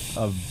 like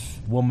a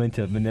woman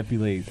to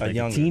manipulate A like a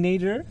younger.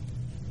 teenager?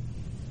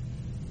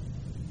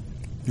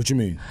 What you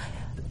mean?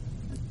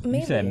 Maybe.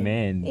 You said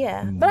man.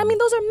 Yeah, but I mean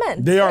those are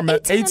men. They are They're men.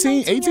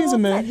 18 19-year-old 18's a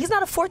man. He's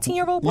not a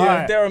 14-year-old boy.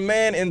 Yeah, they're a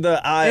man in the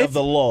eye of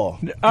the law.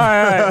 All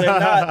right. They're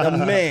not a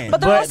man.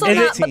 But they're But also is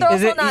not. it- But they're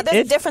is also it- not. There's a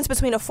it's- difference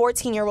between a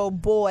 14-year-old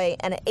boy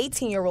and an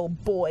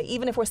 18-year-old boy,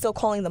 even if we're still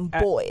calling them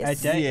boys. At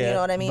that, You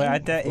know what I mean? But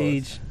at that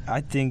age, I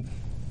think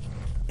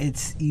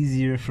it's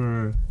easier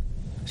for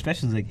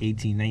especially like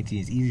 18, 19,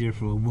 it's easier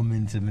for a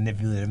woman to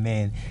manipulate a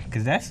man.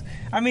 Because that's,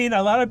 I mean,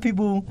 a lot of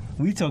people,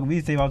 I'm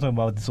talking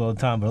about this all the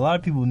time, but a lot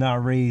of people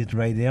not raised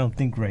right, they don't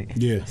think right.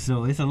 Yeah.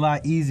 So it's a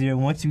lot easier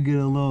once you get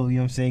a little, you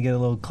know what I'm saying, get a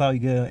little clout,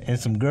 and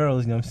some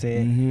girls, you know what I'm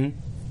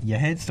saying, your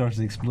head starts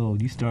to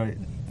explode. You start.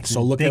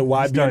 So look at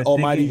YB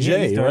Almighty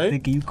J, you start right?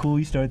 thinking you cool,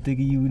 you start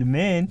thinking you the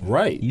man.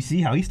 Right. You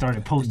see how he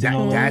started posting That-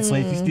 all over the that's-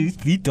 place.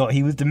 He thought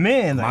he was the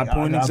man. My Like,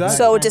 point I'm exactly.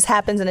 So it just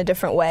happens in a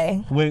different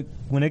way.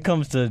 when it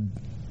comes to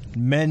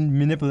men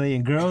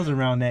manipulating girls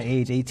around that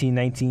age, 18,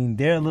 19,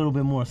 they're a little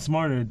bit more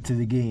smarter to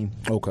the game.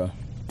 Okay.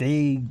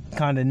 They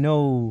kind of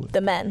know. The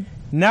men.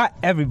 Not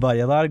everybody.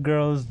 A lot of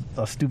girls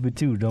are stupid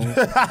too, don't?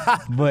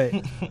 But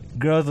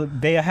girls,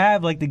 they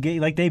have like the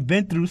game, like they've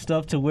been through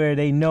stuff to where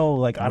they know,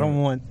 like I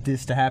don't want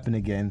this to happen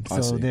again. I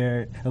So see.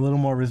 they're a little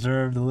more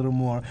reserved, a little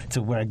more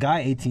to where a guy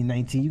 18,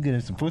 19, you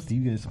getting some pussy,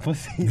 you getting some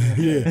pussy.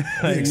 Yeah.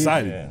 He's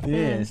excited.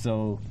 Yeah.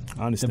 So I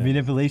the understand.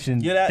 manipulation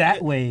Yeah,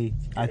 that way,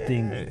 I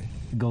think,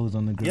 goes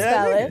on the girl.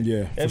 Yeah, Valid.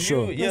 Yeah, for if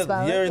sure. you're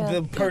valid, yeah.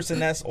 the person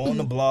that's on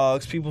the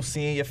blogs, people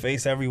seeing your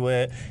face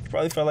everywhere, you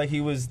probably felt like he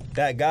was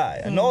that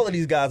guy. And all of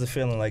these guys are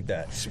feeling like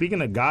that.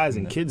 Speaking of guys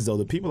and kids, though,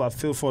 the people I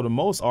feel for the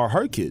most are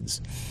her kids.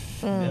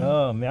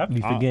 Oh man, I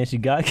be forgetting she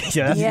got.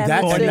 Yeah,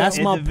 That- me and too. that's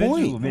my Individual,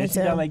 point. Man, Me she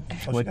too. got like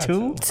Oh, what she got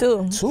 2?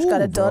 Two. She's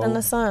got a daughter bro. and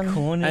a son.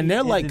 Corny And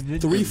they're like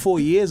individual.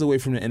 3-4 years away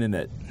from the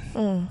internet.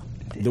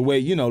 The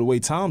way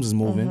times is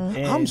moving, I'm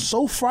And-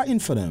 so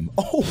frightened for them.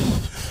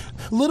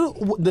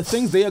 Oh, the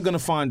things they are gonna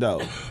find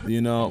out,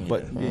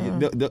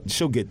 But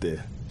she'll get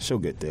there. She'll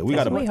get there. We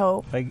gotta. We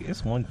hope. Like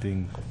it's one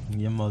thing,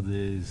 your mother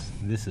is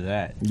this or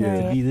that.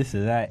 Yeah. To be this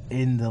or that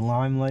in the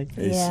limelight,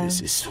 Yeah.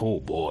 It's oh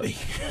boy.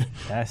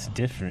 that's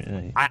different.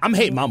 Like, I'm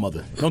hating my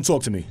mother. Don't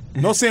talk to me.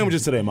 No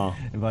sandwiches today, Mom.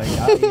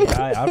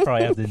 I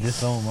probably have to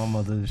disown my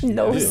mother. If she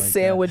No acted like that.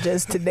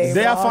 sandwiches today.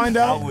 Did I Mom. find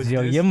out?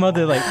 Yo, your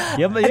mother like I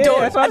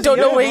don't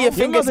know where your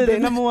fingers mother the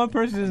been. number one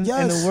person in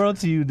Yes. the world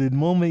to you the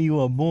moment you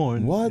were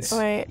born. What?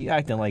 Right. You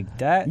acting like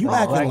that? You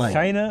Like acting Black like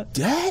China?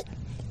 that?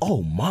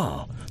 Oh,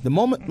 Mom. The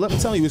moment, let me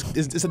tell you,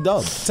 it's a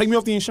dub. Take me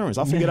off the insurance.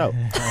 I'll figure it out.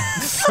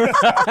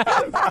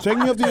 Take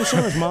me off the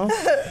insurance, Mom.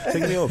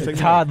 Take me off. Take me off.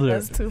 Toddler.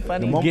 That's too The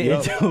funny. moment- Get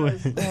Yo.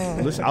 into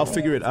it. Listen, I'll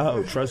figure it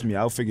out. Trust me,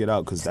 I'll figure it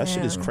out because that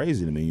shit is Damn.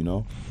 crazy to me. I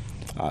don't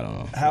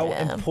know. How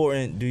Yeah.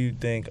 important do you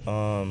think,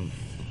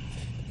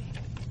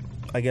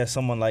 I guess,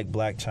 someone like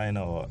Black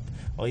China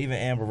or even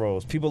Amber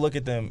Rose, people look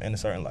at them in a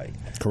certain light?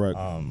 Correct.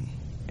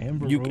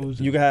 Amber You Rose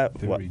can is have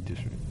very what?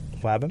 different.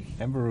 What happened?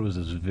 Amber Rose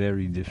is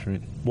very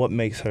different. What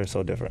makes her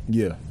so different?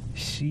 Yeah.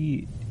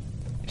 She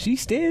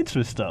stands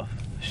for stuff.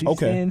 She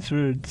Okay. stands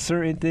for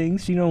certain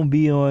things. She don't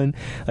be on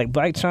like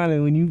Black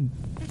China. When you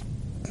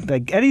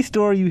like any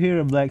story you hear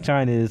of Black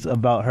China is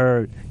about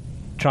her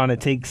trying to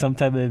take some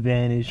type of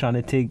advantage, trying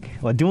to take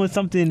or doing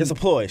something. It's a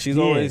ploy. She's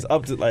Yeah. always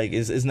up to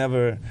it's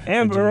never.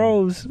 Amber a genuine-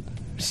 Rose.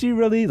 She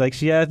really like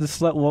she has the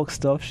slut walk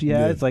stuff. She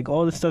has Yeah. like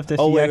all the stuff that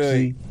Oh, she wait,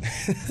 actually.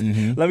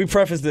 Mm-hmm. Let me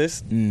preface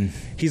this.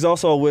 He's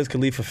also a Wiz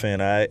Khalifa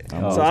fan, all right?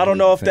 I'm a So Wiz I don't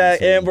know Khalifa if that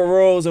fan, too. Amber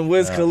Rose and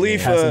Wiz Has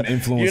Khalifa, some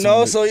influence you know.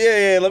 on it. So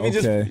yeah. Let me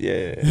Okay. just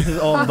yeah. This is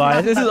all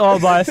bias. This is all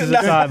biases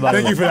aside. By the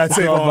Thank way. you for that This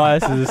is take all on.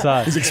 biases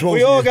aside. He's exposed.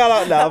 We all you. got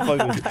out now. I'm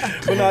fucking with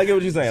you. But no, I get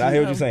what you're saying. I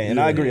hear what you're saying, and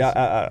I agree.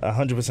 I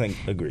 100%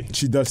 agree.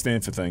 She does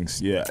stand for things.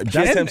 Yeah.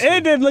 Just him.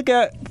 And then look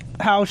at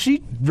how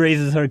she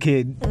raises her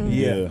kid.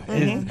 Yeah.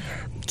 It's-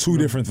 Two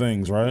different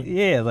things, right?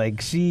 Yeah, like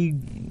she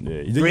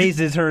Yeah.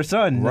 raises her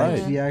son. Like,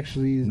 Right. she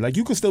actually. Like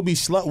you could still be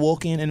slut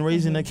walking and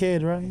raising a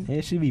kid, right? Yeah,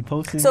 she be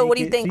posting. So what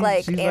do you naked. think? She-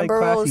 Like she's Amber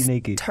classy Rose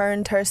naked.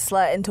 turned her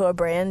slut into a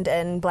brand,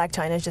 and Black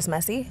China's just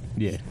messy.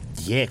 Yeah,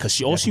 Yeah,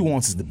 because all she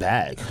wants is the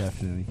bag.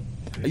 definitely.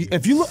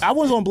 If you look, I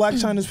was on Black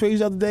China's page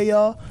the other day,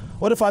 y'all.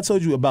 What if I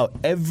told you about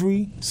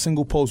every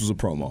single post was a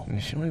promo?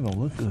 She don't even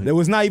look good. There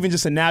was not even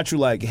just a natural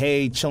like,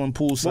 hey, chilling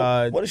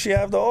poolside. What does she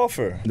have to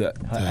offer?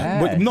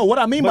 ass. But no, what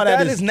I mean But by that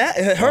that is not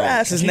her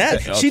ass is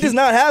not. oh, She does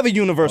not have a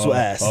universal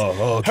ass.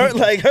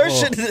 Her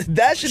shit.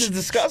 That shit is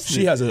disgusting.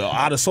 she has a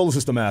out of solar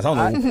system ass. I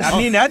don't know. I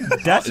mean that's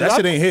that what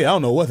shit ain't here. I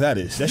don't know what that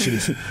is. That shit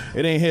is.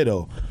 It ain't here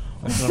though.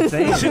 That's what I'm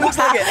saying. She looks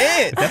like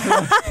an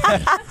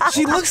ant.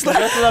 She looks like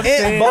what I'm Aunt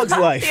saying. Bug's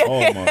Life. Oh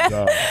my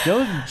god.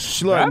 Those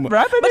She like.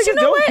 rapping But you niggas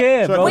know don't what?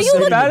 care, bro. When you Say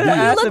look, better, when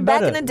you ass look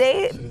back in the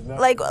day,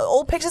 like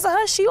old pictures of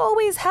her, she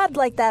always had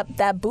like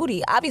that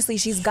booty. Obviously,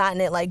 she's gotten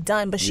it like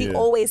done, but she Yeah.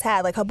 always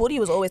had like her booty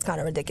was always kind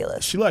of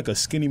ridiculous. She like a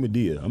skinny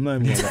Medea. I'm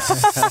not even gonna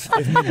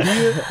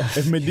lie.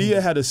 if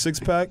Medea had a six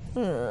pack,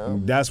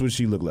 that's what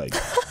she looked like.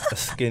 A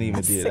skinny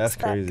Medea. That's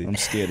Six-pack. crazy. I'm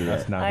scared of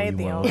that. Not I who ain't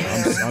you the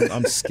want. only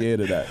I'm scared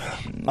of that.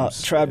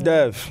 Trap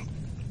Dev.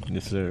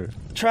 Yes, sir.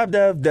 Trap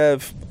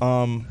Dev.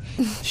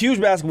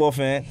 Huge basketball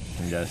fan.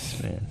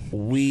 Yes, man.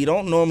 We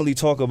don't normally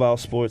talk about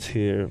sports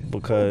here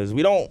because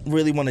we don't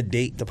really want to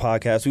date the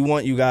podcast. We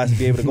want you guys to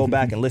be able to go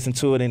back and listen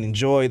to it and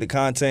enjoy the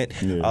content.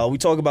 Yeah. We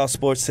talk about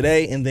sports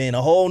today, and then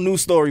a whole new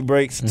story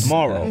breaks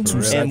tomorrow.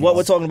 And what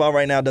we're talking about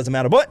right now doesn't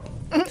matter. But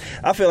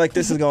I feel like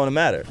this is going to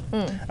matter.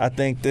 I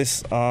think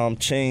this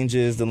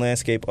changes the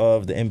landscape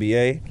of the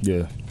NBA.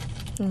 Yeah.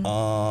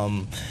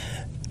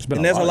 been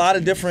and there's a lot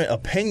of changes. different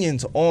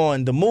opinions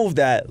on the move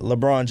that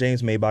LeBron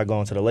James made by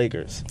going to the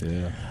Lakers.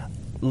 Yeah.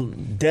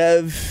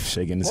 Dev,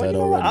 Shaking his well, head you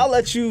know what? already. I'll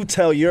let you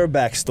tell your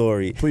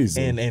backstory. Please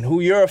do. And who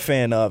you're a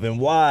fan of and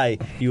why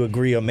you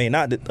agree or may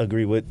not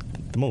agree with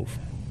the move.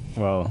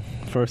 Well,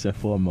 first and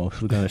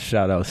foremost, we're gonna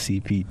shout out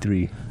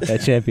CP3.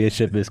 That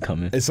championship is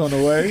coming. It's on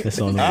the way.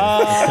 It's on the way.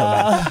 It's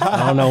coming.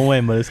 I don't know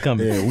when, but it's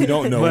coming. Yeah, we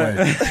don't know when.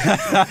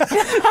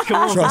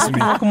 Trust me.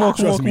 Come on.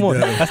 Trust me, Dev.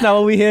 That's not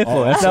what we here for.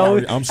 Oh, That's I'm not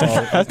sorry. what I'm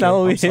sorry. That's not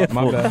what we I'm sorry. here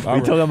My for. bad. We're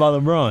talking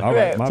about LeBron. All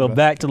right, my So bad.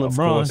 back to Of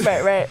LeBron. course.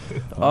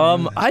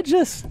 Right. I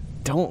just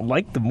don't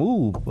like the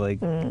move. Like,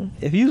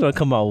 if you're gonna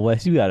come out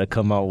west, you gotta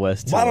come out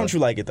west. Why don't you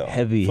like it though?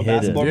 Heavy For hitter.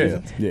 basketball Yeah,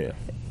 reasons? yeah.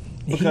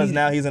 Because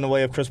now he's in the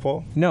way of Chris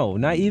Paul. No,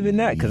 not even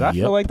that. Because I Yep.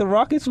 feel like the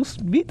Rockets will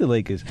beat the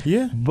Lakers.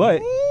 Yeah.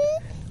 But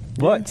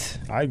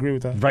I agree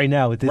with that. right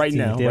now with this Right team,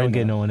 now, they right don't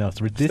get now. no one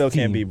else. With this Still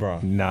team, can't beat Bron.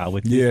 Nah,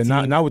 with this Yeah,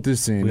 team, not with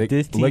this team. with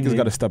this team, Lakers they-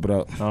 got to step it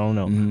up. I don't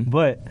know, Mhm.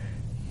 but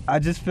I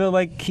just feel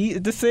like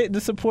the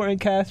supporting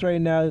cast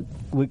right now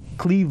with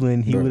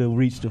Cleveland, he Right. would have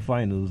reached the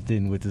finals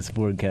than with the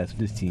supporting cast of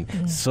this team.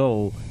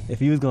 So if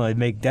he was gonna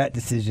make that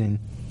decision,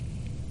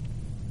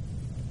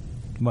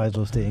 might as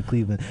well stay in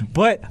Cleveland.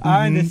 But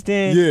I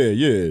understand.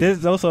 Yeah.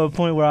 There's also a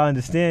point where I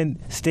understand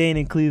staying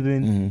in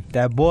Cleveland, Mhm.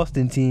 that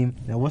Boston team.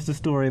 Now, what's the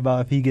story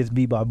about if he gets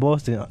beat by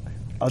Boston?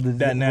 Other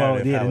That than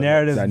narrative, the how it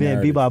narrative looks. That being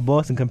narrative. beat by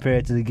Boston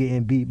compared to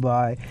getting beat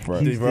by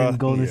Right. Houston, Right.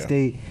 Golden Yeah.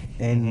 State,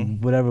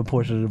 and whatever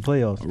portion of the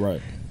playoffs. Right.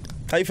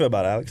 How you feel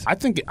about it, Alex? I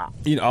think,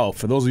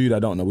 for those of you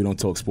that don't know, we don't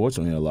talk sports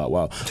on here a lot.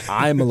 Wow.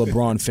 I am a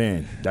LeBron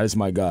fan. That is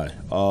my guy.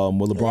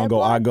 Where LeBron go,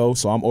 I go.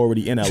 So I'm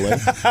already in LA.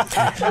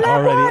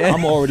 Already,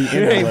 I'm already in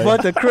you ain't LA.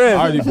 bought the crib.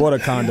 I already bought a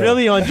condo.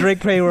 Really on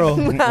Drake payroll.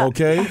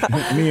 Okay?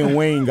 Me and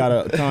Wayne got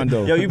a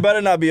condo. Yo, you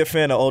better not be a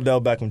fan of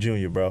Odell Beckham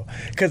Jr., bro.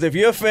 Because if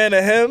you're a fan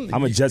of him,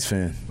 I'm a Jets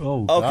fan.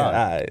 Oh, okay, God. all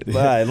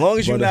right. As long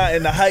as you're But, not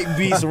in the hype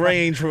beast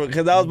range,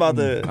 because I was about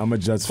to. I'm a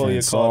Jets pull fan.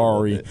 your card a little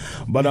Sorry. bit.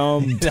 But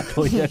Oh,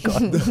 yeah,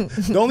 God.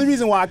 the only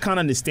reason why I kind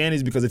of understand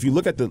is because if you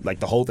look at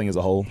the whole thing as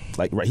a whole,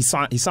 right,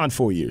 he signed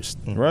 4 years,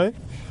 right?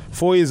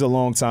 4 years is a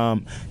long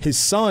time. His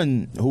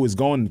son, who is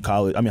going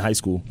to high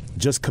school,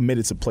 just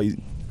committed to play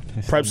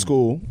prep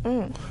school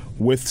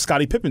with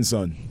Scottie Pippen's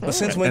son. But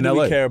since when in do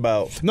LA. we care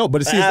about No,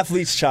 but it's an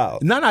athlete's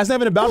child? No, it's not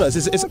even about us.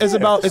 It's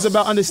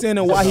about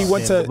understanding why he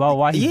went to. About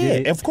why he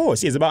did it. of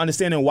course. Yeah, it's about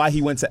understanding why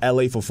he went to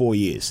LA for 4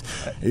 years.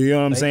 You know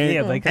what I'm saying?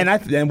 yeah, like-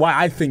 and why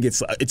I think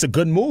it's a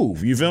good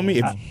move. You feel me?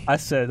 If, I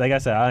said,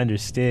 I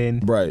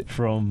understand Right.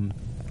 from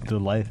the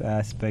life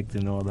aspect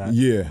and all that.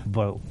 Yeah.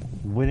 But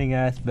winning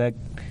aspect,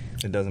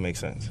 It doesn't make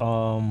sense.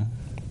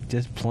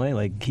 just playing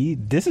like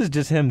this is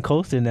just him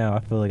coasting now. I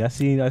feel like I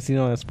seen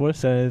on the Sports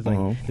Center. It's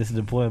like this is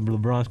the point of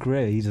LeBron's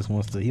career. He just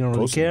wants to. He don't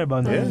really Coasting. care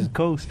about nothing. Yeah. Just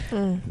coast.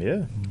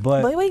 yeah.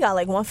 But But we got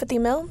like 150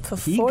 mil for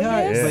he 4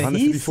 got, years. Yeah, but he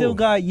 154. still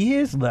got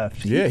years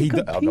left. Yeah, he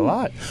could got a compete.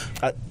 lot.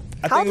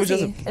 I How think it old was is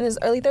just. he? In his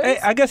early 30s? Hey,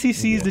 I guess he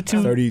sees the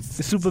two 33.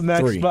 super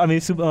max.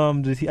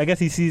 I guess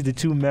he sees the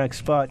two max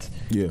spots,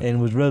 Yeah. and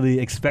was really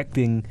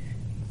expecting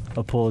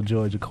a Paul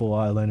George, a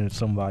Kawhi Leonard,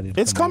 somebody. to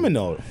It's come in.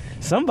 coming though.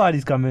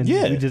 Somebody's coming.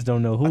 Yeah. We just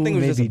don't know who. I think it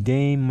was just Maybe a-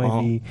 Dame.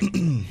 Might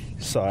be.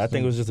 Sorry, I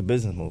think it was just a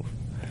business move.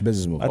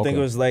 Business move. I think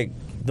it was like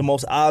the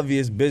most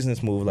obvious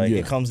business move. Like Yeah.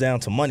 it comes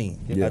down to money.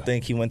 Yeah. I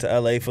think he went to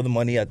LA for the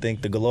money. I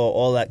think the galore,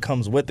 all that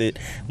comes with it.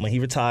 When he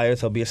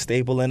retires, he'll be a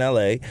staple in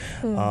LA.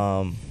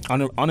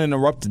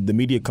 uninterrupted. The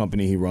media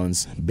company he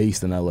runs,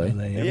 based in LA.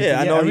 Yeah,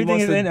 I know he everything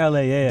wants is to in LA.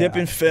 Yeah, dip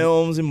in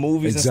films and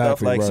movies and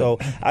stuff Exactly, like right. so.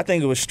 I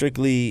think it was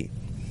strictly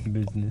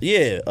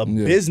business. a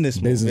business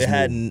move. Business it move.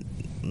 hadn't.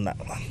 Nah.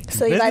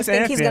 So you guys Business and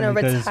think he's going to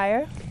family, 'cause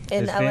retire in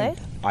his LA? family.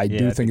 I do Yeah.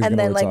 think he's And gonna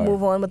then like retire.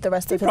 move on with the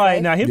rest of his Probably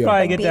life? now. He'll Yeah. probably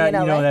Like get being that. in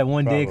LA? That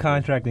 1 day Probably.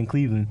 contract in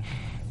Cleveland.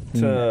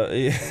 Just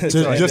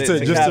to- cap just it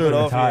to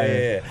off.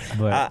 retire. Yeah.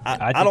 But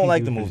I think don't he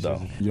like do the for move though.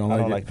 season. You don't I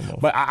like don't it? like the move.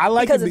 But I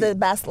like Because it. of the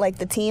best, like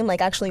the team,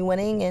 like actually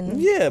winning and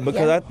Yeah,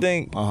 because Yeah. I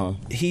think Uh-huh.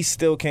 he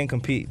still can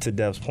compete. To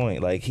Dev's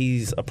point, like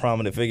he's a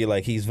prominent figure.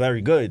 Like he's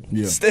very good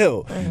Yeah.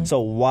 still. Mm-hmm. So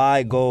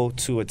why go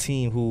to a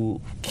team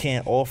who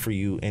can't offer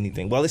you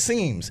anything? Well, it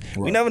seems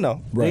we Right. never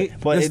know. Right.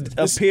 But It's- it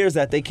it's- appears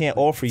that they can't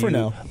offer For you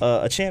now.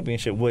 a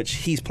championship, which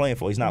he's playing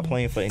for. He's not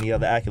playing for any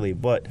other accolade.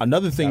 But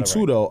Another thing Got it too,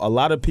 right. though, a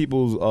lot of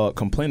people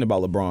complain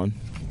about LeBron.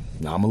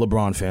 Now, I'm a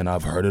LeBron fan.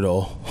 I've heard it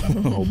all.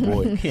 Oh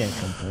boy. Can't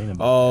complain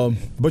about.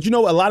 But you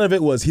know, a lot of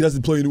it was he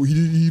doesn't play.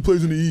 He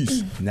plays in the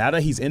East. Now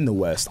that he's in the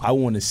West, I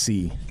want to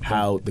see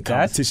how the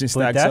competition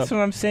stacks up. That's what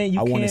I'm saying.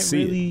 You I want to can't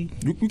see really,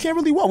 it. You can't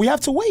really what? We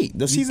have to wait.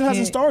 The season hasn't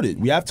can't- started.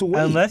 We have to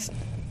wait.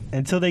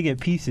 until they get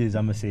pieces.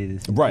 I'm gonna say this.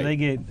 Until Right. they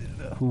get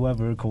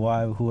whoever,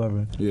 Kawhi,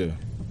 whoever. Yeah.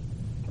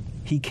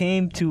 He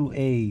came to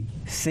a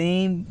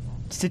same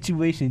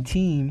situation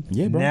team.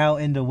 Yeah, bro. Now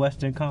in the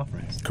Western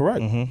Conference.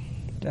 Correct.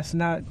 That's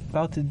not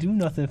about to do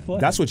nothing for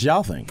That's him. what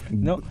y'all think.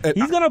 No,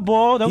 he's gonna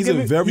ball. Don't he's give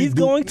a it, very he's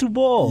du- going to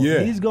ball.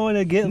 Yeah. He's going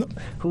to get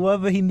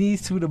whoever he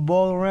needs to the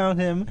ball around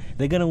him.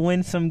 They're gonna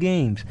win some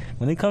games.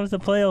 When it comes to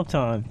playoff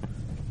time,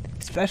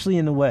 especially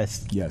in the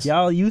West, Yes.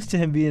 y'all used to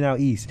him being out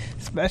East.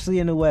 Especially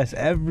in the West,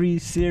 every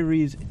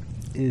series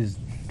is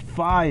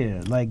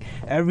fire. Like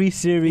every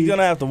series. He's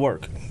gonna have to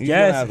work. He's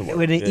gonna have Yes, to work.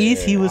 with the Yeah,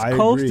 East, he was I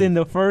coasting agree.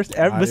 the first.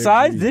 I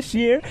Besides agree. this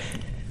year,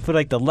 for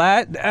like the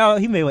last,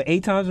 he made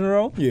 8 times in a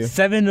row. Yeah.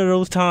 7 of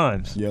those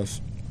times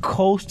Yes.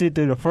 coasted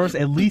through the first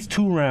at least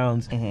 2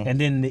 rounds, Mm-hmm. and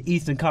then the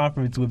Eastern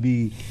Conference would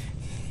be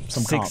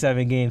Some 6, comp.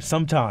 7 games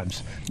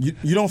sometimes.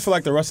 You don't feel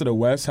like the rest of the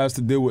West has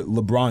to deal with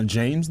LeBron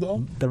James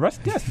though? The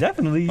rest, yes,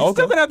 definitely. You're Okay.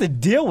 still gonna have to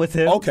deal with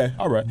him. Okay,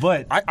 all right.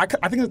 But I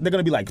think they're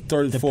gonna be like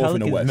third, the fourth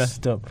in Pelicans the West.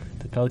 messed up.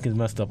 The Pelicans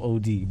messed up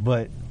OD.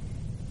 But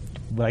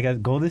I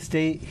got Golden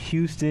State,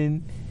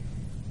 Houston.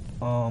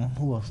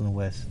 Who else in the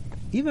West?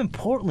 Even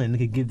Portland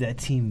could give that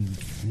team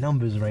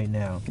numbers right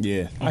now.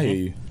 Yeah, I hear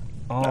you.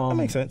 That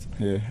makes sense.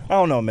 Yeah. I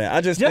don't know, man.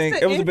 I just Just think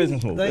the it was a Indies,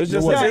 business move. like, It was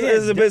just it was. it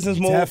was a business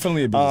move.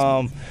 Definitely a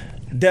business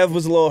Dev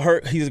was a little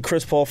hurt. He's a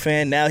Chris Paul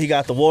fan. Now he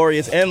got the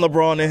Warriors and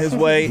LeBron in his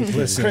way.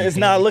 Listen, it's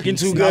not looking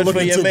too It's good not for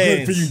looking your too man.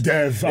 good for you,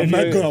 Dev. I'm If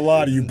not you- gonna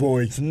lie to you,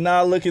 boy. It's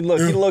not looking. Look,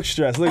 he looks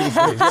stressed. Look at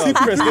his face. Yo,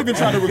 Chris, They've been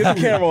trying to get the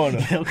recruit camera on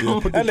him.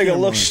 Put the That camera nigga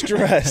on looks him.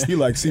 stressed. He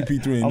like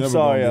CP3 ain't I'm never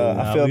sorry, gonna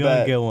I get feel we gonna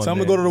bad. get one. Tell him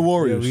to man. go to the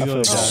Warriors. Yeah, we I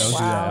gonna, feel don't bad. do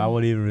that. I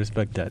wouldn't even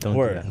respect that. Don't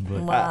Word. do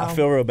that. But I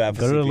feel real bad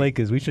for go to the CP.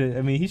 Lakers. We should.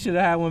 I mean, he should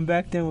have had one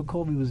back then when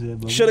Kobe was there.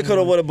 But Shoulda,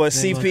 coulda, woulda, but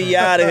CP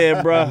out of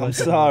here, bro. I'm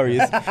sorry.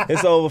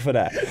 It's over for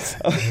that.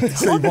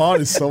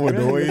 Savon is so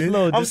annoying.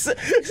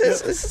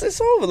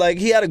 It's over. Like,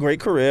 he had a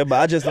great career, but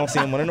I just don't see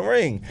him winning the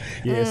ring.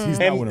 Yes, he's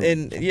not winning.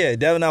 And yeah,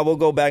 Devin and I will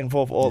go back and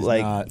forth. He's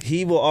Like, not.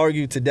 he will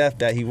argue to death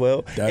that he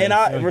will, Devin, and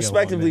I He'll get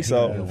respectively one,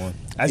 man. He'll so. get one.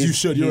 As you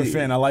should. You're a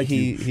fan. I like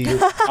you. He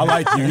I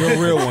like you. You're a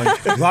real one.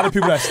 A lot of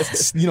people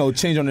that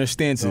change on their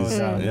stances.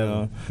 No, You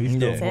know. He's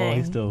still Yeah. ball.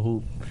 He's still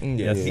hoop.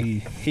 Yeah, Yes,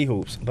 he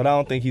hoops, but I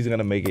don't think he's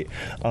gonna make it.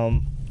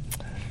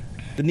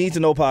 The Need to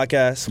Know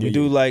podcast. We Yeah,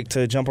 do yeah. like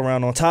to jump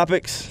around on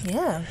topics.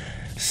 Yeah.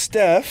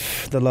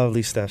 Steph, the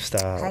lovely Steph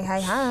Styles.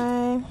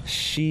 Hi.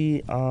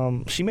 She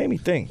made me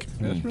think.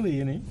 That's really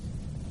in it.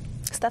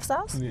 Steph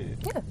Styles? Yeah.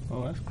 Yeah.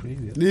 Oh, that's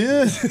crazy.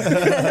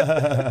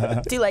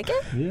 Yeah. Do you like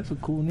it? Yeah, it's a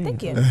cool name.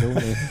 Thank you.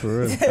 Dope name,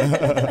 for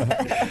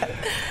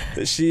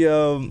real.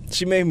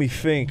 She made me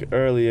think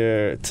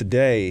earlier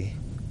today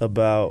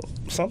about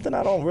something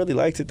I don't really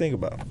like to think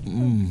about.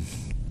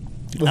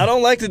 I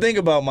don't like to think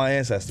about my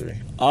ancestry.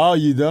 Oh,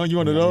 you don't? You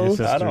one of those?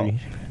 Yes, I don't,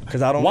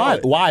 because I don't. Why? know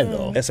it. Why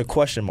though? It's a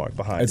question mark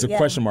behind It's it. a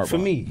question mark For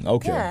me.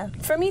 Okay. Yeah,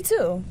 for me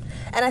too.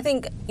 And I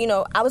think,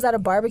 I was at a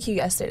barbecue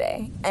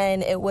yesterday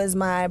and it was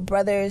my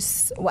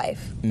brother's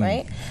wife,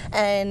 right?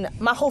 And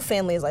my whole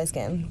family is light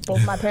skinned.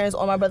 Both my parents,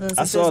 all my brothers and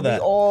I sisters, saw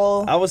that. we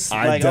all I was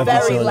I like,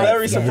 definitely saw that. very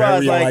Very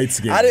surprised. Like,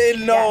 light-skinned. I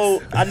didn't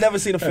know. Yes. I never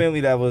seen a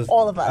family that was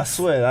All of us. I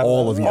swear,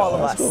 All of you. All of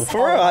That's us. cool. For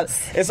All real, of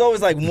us. it's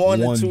always like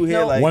one or two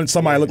here. No. Like One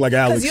somebody look like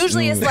Alex. Because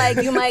usually it's like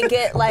you might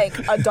get like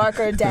a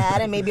darker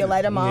dad and maybe a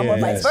lighter mom or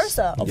vice Yes.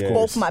 versa. Of course.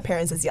 Both of my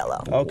parents is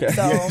yellow. Okay.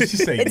 So She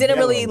said it didn't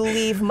really yellow.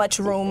 leave much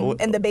room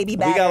in the baby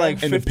bag. we got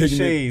like And the 50 pigment.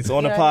 shades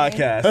on the You know what I mean?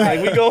 podcast.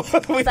 Like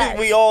we go,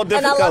 we all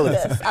different and I colors.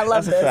 love this. I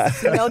love That's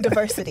a this. fact.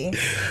 Diversity.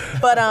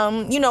 But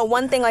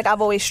one thing like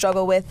I've always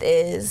struggled with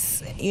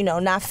is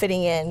not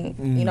fitting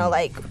in.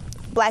 Like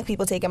black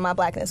people taking my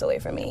blackness away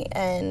from me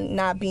and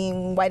not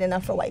being white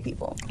enough for white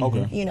people.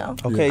 Okay.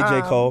 Okay,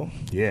 J. Cole.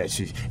 Yeah,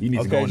 you need to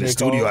Okay, go in the J.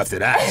 studio Cole. after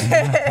that.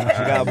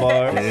 She got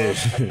bars.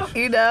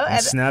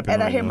 And snapping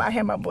and I right hear now. I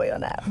hear my boy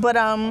on that. But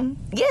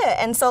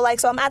and so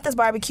I'm at this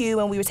barbecue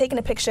and we were taking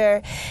a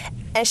picture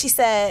and she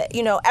said,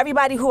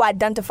 everybody who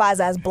identifies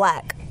as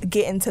black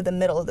get into the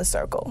middle of the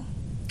circle.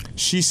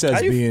 She says How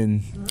you-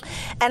 being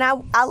And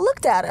I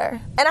looked at her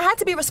and I had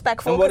to be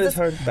respectful. And what 'cause is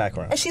her it's-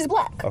 background? And she's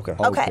black. Okay.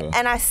 Okay.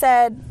 And I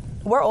said,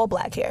 we're all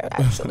black here,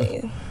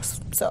 actually.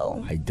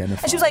 So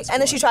Identify And she was like, as and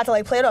then she tried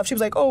to play it off. She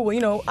was like, oh,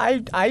 well,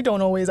 I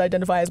don't always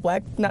identify as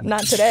black.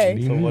 Not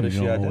today. So what does she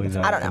You don't always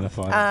identify? I don't know.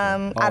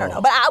 identify. I don't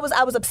know. But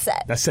I was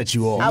upset. that set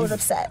you off. I was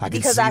upset I can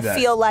because see I that.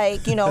 feel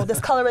like, this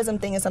colorism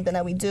thing is something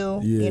that we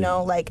do. Yeah.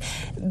 Like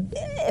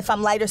if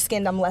I'm lighter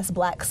skinned, I'm less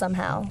black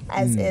somehow,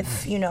 as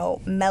if,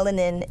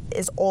 melanin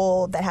is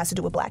all that has to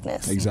do with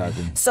blackness.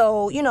 Exactly.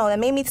 So, that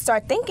made me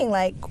start thinking,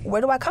 like,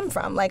 where do I come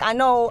from? Like, I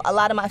know a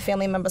lot of my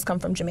family members come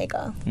from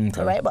Jamaica,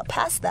 Okay. right? But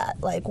past that,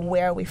 like,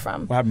 where are we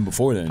from? What happened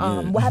before then?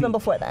 Yeah. What happened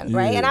before then,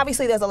 right? Yeah. And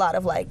obviously there's a lot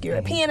of like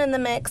European in the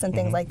mix and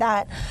things like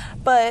that.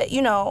 But,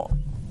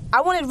 I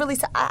wanted really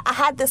to, I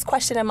had this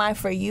question in mind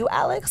for you,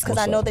 Alex, because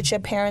What's I know up? that your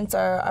parents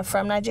are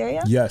from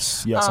Nigeria.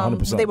 Yes,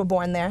 100%. They were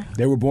born there.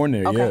 They were born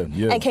there, Okay.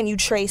 yeah. And can you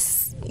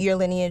trace your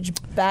lineage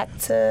back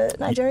to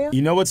Nigeria?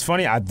 You know what's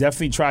funny? I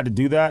definitely tried to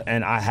do that,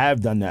 and I have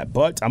done that.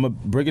 But I'm gonna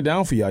break it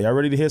down for y'all. Y'all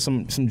ready to hear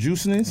some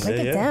juiciness? Break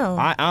it Yeah.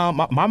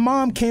 down. My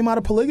mom came out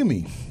of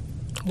polygamy.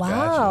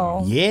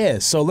 Wow. Yeah,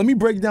 so let me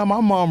break down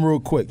my mom real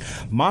quick.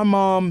 My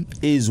mom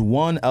is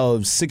one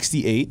of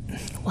 68.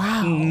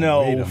 Wow.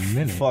 No, Wait a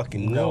minute.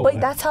 fucking no. Wait,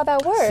 that's how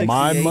that works.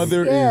 My 68.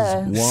 mother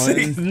Yeah.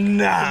 is one.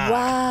 Nah.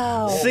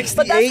 Wow. 68?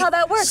 But that's how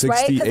that works,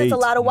 right? Because it's a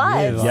lot of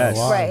wives. Yes.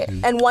 Right.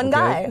 And one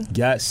guy.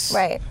 Yes.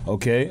 Right.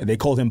 Okay. They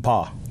called him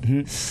Pa.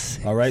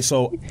 Mhm. All right.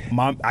 So,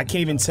 mom, I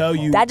can't even tell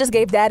you. That just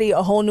gave daddy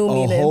a whole new A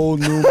meaning. whole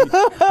new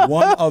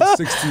one of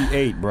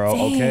 68, bro.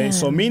 Okay,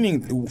 so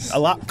meaning a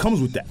lot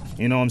comes with that.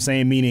 You know what I'm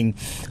saying? Meaning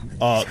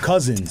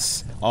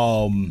cousins,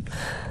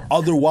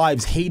 other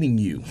wives hating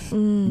you,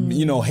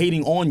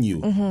 hating on you,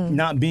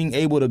 not being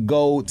able to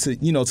go to,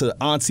 to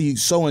auntie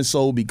so and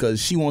so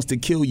because she wants to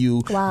kill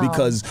you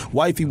because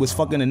wifey was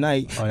fucking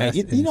tonight. that's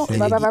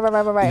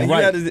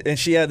Right. And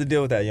she had to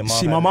deal with that. Your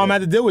mom. My mom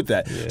had to deal with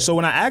that. Yeah. So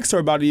when I asked her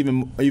about it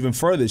even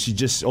further,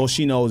 all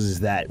she knows is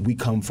that we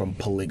come from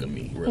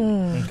polygamy. Really.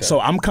 Okay. So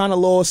I'm kind of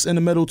lost in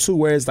the middle too,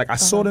 where it's like I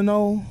sort of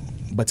know,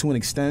 but to an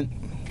extent.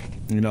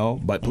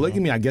 But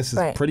polygamy, I guess, is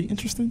pretty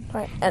interesting.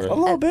 Right. A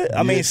little bit.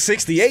 I mean,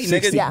 68,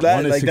 nigga. Yeah.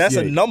 Like, that's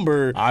a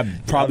number. I've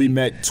probably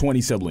met 20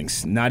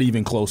 siblings, not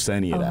even close to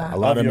any of that. A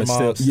lot Of of them your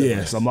are mom's still,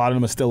 siblings. a lot of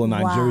them are still in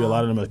Nigeria. Wow. A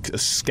lot of them are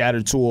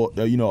scattered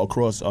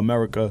across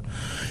America.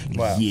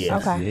 Wow. Yeah.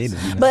 Okay.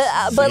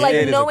 But like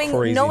it is a knowing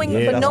crazy- knowing yeah,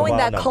 but that's a knowing wild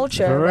that number.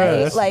 culture,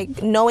 Right. right?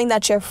 Like knowing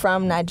that you're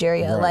from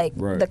Nigeria, Right, like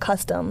right. the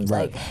customs,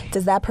 Right. like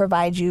does that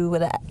provide you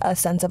with a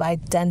sense of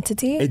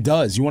identity? It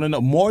does. You want to know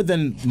more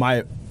than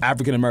my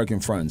African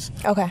American friends.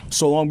 Okay.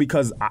 So long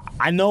because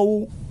I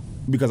know,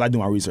 because I do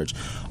my research,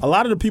 a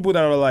lot of the people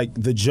that are like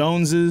the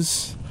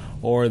Joneses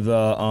or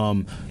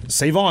the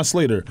Savon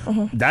Slater,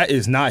 that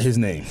is not his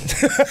name.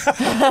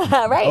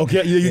 Right.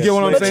 Okay, you get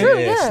what I'm But saying? true,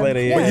 yeah.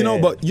 Slater, yeah.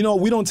 But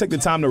we don't take the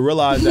time to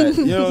realize that.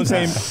 You know what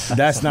I'm saying?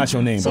 That's not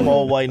your name. Some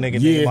old white nigga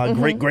Yeah. named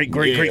my great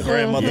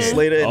grandmother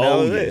Slater. And that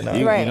was it.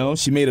 No. Right.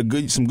 She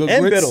made some good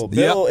And grits. Biddle.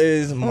 Biddle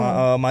is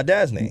my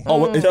dad's name.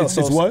 Oh,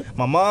 it's what?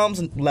 My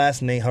mom's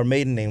last name, her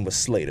maiden name was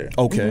Slater.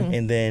 Okay.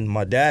 And then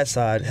my dad's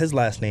side, his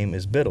last name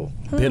is Biddle.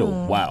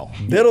 Biddle. Wow.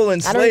 Biddle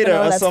and I don't even Slater know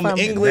where are that's some from.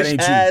 English That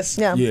ain't you. ass.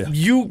 Yeah. Yeah.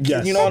 You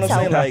Yes. know what I'm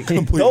saying? Like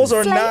Completely. those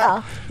are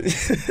not.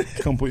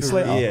 Complete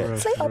Yeah.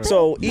 Slater.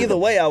 So either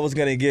way, I was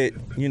gonna get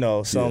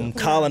some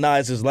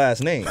colonizer's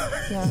last name.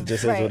 Yeah.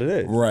 Just Right. is what it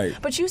is. Right.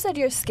 But you said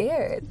you're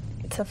scared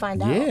to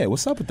find out. Yeah.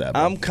 What's up with that?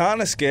 bro? I'm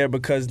kind of scared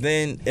because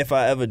then if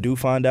I ever do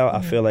find out,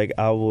 I feel like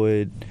I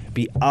would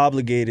be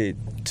obligated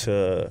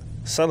to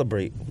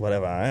celebrate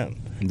whatever I am.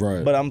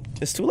 Right. But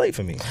it's too late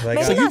for me. Like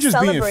Maybe So you not just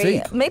being celebrate.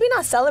 fake. Maybe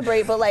not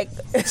celebrate, but like,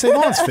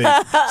 Savon's fake.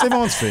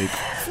 Savon's fake.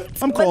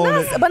 I'm but calling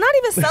not, it. but not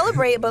even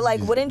celebrate. But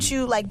like, wouldn't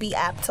you like be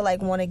apt to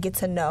like want to get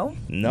to know?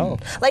 no.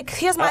 Like,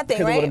 here's my thing,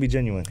 Because it right? wouldn't be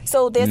genuine.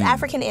 So there's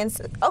African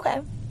ancestors. Okay,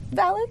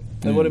 valid,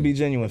 It wouldn't be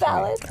genuine for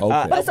valid. me.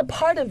 Okay. But it's a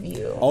part of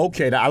you.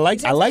 Okay, I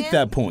like saying?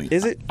 that point.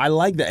 Is it? I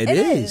like that. It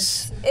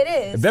is. It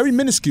is. Very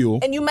minuscule.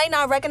 And you might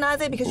not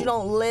recognize it because you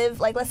don't live,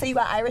 like, let's say you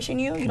got Irish in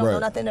you, you don't know Right.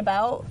 nothing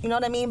about, you know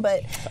what I mean?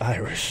 But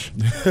Irish.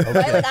 right,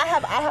 like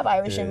I have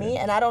Irish in me,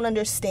 and I don't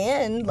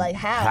understand like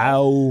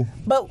How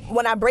But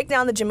when I break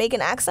down the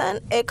Jamaican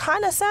accent, it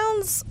kind of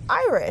sounds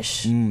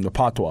Irish, the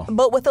patois.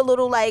 but with a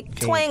little like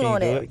Can twang you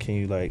on do it. Can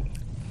you like?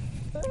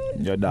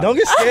 Your dog. Don't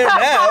get scared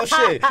now.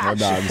 Shit. Your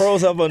dog. She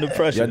froze up under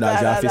pressure. Your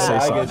dog. I say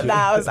something.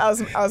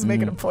 I was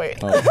making a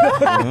point.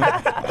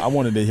 I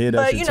wanted to hear that.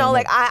 But shit you turn know,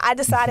 like up. I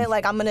decided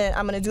like I'm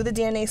gonna do the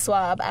DNA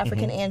swab,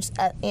 African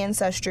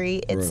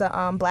ancestry. It's Right.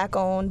 a black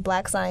owned,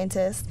 black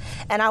scientist,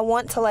 and I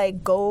want to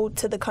like go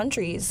to the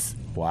countries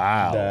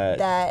Wow.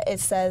 that it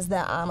says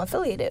that I'm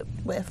affiliated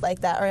with,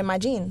 like that are in my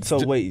genes.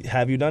 So wait,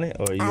 have you done it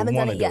or you I haven't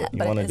want done to it do yet, it? You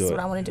but want to it's do what it?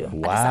 I want to do.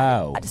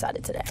 Wow. I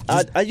decided today.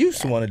 I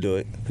used to want to do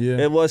it. Yeah.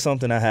 It was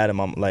something I had in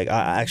my like.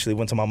 I actually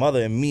went to my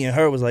mother and me and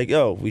her was like,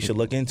 "Yo, we should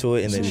look into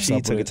it." And then What's she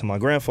up took with it to my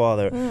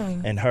grandfather,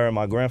 and her and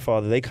my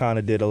grandfather they kind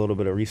of did a little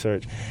bit of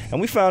research,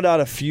 and we found out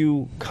a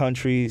few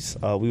countries.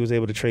 We was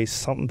able to trace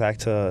something back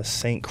to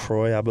Saint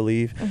Croix, I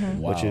believe,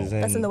 which Wow. is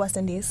in That's in the West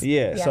Indies.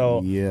 Yeah,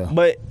 so Yeah.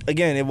 but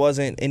again, it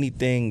wasn't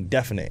anything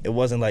definite. It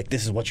wasn't like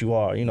this is what you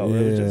are. You know,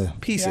 it was Yeah.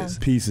 just pieces.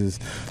 Pieces.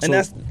 And So-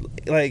 that's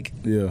like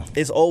Yeah.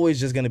 it's always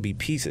just gonna be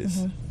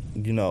pieces.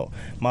 You know,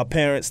 my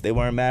parents they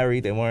weren't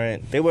married,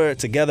 they were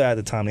together at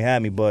the time they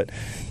had me, but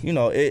you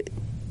know,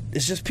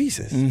 it's just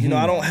pieces. You know,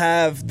 I don't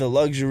have the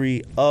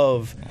luxury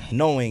of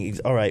knowing,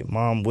 all right,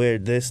 mom, where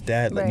this,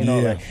 dad, like, you know,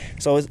 Right. like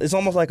so it's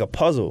almost like a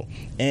puzzle.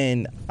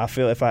 And I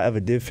feel if I ever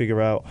did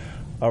figure out,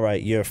 all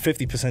right, you're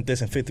 50% this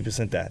and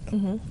 50% that.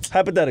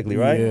 Hypothetically,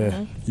 right?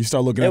 Yeah. You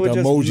start looking It at would the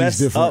just emojis mess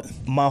different. up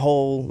my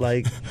whole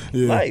like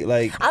Yeah. life.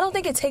 Like I don't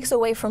think it takes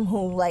away from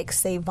who like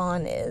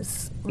Savon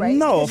is, right?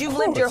 No, because of you've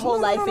lived your course.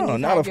 whole No, life no, and no,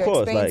 you've not had of your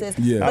course, like,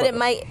 experiences. Yeah. But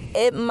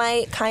it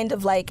might kind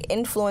of like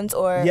influence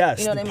or yes,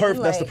 you know what I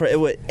mean? that's Like, it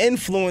would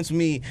influence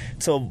me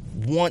to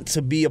want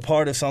to be a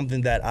part of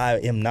something that I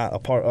am not a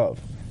part of.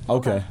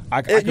 Okay.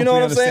 I You know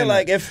what I'm completely saying? understand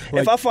Like that.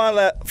 if I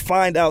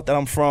find out that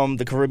I'm from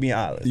the Caribbean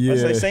islands,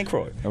 let's say Yeah. St.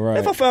 Croix. Right.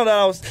 If I found out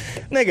I was,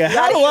 nigga, how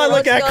Gotta do eat I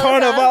look at roast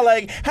Carnival? goat, huh?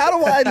 Like, how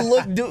do I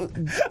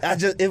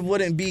look? It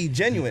wouldn't be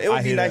genuine. It I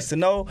would be hear nice that. to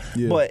know,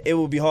 Yeah. but it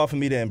would be hard for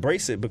me to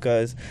embrace it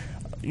because.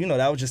 You know,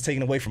 that was just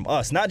taken away from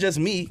us, not just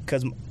me.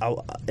 Because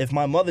if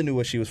my mother knew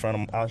where she was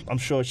from, I'm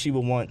sure she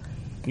would want,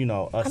 you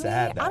know, us I to mean,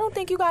 have that. I don't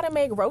think you gotta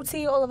make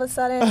roti all of a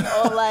sudden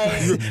or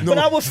like. But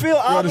I would feel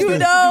obligated to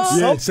know. do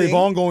Yeah, something.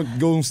 Savon go to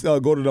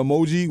the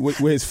emoji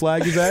where his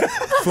flag is at,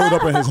 filled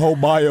up in his whole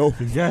bio.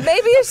 Maybe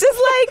it's just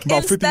like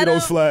About 50 of instead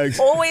those flags.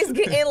 always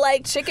getting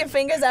like chicken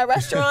fingers at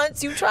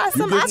restaurants, you try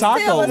some get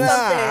oxtail or tacos.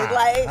 something.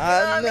 Like, you know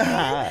what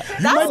I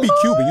mean? Nah. You might be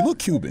Cuban. You look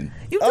Cuban.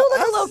 You do look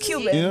a little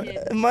Cuban. Yeah.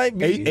 It might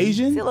be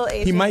Asian? Feel a little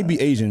He Asian. might be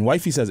Asian.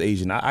 Wifey says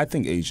Asian. I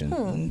think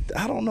Asian.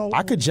 I don't know.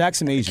 I could jack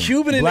some Asian.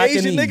 Cuban and Black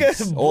Asian, East,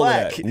 nigga, all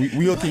black. that.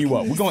 We hooking you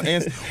up. We're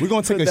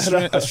gonna take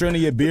a strand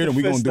of your beard and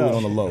we're gonna do it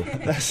on the low.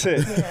 That's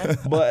it.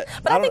 But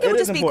But I think it would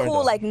is just be important, cool,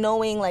 though. like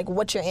knowing like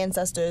what your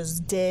ancestors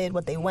did,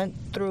 what they went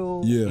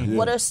through. Yeah, yeah.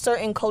 What are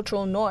certain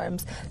cultural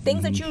norms,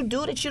 things that you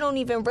do that you don't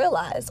even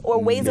realize,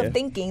 or ways of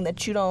thinking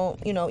that you don't,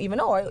 even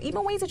know, or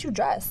even ways that you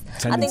dress. I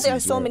think there are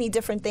Tendencies, so right. many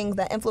different things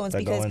that influence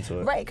That go because into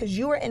it. right, because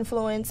you were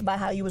influenced by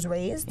how you was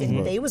raised,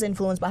 and they was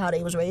influenced by how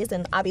they was raised,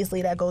 and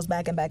obviously that goes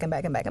back and back and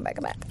back and back and back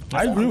and back.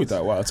 I agree with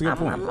that. Wow, that's a good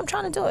point. I'm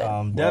trying to do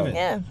it. Devin,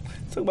 Yeah.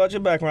 talk about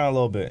your background a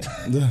little bit.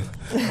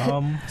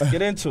 Let's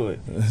get into it.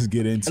 Let's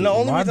get into And the it.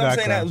 only My reason I'm saying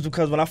that background. is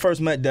because when I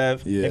first met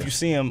Dev, Yeah. if you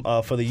see him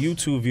for the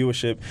YouTube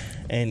viewership,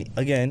 and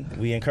again,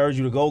 we encourage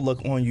you to go look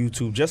on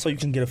YouTube just so you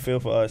can get a feel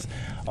for us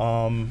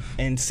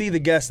and see the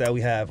guests that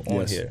we have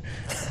on Yes. here.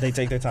 They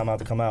take their time out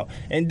to come out.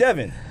 And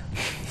Devin,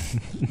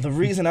 the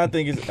reason I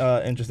think is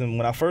interesting,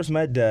 when I first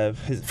met Dev,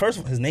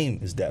 his name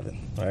is Devin,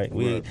 right?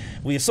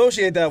 We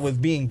associate that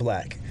with being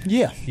black.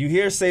 Yeah. You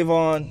hear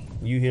Savon,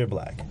 you hear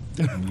black.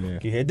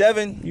 You hear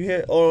Devin, you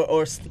hear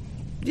or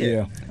Yeah. You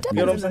know what I'm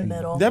Devin's in the saying?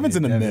 middle. Devin's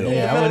in the middle.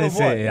 Yeah, I Middle wouldn't of what?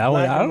 say. I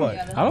Black and don't.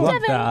 what? I don't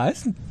like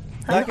that.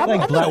 Black and like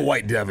white. I've met a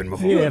white Devin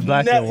before. Yeah,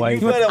 black and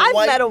white. You met a I've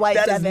white, met a white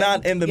that Devin. is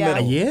not in the Yeah.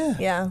 middle. Yeah.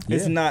 Yeah.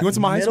 It's Yeah. not He went to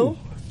my high middle.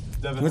 school.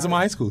 Went to my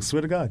high school.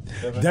 Swear to God.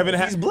 Devin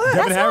He's black. That's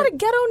Devin not Harris. a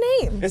ghetto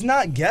name. It's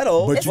not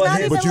ghetto, But It's you, not but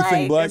even you think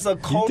like- black? it's a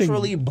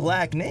culturally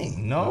black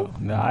name. No,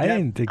 No, I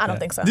didn't think I that. don't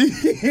think so. you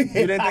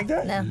didn't think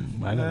that?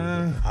 Nah. I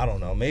don't. I don't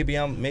know. Maybe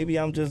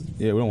I'm just.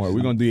 Yeah, don't worry.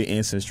 We're gonna do your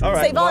ancestry. All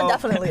right. Savon well-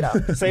 definitely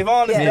though.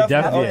 Savon is Yeah, definitely.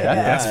 definitely. Okay,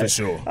 That's all for right.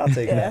 sure. I'll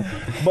take that.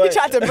 He But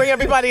tried to bring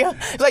everybody up.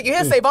 It's like you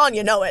hear Savon,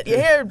 you know it. You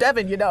hear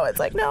Devin, you know it. It's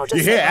like no, just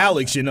You hear Savon.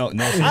 Alex, you know.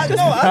 No. I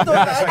thought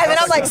And then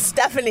I'm like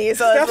Stephanie,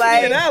 so it's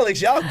Stephanie and like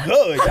Alex, y'all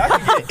good. Y'all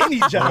can get any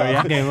job.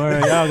 Y'all can't worry.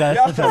 Y'all got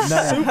Y'all such a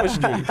nut. super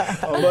street.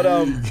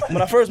 But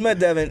when I first met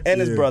Devin and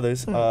his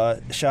brothers,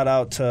 shout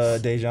out to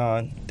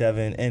Dejan,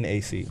 Devin, and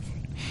AC.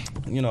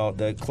 You know,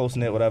 the close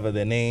knit, whatever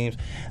their names.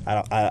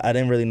 I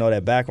didn't really know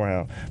their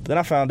background, but then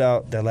I found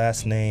out their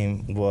last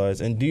name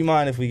was. And do you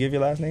mind if we give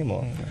your last name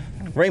or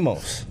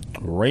Ramos?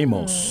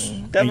 Ramos.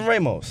 Devin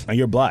Ramos. And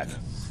you're black.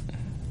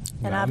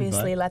 and Nah, I'm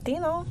obviously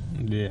Latino.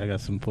 Yeah, I got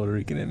some Puerto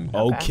Rican in me.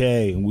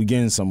 Okay, we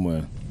getting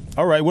somewhere.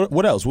 All right,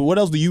 what else? What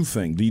else do you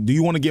think? Do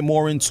you want to get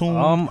more in tune?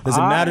 Does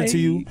it matter to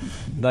you?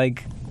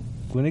 Like,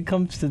 when it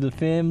comes to the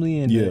family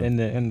and Yeah.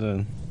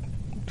 the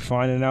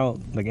finding out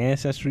like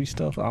ancestry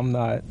stuff, I'm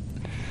not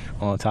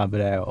on top of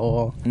that at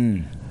all.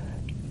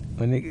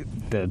 When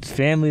the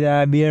family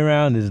that I be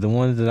around is the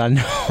ones that I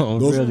know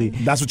Those- really.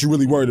 That's what you're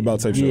really worried about,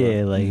 type shit. Yeah,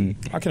 right? like- Mhm.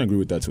 I can agree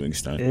with that to an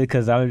extent.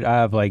 Because I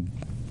have like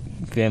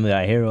family that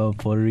I hear of,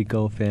 Puerto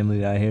Rico family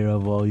that I hear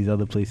of, all these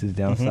other places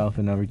down south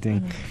and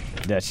everything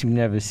that you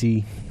never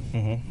see.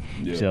 Yeah.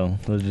 So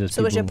those are just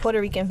So was your people-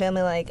 Puerto Rican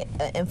family like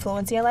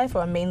influence in your life,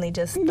 or mainly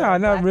just? the No, not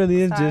black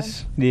really. It's side?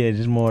 just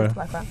just more Just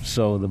black side.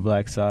 so the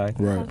black side.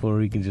 Right. Puerto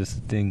Rican just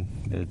a thing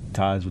that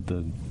ties with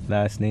the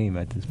last name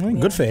at this point.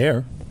 Good for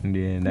hair. Yeah,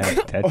 and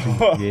that tattoo.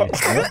 Yeah.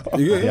 Yeah.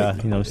 Yeah,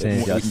 you know what I'm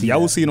saying? Y'all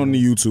will see it on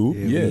the YouTube.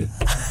 Yeah.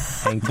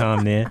 Hang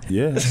time there.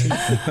 Yeah.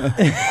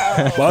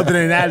 But other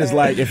than that, it's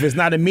like if it's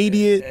not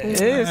immediate,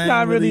 It's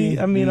not really.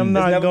 I mean, I'm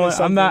never not been going.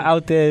 I'm not something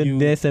out there you-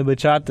 dancing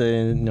bachata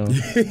and you know.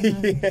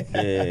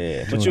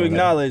 Yeah, but you Doing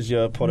acknowledge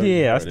your Puerto Rican.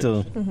 Yeah, I heritage.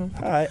 still.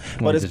 All right,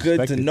 but Wanna it's good to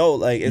disrespect it. know.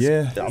 Like, it's,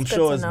 Yeah. I'm It's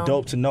sure good it's to know.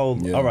 dope to know.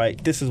 Yeah. All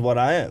right, this is what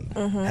I am.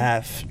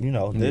 Half,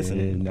 this, Yeah,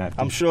 and not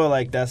I'm this. sure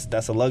like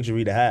that's a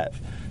luxury to have.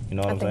 You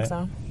know what I I'm think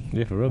saying? so.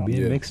 Yeah, for real,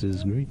 being Yeah. mixed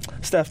is great.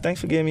 Steph, thanks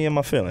for getting me in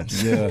my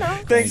feelings. yeah.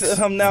 Thanks.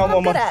 Now I'm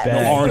on my. good at.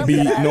 Bad. No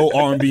R&B, no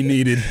R&B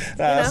needed.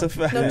 That's a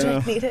fact. No Yeah.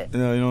 drink needed. You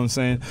know what I'm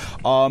saying?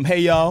 Hey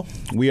y'all,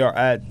 we are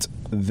at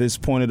this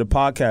point of the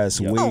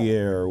podcast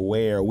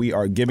where we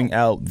are giving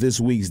out this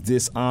week's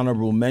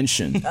dishonorable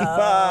mention.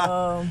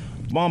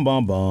 Bum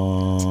bum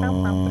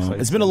bum.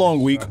 It's been a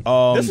long week.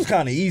 This was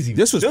kind of easy.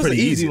 This was an pretty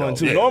easy easy, one though.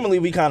 too. Yeah. Normally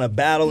we kind of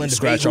battle and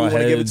Scratch debate who our we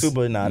want to give it heads. to,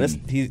 but nah,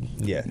 he's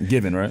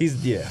given, right? He's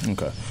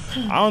Okay.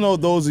 I don't know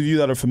those of you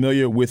that are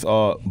familiar with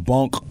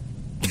Bunk.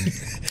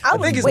 I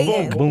was think it's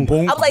waiting. bonk.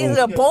 Bunk. I was like, is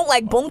it a bonk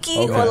like bunky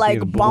Okay. or like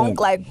Yeah, bonk bonk.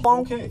 like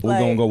bonk? We're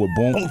gonna go with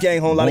Bunk. Bunk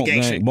gang, whole lot of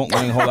gang shit. Bunk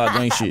gang, whole lot of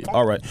gang shit.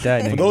 All right.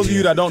 That For nigga, those of you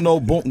yeah. that don't know,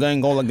 Bunk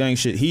gang, whole lot of gang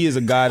shit. He is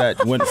a guy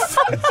that went.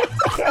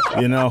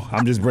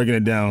 I'm just breaking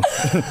it down.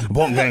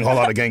 Bunk gang, whole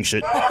lot of gang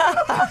shit.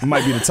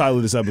 Might be the title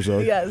of this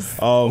episode. Yes.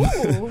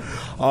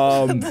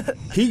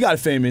 He got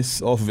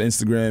famous off of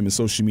Instagram and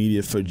social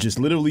media for just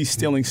literally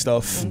stealing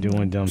stuff,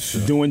 Doing dumb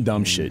stuff. doing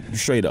dumb shit,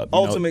 straight up. you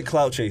know? Ultimate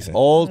clout chasing.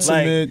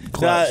 Ultimate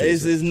clout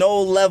chasing. Is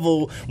no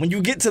level. When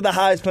you get to the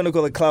highest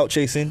pinnacle of clout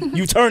chasing,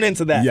 you turn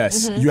into that.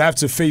 Yes, you have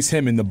to face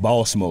him in the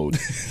boss mode.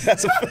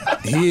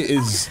 He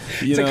is,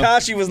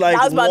 Takashi was like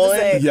I was about to one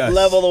say. Yes.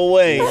 level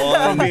away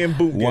from being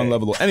boot one gang.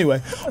 level.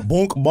 Anyway,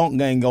 Bunk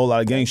gang, go a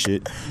lot of gang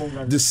shit.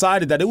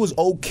 Decided that it was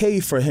okay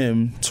for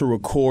him to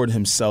record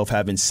himself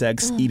having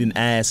sex, eating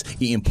ass,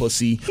 eating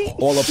pussy,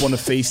 all up on the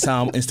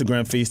FaceTime,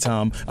 Instagram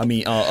FaceTime. I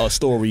mean,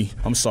 story.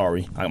 I'm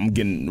sorry, I'm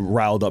getting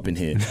riled up in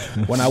here.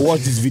 When I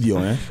watched this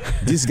video,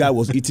 this guy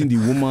was eating the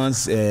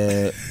woman's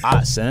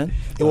ass.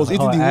 It was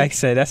eating the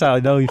accent. That's how I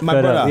know he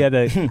fed up. He had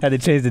to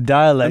change the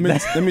dialect.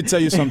 Let me tell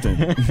you something.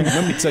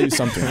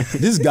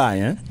 This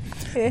guy,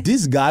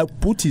 this guy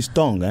put his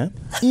tongue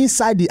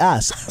inside the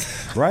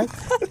ass, right?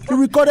 He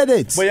recorded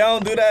it. But y'all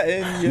don't do that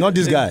in Not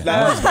this guy. Y'all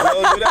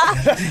don't do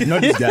that.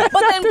 Not this guy.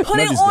 But then put Not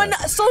it this on guy.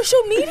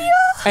 social media?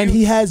 And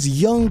he has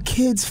young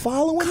kids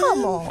following him.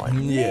 Come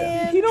on.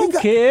 Yeah. He don't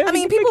care. I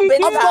mean, people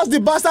been Of course, the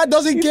bastard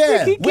doesn't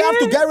care. he We have to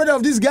cares? get rid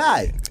of this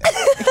guy.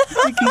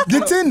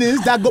 The thing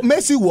is that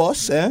makes it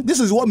worse. This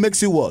is what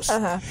makes it worse.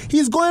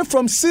 He's going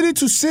from city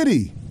to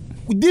city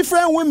with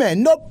different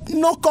women,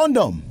 no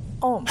condom.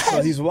 Oh,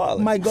 So he's wild.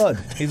 My God.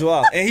 He's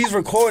wild, and he's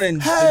recording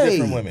the Hey,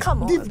 different women.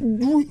 come on.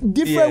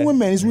 Different Yeah.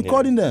 women. He's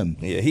recording them.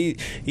 Yeah,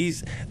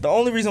 he's the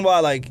only reason why,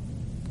 like,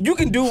 you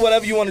can do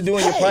whatever you want to do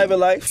in your private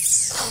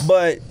life,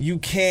 but you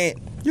can't.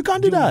 You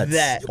can't do that.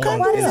 that You can't on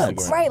why do does that.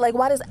 Instagram. right? Like,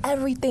 why does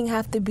everything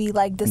have to be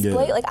like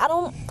displayed? Yeah. Like, I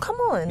don't. Come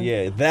on.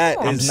 Yeah, that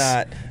Come on. is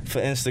not for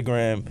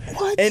Instagram.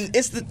 What? And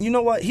it's you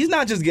know what? He's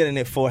not just getting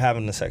it for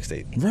having a sex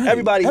tape. Right.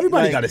 Everybody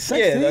Everybody got a sex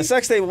yeah, tape. a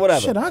sex tape,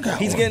 whatever. Shit, I got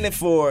He's one. getting it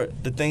for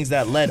the things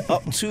that led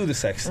up to the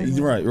sex tape.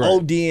 Right.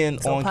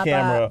 ODing So on Popeye-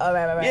 camera. Oh,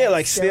 right. Yeah,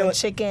 like stealing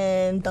stealing.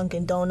 chicken,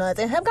 Dunkin' Donuts,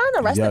 and have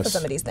gotten arrested for Yes.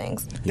 some of these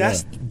things.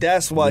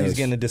 That's why he's Yes.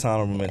 getting a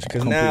dishonorable mention,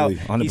 because now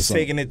Completely, 100%. he's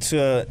taking it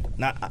to.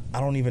 I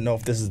don't even know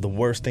if this is the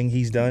worst thing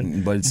he's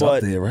done, But it's up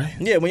there, right?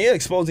 Yeah, when you're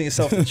exposing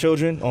yourself to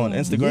children on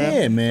Instagram,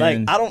 Yeah,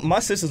 man. Like my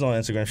sister's on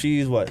Instagram.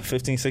 She's what,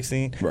 15,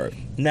 16? Right.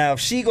 Now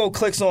if she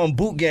clicks on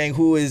Boot Gang,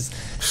 who is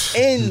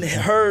in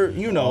her,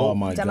 Oh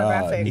my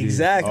Demographic. God.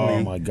 Exactly.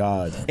 Oh my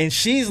God. and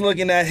she's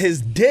looking at his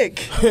dick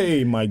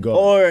Hey, my God.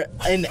 or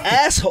an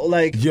asshole,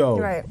 like Yo.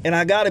 Right. And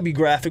I gotta be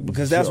graphic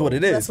because that's Yo. what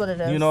it is. That's what it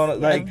is. You know,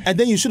 like. And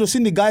then you should have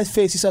seen the guy's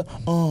face. He said,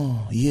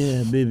 "Oh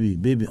yeah,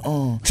 baby,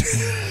 oh,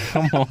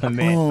 Come on,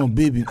 man. oh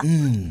baby."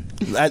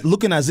 Like,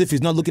 looking as if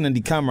he's not looking at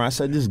the camera. I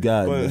said, "This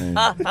guy, man."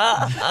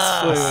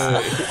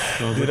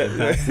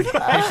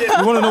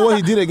 You want to know what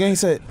he did again? He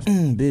said,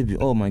 "Baby,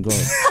 oh my God."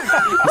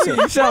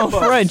 You sound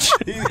French.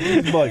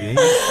 He's bugging.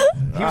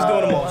 He was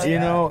doing the most. You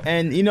know,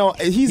 and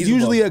he's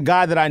usually a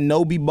guy that I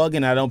know be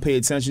bugging. I don't pay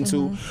attention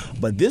to,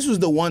 but this was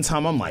the one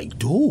time I'm like,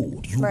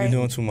 dude, you Right. You're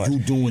doing too much. You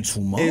doing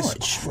too much,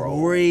 It's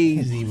bro.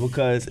 crazy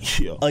because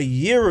Yeah. a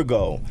year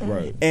ago,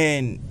 Right.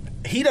 and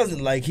he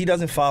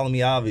doesn't follow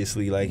me,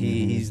 obviously, like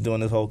he's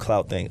doing this whole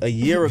clout thing. A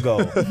year ago,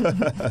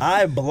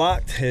 I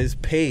blocked his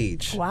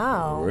page.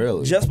 Wow.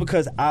 Really? Just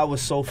because I was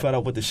so fed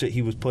up with the shit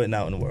he was putting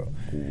out in the world.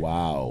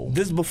 Wow.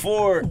 This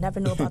before Never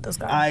knew about this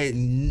guy.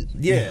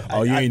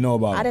 Oh, you ain't know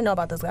about I it. didn't know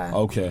about this guy.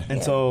 Okay.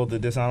 until the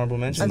dishonorable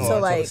mention. or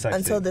Until the sex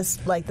until tape? this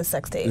the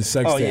sex tape. The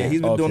sex Oh yeah, tape.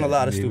 he's been doing a Okay.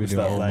 lot of Yeah, we stupid do a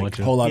stuff. whole Like bunch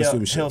of- Whole lot of he'll-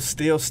 stupid shit. He'll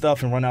steal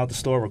stuff and run out the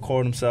store,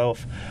 record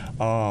himself.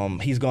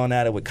 He's gone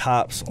at it with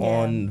cops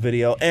on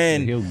video,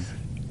 and He'll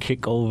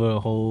kick over a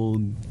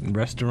whole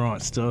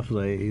restaurant stuff.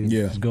 Like,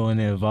 Yeah. just go in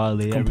there and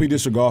violate Complete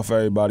disregard for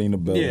everybody in the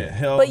building. yeah,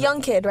 he'll. But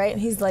young kid, right?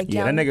 He's like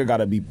Yeah, young. that nigga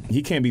gotta be.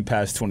 He can't be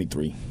past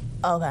 23.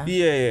 Okay.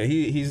 Yeah,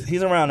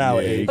 he's around our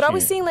Yeah, age. But are we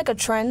can't. seeing like a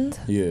trend?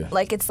 Yeah.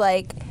 Like it's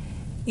like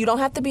you don't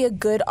have to be a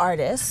good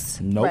artist,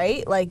 Nope.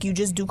 right? Like you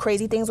just do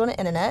crazy things on the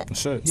internet.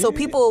 That's it. So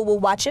people will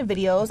watch your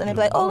videos and they'll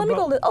be like, "Oh, let me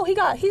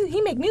go.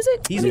 He make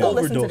music. He's Let me go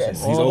listen to overdosing.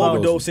 this." He's All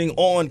overdosing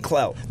on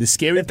clout. The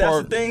scary If that's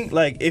part- the thing,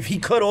 like if he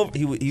cut over,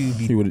 he would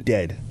be would've-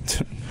 dead.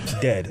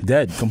 Dead.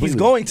 Dead, completely. He's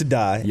going to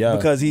die Yeah.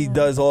 because he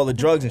does all the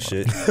drugs and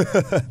shit.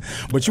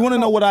 But you want to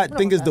know what I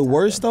think is the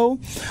worst though?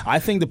 I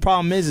think the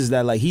problem is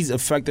that like he's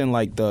affecting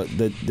like the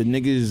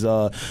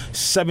niggas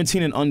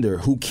 17 and under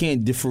who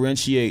can't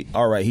differentiate.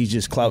 All right, he's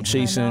just clout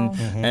chasing,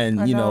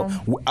 and you know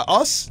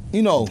us,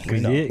 you know,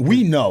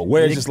 we know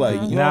where it's just like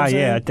you know what Nah, I'm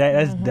saying?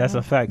 yeah, that's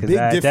a fact. Because Big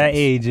at that difference.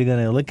 age, you're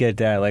gonna look at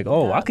that like,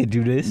 oh, I could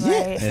do this,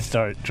 Right. and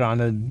start trying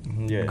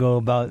to Yeah. go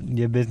about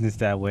your business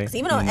that way.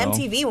 Even on You know?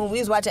 MTV, when we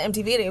was watching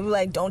MTV, they were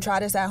like, "Don't try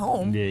this at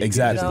home." Yeah,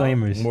 Exactly.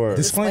 Disclaimers. Word.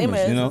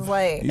 Disclaimers, you know. Disclaimers is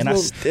like- These And I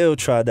little- still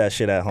tried that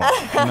shit at home.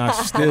 and I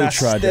still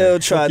tried Still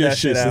that. tried Fuck your that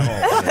shit at son.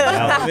 home. You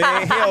know what I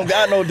mean? He don't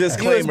got no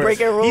disclaimer.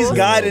 breaking rules. He's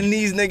guiding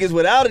these niggas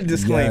without a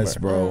disclaimer. Yes,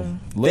 bro.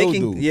 They Little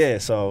can, dude. yeah.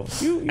 So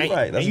you're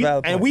right. That's a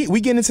valid and point. we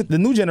get into the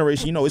new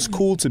generation. You know, it's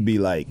cool to be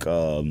like,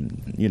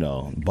 you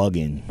know,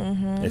 bugging.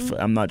 If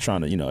I'm not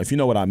trying to, you know, if you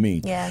know what I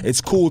mean. Yeah.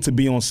 It's cool to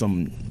be on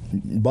some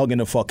bugging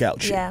the fuck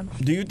out shit. Yeah.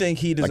 Do you think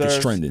he Like it's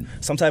deserves trending.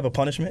 some type of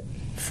punishment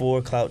for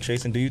clout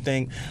chasing? Do you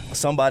think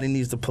somebody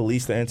needs to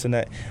police the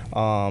internet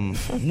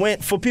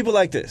for people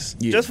like this?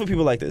 Yeah. Just for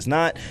people like this,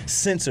 not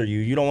censor you.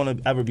 You don't want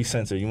to ever be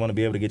censored. You want to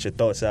be able to get your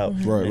thoughts out,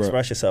 Right, and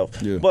express yourself.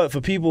 Yeah. But for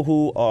people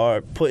who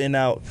are putting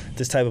out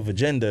this type of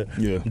agenda,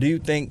 Yeah. do you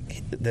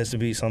think there should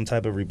be some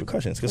type of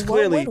repercussions? Because What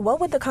clearly, what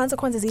would the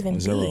consequences even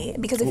Zero. be?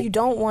 Because if you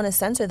don't want to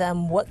censor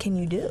them, what can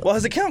you do? well,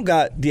 his account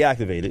got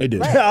deactivated. It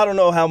did. I don't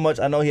know how much.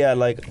 I know he had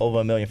like over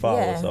 1 million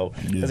followers. Yeah. So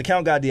his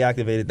account got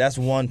deactivated. That's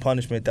one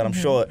punishment that I'm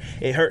sure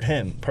it hurt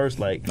him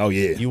personally. Like, Oh,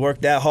 yeah. you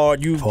worked that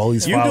hard. You All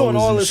these you doing followers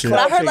all and this shit. But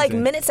I clout heard like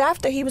chasing. minutes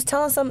after he was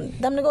telling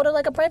them to go to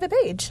like a private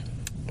page,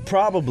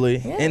 Probably,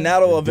 Yeah. and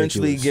that'll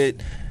eventually Ridiculous.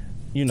 get,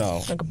 you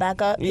know, like a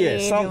backup Yeah,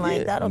 page, some- and like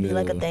yeah. that'll be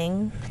like a Yeah.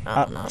 thing.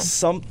 I don't know.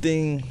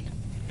 something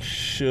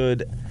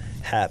should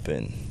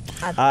happen.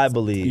 I think I so.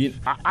 believe. You-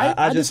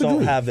 I just don't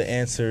disagree. have the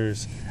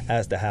answers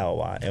as to how,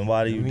 why, and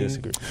why do you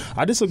disagree?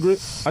 I disagree.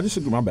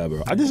 My bad,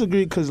 bro. I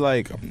disagree because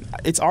like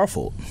it's our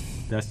fault.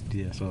 That's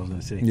what I was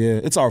gonna say.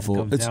 Yeah, it's our It fault.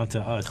 comes It's down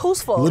to us.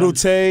 Whose fault? Little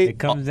Tay. It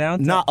comes down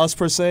to- not us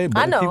per se, but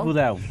I know. People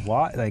that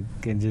watch like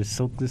can just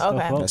soak this Okay.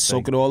 stuff up. that soak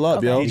like, it all up,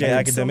 Okay. yo. DJ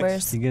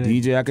Academics. you're gonna-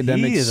 DJ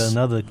Academics. He is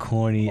another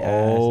corny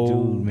ass Oh,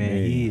 dude, man.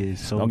 man. He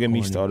is so. Don't get me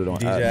corny. started on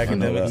DJ I know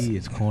Academics. that. He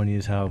is corny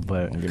as hell,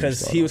 but Don't get me Because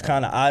started he was on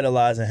kind of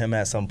idolizing him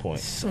at some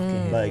point.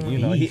 Like, you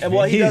know, he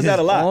He does that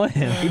a is lot. on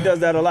him. He does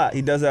that a lot.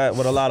 He does that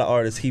with a lot of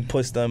artists. He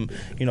puts them,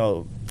 you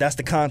know, that's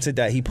the content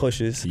that he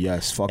pushes. that.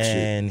 Yes, fuck shit.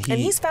 And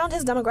He's found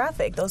his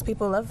demographic. Those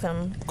people love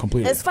him.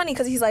 Completely. It's funny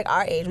because he's like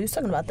our age. We was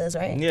talking about this,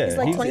 right? yeah, He's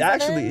like he's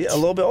 27. actually a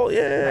little bit old.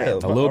 Yeah, A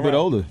little bit around-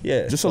 older.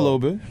 Yeah, Just so, a little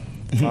bit.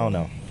 I don't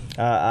know.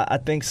 I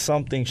think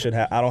something should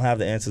have. I don't have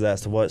the answers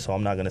as to what, so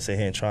I'm not gonna sit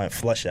here and try and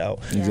flush out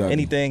Exactly.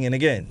 anything. And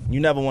again, you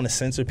never want to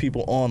censor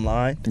people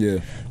online, Yeah.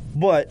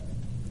 but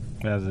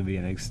it has to be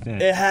an extent.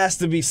 it has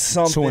to be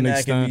something an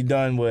that can be extent.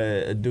 done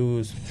where a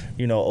dude's,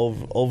 you know,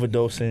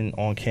 overdosing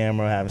on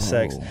camera, having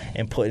sex, Oh.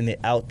 and putting it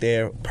out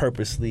there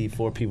purposely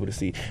for people to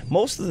see.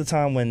 Most of the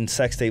time when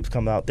sex tapes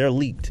come out, they're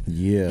leaked.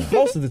 Yeah.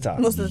 Most of the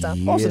time. Most of the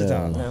time. Most of the Yeah.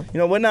 time. Yeah. You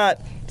know, we're not,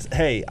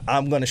 hey,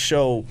 I'm going to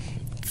show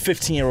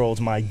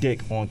 15-year-olds my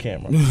dick on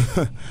camera.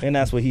 And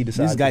that's what he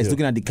decided This guy's to do.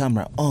 looking at the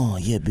camera. Oh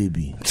yeah,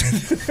 baby,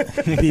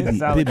 baby, Sound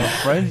like baby, a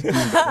French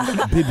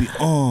dude. baby.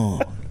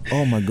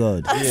 Oh my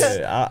God.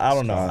 Yeah, I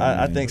don't know. I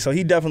man. think so.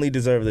 He definitely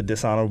deserved a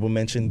dishonorable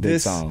mention Big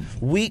this time.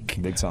 week.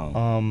 Big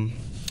time.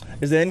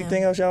 Is there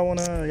anything else y'all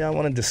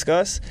wanna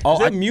discuss? Is Oh,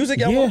 there music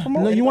y'all wanna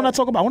promote? No, you want to Anybody?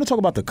 talk about? I want to talk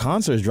about the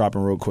concerts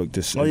dropping real quick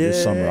this Oh, yeah,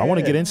 summer. I want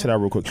to yeah. get into that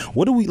real quick.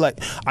 What do we like?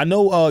 I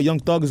know Young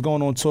Thug is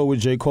going on tour with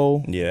J.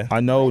 Cole. Yeah.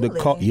 I know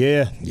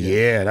Really?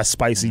 yeah, that's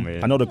spicy.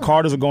 Man. I know the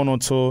Carters are going on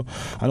tour.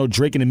 I know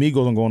Drake and the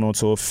Migos are going on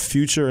tour.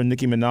 Future and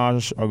Nicki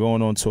Minaj are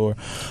going on tour.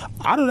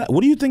 Out of that, what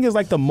do you think is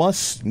like the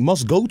must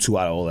go to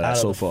out of all of that Out of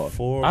so the far?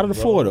 four Out of the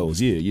of four of those?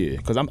 those, yeah.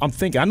 Because I'm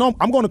thinking. I know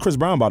I'm going to Chris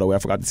Brown, by the way. I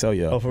forgot to tell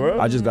you. Oh, for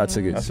real? I just got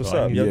tickets. That's what's So,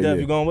 up. yeah, Yo, Dev,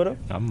 yeah. you going with him?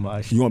 I'm You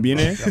want to be in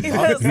there? was You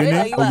in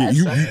there? like, Oh, yeah,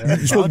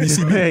 you supposed to be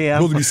CB. Yeah,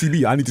 You supposed to be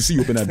CB. I need to see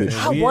you up in that bitch.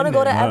 I We want to in go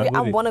to there, every. not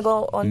I with it. want to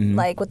go on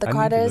like with the I need to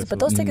Carters, listen. but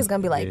those tickets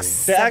gonna be like Yeah.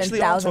 They're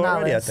actually on tour $7,000.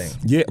 already, I think.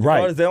 Yeah,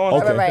 right. They're on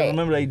Okay. tour. Right.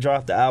 Remember, they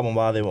dropped the album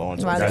while they were on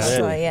tour. While they That's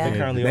were on it. tour, yeah. They're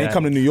currently They on ain't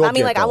come to tour. New York I mean,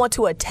 yet, like I though. want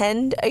to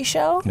attend a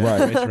show.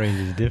 Right. Price range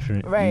is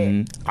different.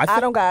 Right. I I, thi-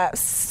 don't got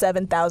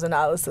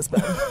 $7,000 to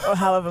spend, or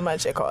however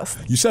much it costs.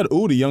 You said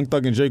Udi, Young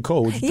Thug, and J.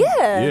 Cole. What you think?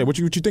 Yeah. Yeah. What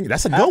you think?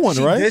 That's a good one,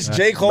 She right? dissed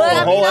J. Cole But the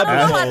I whole mean,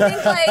 I don't know.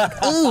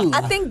 episode.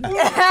 I think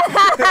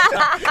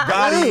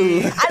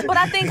but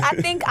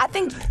I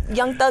think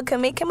Young Thug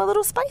can make him a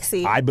little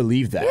spicy. I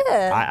believe that.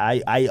 Yeah.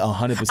 I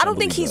 100%. I don't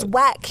think believe he's that.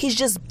 whack. He's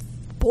just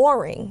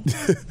boring.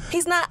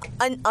 He's not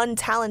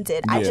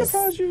untalented. I Yeah. just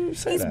How'd you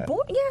say he's that?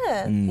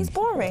 He's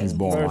boring. He's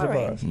boring.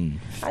 Bars.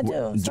 I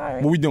do.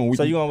 Sorry. What we doing?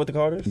 So you going with the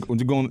Carters?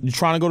 You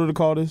trying to go to the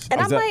Carters?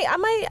 And Is that- I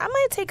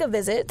might take a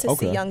visit to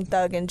Okay. see Young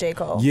Thug and J.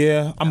 Cole.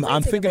 Yeah, I'm might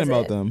take a thinking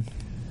about visit.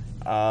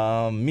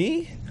 them.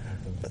 Me?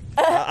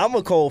 I'm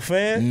a Cole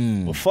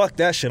fan, but fuck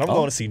that shit. I'm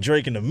going to see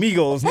Drake and the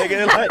Migos,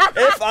 nigga. Like,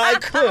 if I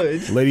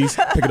could, Ladies,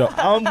 pick it up.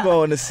 I'm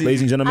going to see.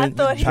 Ladies and I gentlemen,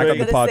 thought he pack was up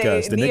the gonna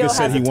podcast. say The Neo nigga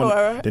said has he a want.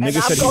 tour, The and nigga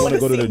I'm said he going want to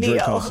go to the see Drake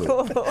Neo.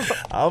 concert.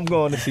 I'm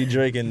going to see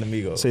Drake and the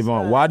Migos.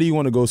 Savon, why do you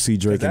want to go see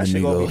Drake That and the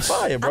shit gonna be Migos?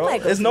 fire, bro. I might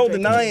go There's see no Drake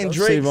and the denying Migos.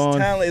 Drake's Savon,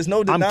 talent. There's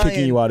no denying. I'm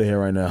kicking you out of here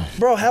right now.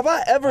 Bro, have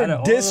I ever Out of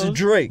all dissed those-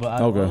 Drake? but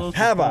out of all Okay. those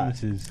Have I?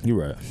 performances- You're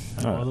right. out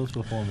of All all right. those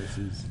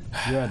performances,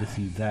 you rather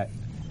see that.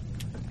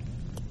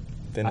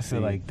 Then I see-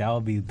 feel like that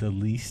would be the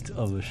least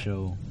of a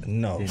show.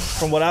 No. than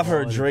From what I've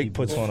heard, all the Drake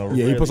people. puts on a Yeah,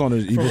 he really- puts on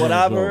his- he From puts what on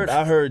his I've heard, shows.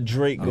 I heard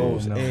Drake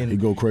goes no. in. He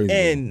go crazy.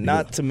 And He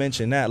not go- to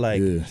mention that,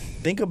 like, Yeah.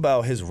 think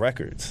about his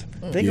records.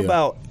 Think Yeah.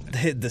 about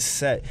the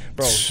set,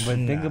 bro. But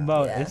think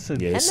about Yeah. it's a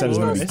Yeah, his his set is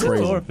gonna be it's a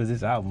crazy. tour for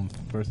this album,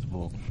 first of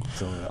all.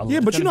 So Yeah,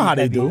 it's but you gonna know be how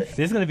they heavy. do.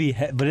 There's gonna be,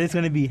 but it's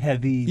gonna be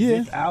heavy. Yeah.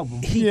 This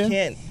album. He Yeah.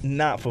 can't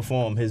not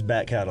perform his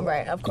back catalog.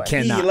 Right, of course.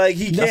 Can't He, not. like,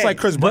 he That's can't. like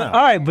Chris But Brown.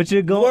 all right, but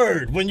you're going.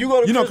 Word. When you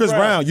go to You know Chris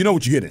Brown. You know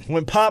what you're getting.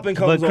 when Poppin' But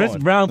comes Chris on.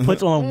 Brown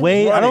puts on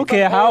way. I Right. don't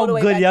care All how the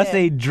way good back y'all there.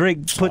 say Drake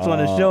puts on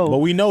a show. But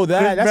we know that.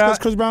 Chris That's Brown- because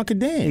Chris Brown could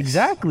dance.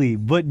 Exactly,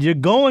 but you're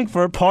going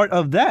for part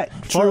of that.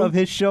 Part True. of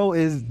his show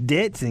is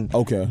dancing.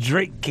 Okay.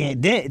 Drake can't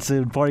dance,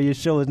 so part of your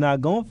show is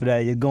not going for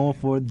that. You're going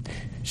for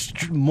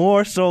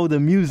more so the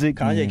music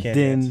Kanye can't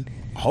than dance.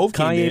 Hov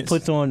can't Kanye dance.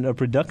 puts on a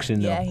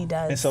production though. Yeah, he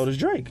does. And so does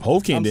Drake.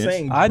 Hov can't I'm dance.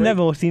 saying I Drake-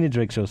 never seen a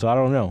Drake show, so I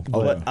don't know.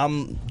 But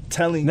I'm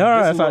telling you, No,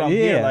 this no, is what that's I'm fine.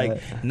 hearing. Yeah.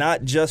 Like,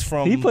 not just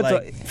from He puts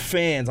like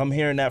fans. I'm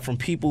hearing that from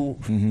people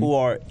Mm-hmm. who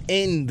are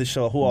in the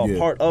show, who are Yeah.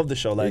 part of the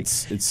show. Like,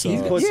 It's he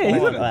puts Yeah, he's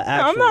on gonna- an I'm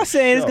actual not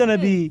saying it's show. gonna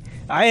be.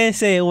 I didn't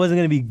say it wasn't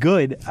gonna be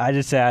good. I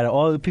just said out of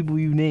all the people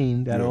you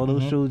named, out of all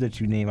those shows that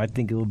you named, I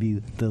think it will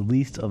be the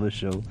least of a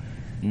show.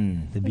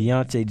 The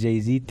Beyonce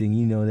Jay-Z thing,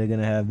 you know, they're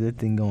gonna have their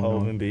thing going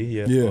Hov on. and B,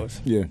 yeah, of Yeah,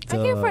 course. yeah. I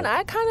can't front.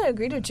 I kind of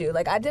agreed with you.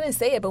 Like, I didn't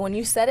say it, but when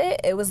you said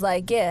it, it was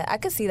like, yeah, I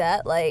could see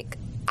that. Like,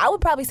 I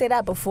would probably say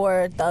that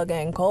before Thug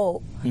and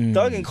Cole.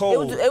 Thug and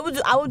Cole.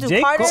 I would do J.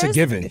 Cole- Carter's. It's a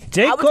given.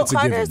 J. I would Cole- do It's a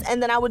Carter's, given.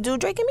 and then I would do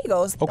Drake and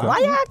Migos. Okay. Why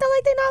you acting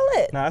like they not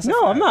lit? Nah, that's a No,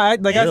 fact. I'm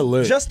not. Like, They're I,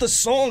 lit. Just the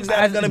songs that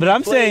I- are gonna but be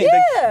I'm played.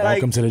 saying- Yeah.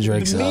 Welcome to the Drake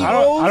the side. Migos- I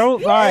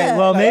don't. All right.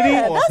 Well, like, maybe.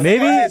 yeah, that's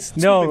Maybe. nice.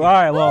 No. All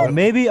right. Well,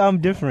 maybe I'm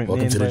different.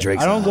 Welcome man, to the but Drake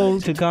I don't side. go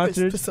to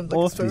concerts Put some like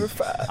often.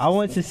 stir-fry. I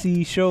want to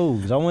see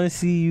shows. I want to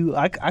see you.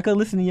 I could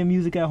listen to your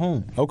music at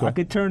home. Okay. I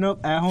could turn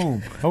up at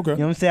home. Okay. You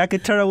know what I'm saying? I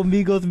could turn up with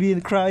Migos and be in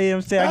the crowd. You know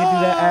what I'm saying? I could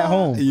do that at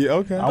home. Yeah,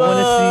 okay. I want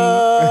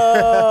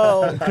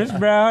Oh. to see Chris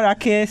Brown. I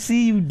can't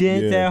see you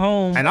dance Yeah. at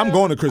home. And I'm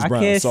going to Chris I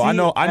Brown, can't so I see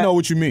know it.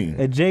 what you mean.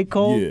 A J.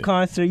 Cole Yeah.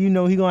 concert, you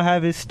know he gonna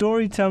have his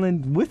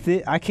storytelling with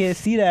it. I can't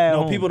see that at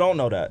No, home. people don't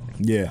know that.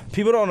 Yeah.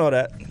 People don't know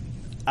that.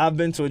 I've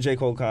been to a J.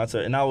 Cole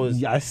concert and I was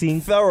Yeah, I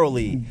seen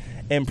thoroughly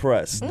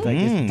impressed. like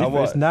it's I different.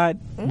 was It's not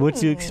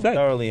what you expect.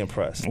 thoroughly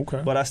impressed.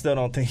 Okay. But I still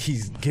don't think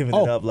he's giving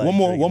Oh, it up like one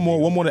more Drake and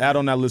Migos. to add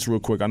on that list real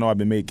quick. I know I've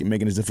been making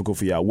this difficult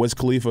for y'all. Wiz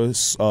Khalifa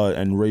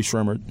and Ray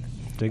Shremmerd,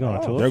 They going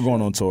on tour. they're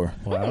going on tour.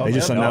 Wow. They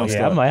just Oh, announced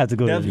yeah, I that. might have to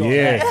go. Dev's To going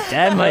Yeah.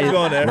 that might. Dev's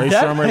going there. Ray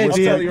That Shremmerd, might what's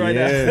be that? Tell you right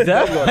now. Yeah.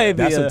 That might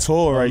be That's a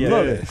tour right Yeah,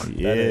 there. that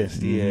Yeah. is.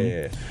 Yeah.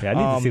 Yeah, I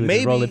need to see what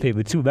maybe, the rolling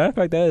paper too. Matter of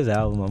fact, that is an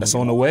album. That's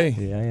on the way.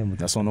 Yeah, I am.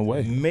 That's on the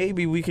way.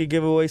 Maybe we could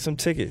give away some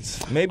tickets.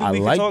 Maybe I we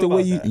could like talk the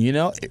way about you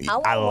that.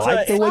 I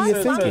like the way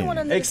you're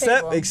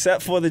thinking.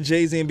 Except for the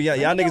Jay-Z and Beyonce.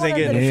 Y'all niggas ain't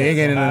getting Yeah, ain't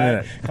getting none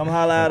of Come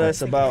holla at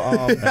us about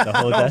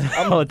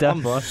Hold that for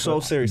I'm us.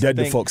 so serious. Dead I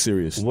the think fuck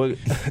serious. we're-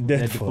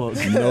 Dead the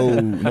fuck.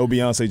 No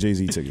Beyonce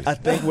Jay-Z tickets. I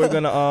think we're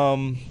gonna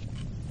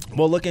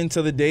we'll look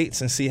into the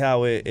dates and see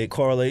how it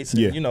correlates.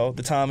 Yeah. And, you know,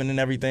 the timing and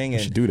everything.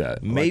 And should do that. I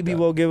like Maybe that.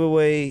 we'll give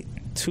away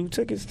 2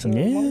 tickets to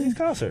one of these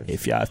concerts.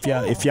 If y'all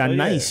Oh, yeah.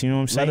 nice, you know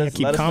what I'm saying? Let us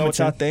Keep know what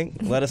y'all commenting.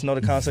 think. Let us know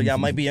the concert y'all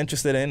might be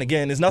interested in.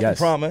 Again, there's nothing Yes.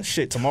 promised.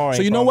 Shit, tomorrow. So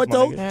ain't you know what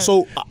promised, though? my nigga.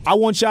 So I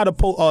want y'all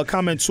to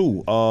comment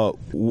too. Out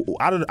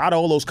of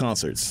all those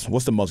concerts,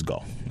 what's the must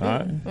go? All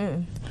right.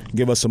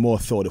 Give us some more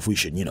thought if we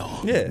should,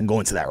 Yeah. go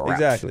into that route.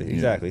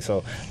 Exactly.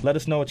 So let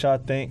us know what y'all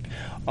think.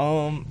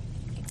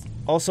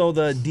 Also,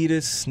 the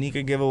Adidas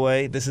sneaker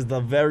giveaway. This is the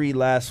very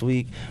last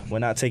week. We're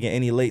not taking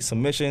any late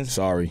submissions.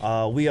 Sorry.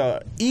 We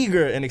are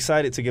eager and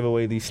excited to give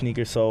away these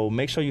sneakers. So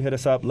make sure you hit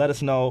us up. Let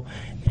us know.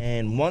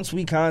 And once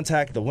we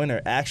contact the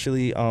winner,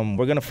 actually,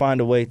 we're gonna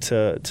find a way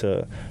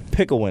to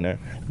pick a winner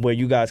where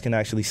you guys can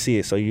actually see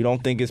it, so you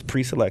don't think it's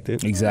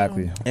pre-selected.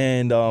 Exactly.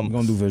 And We're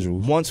gonna do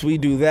visuals. once we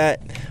do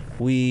that,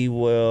 we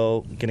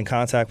will get in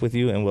contact with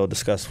you and we'll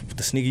discuss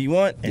the sneaker you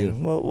want,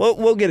 and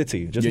we'll get it to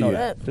you. Just know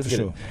that. For Just get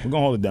sure. it. We're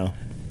gonna hold it down.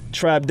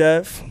 Trap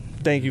Dev,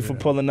 thank you for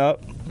pulling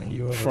up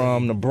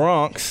from the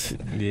Bronx.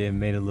 Yeah,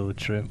 made a little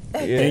trip.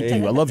 Thank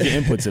you. I love your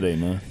input today,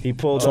 man. He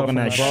pulled Talking up from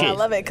that the Bronx. shit. I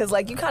love it because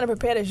like you kind of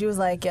prepared us. You was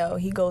like, "Yo,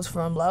 he goes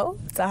from low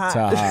to high."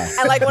 To high.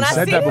 And like when I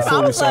Said seen that him, before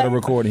I we was started like,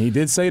 recording. He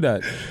did say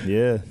that.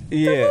 Yeah.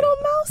 Yeah. "Little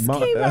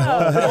mouse came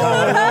out."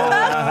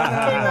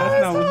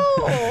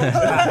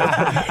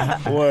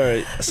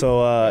 Word.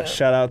 So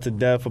shout out to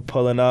Dev for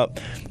pulling up.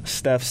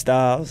 Steph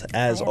Styles,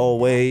 as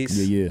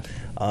always. Yeah.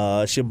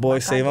 It's your boy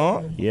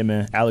Savon. Yeah,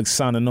 man. Alex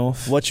signing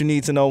off. What you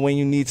need to know when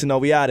you need to know.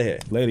 We out of here.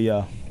 Later,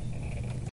 y'all.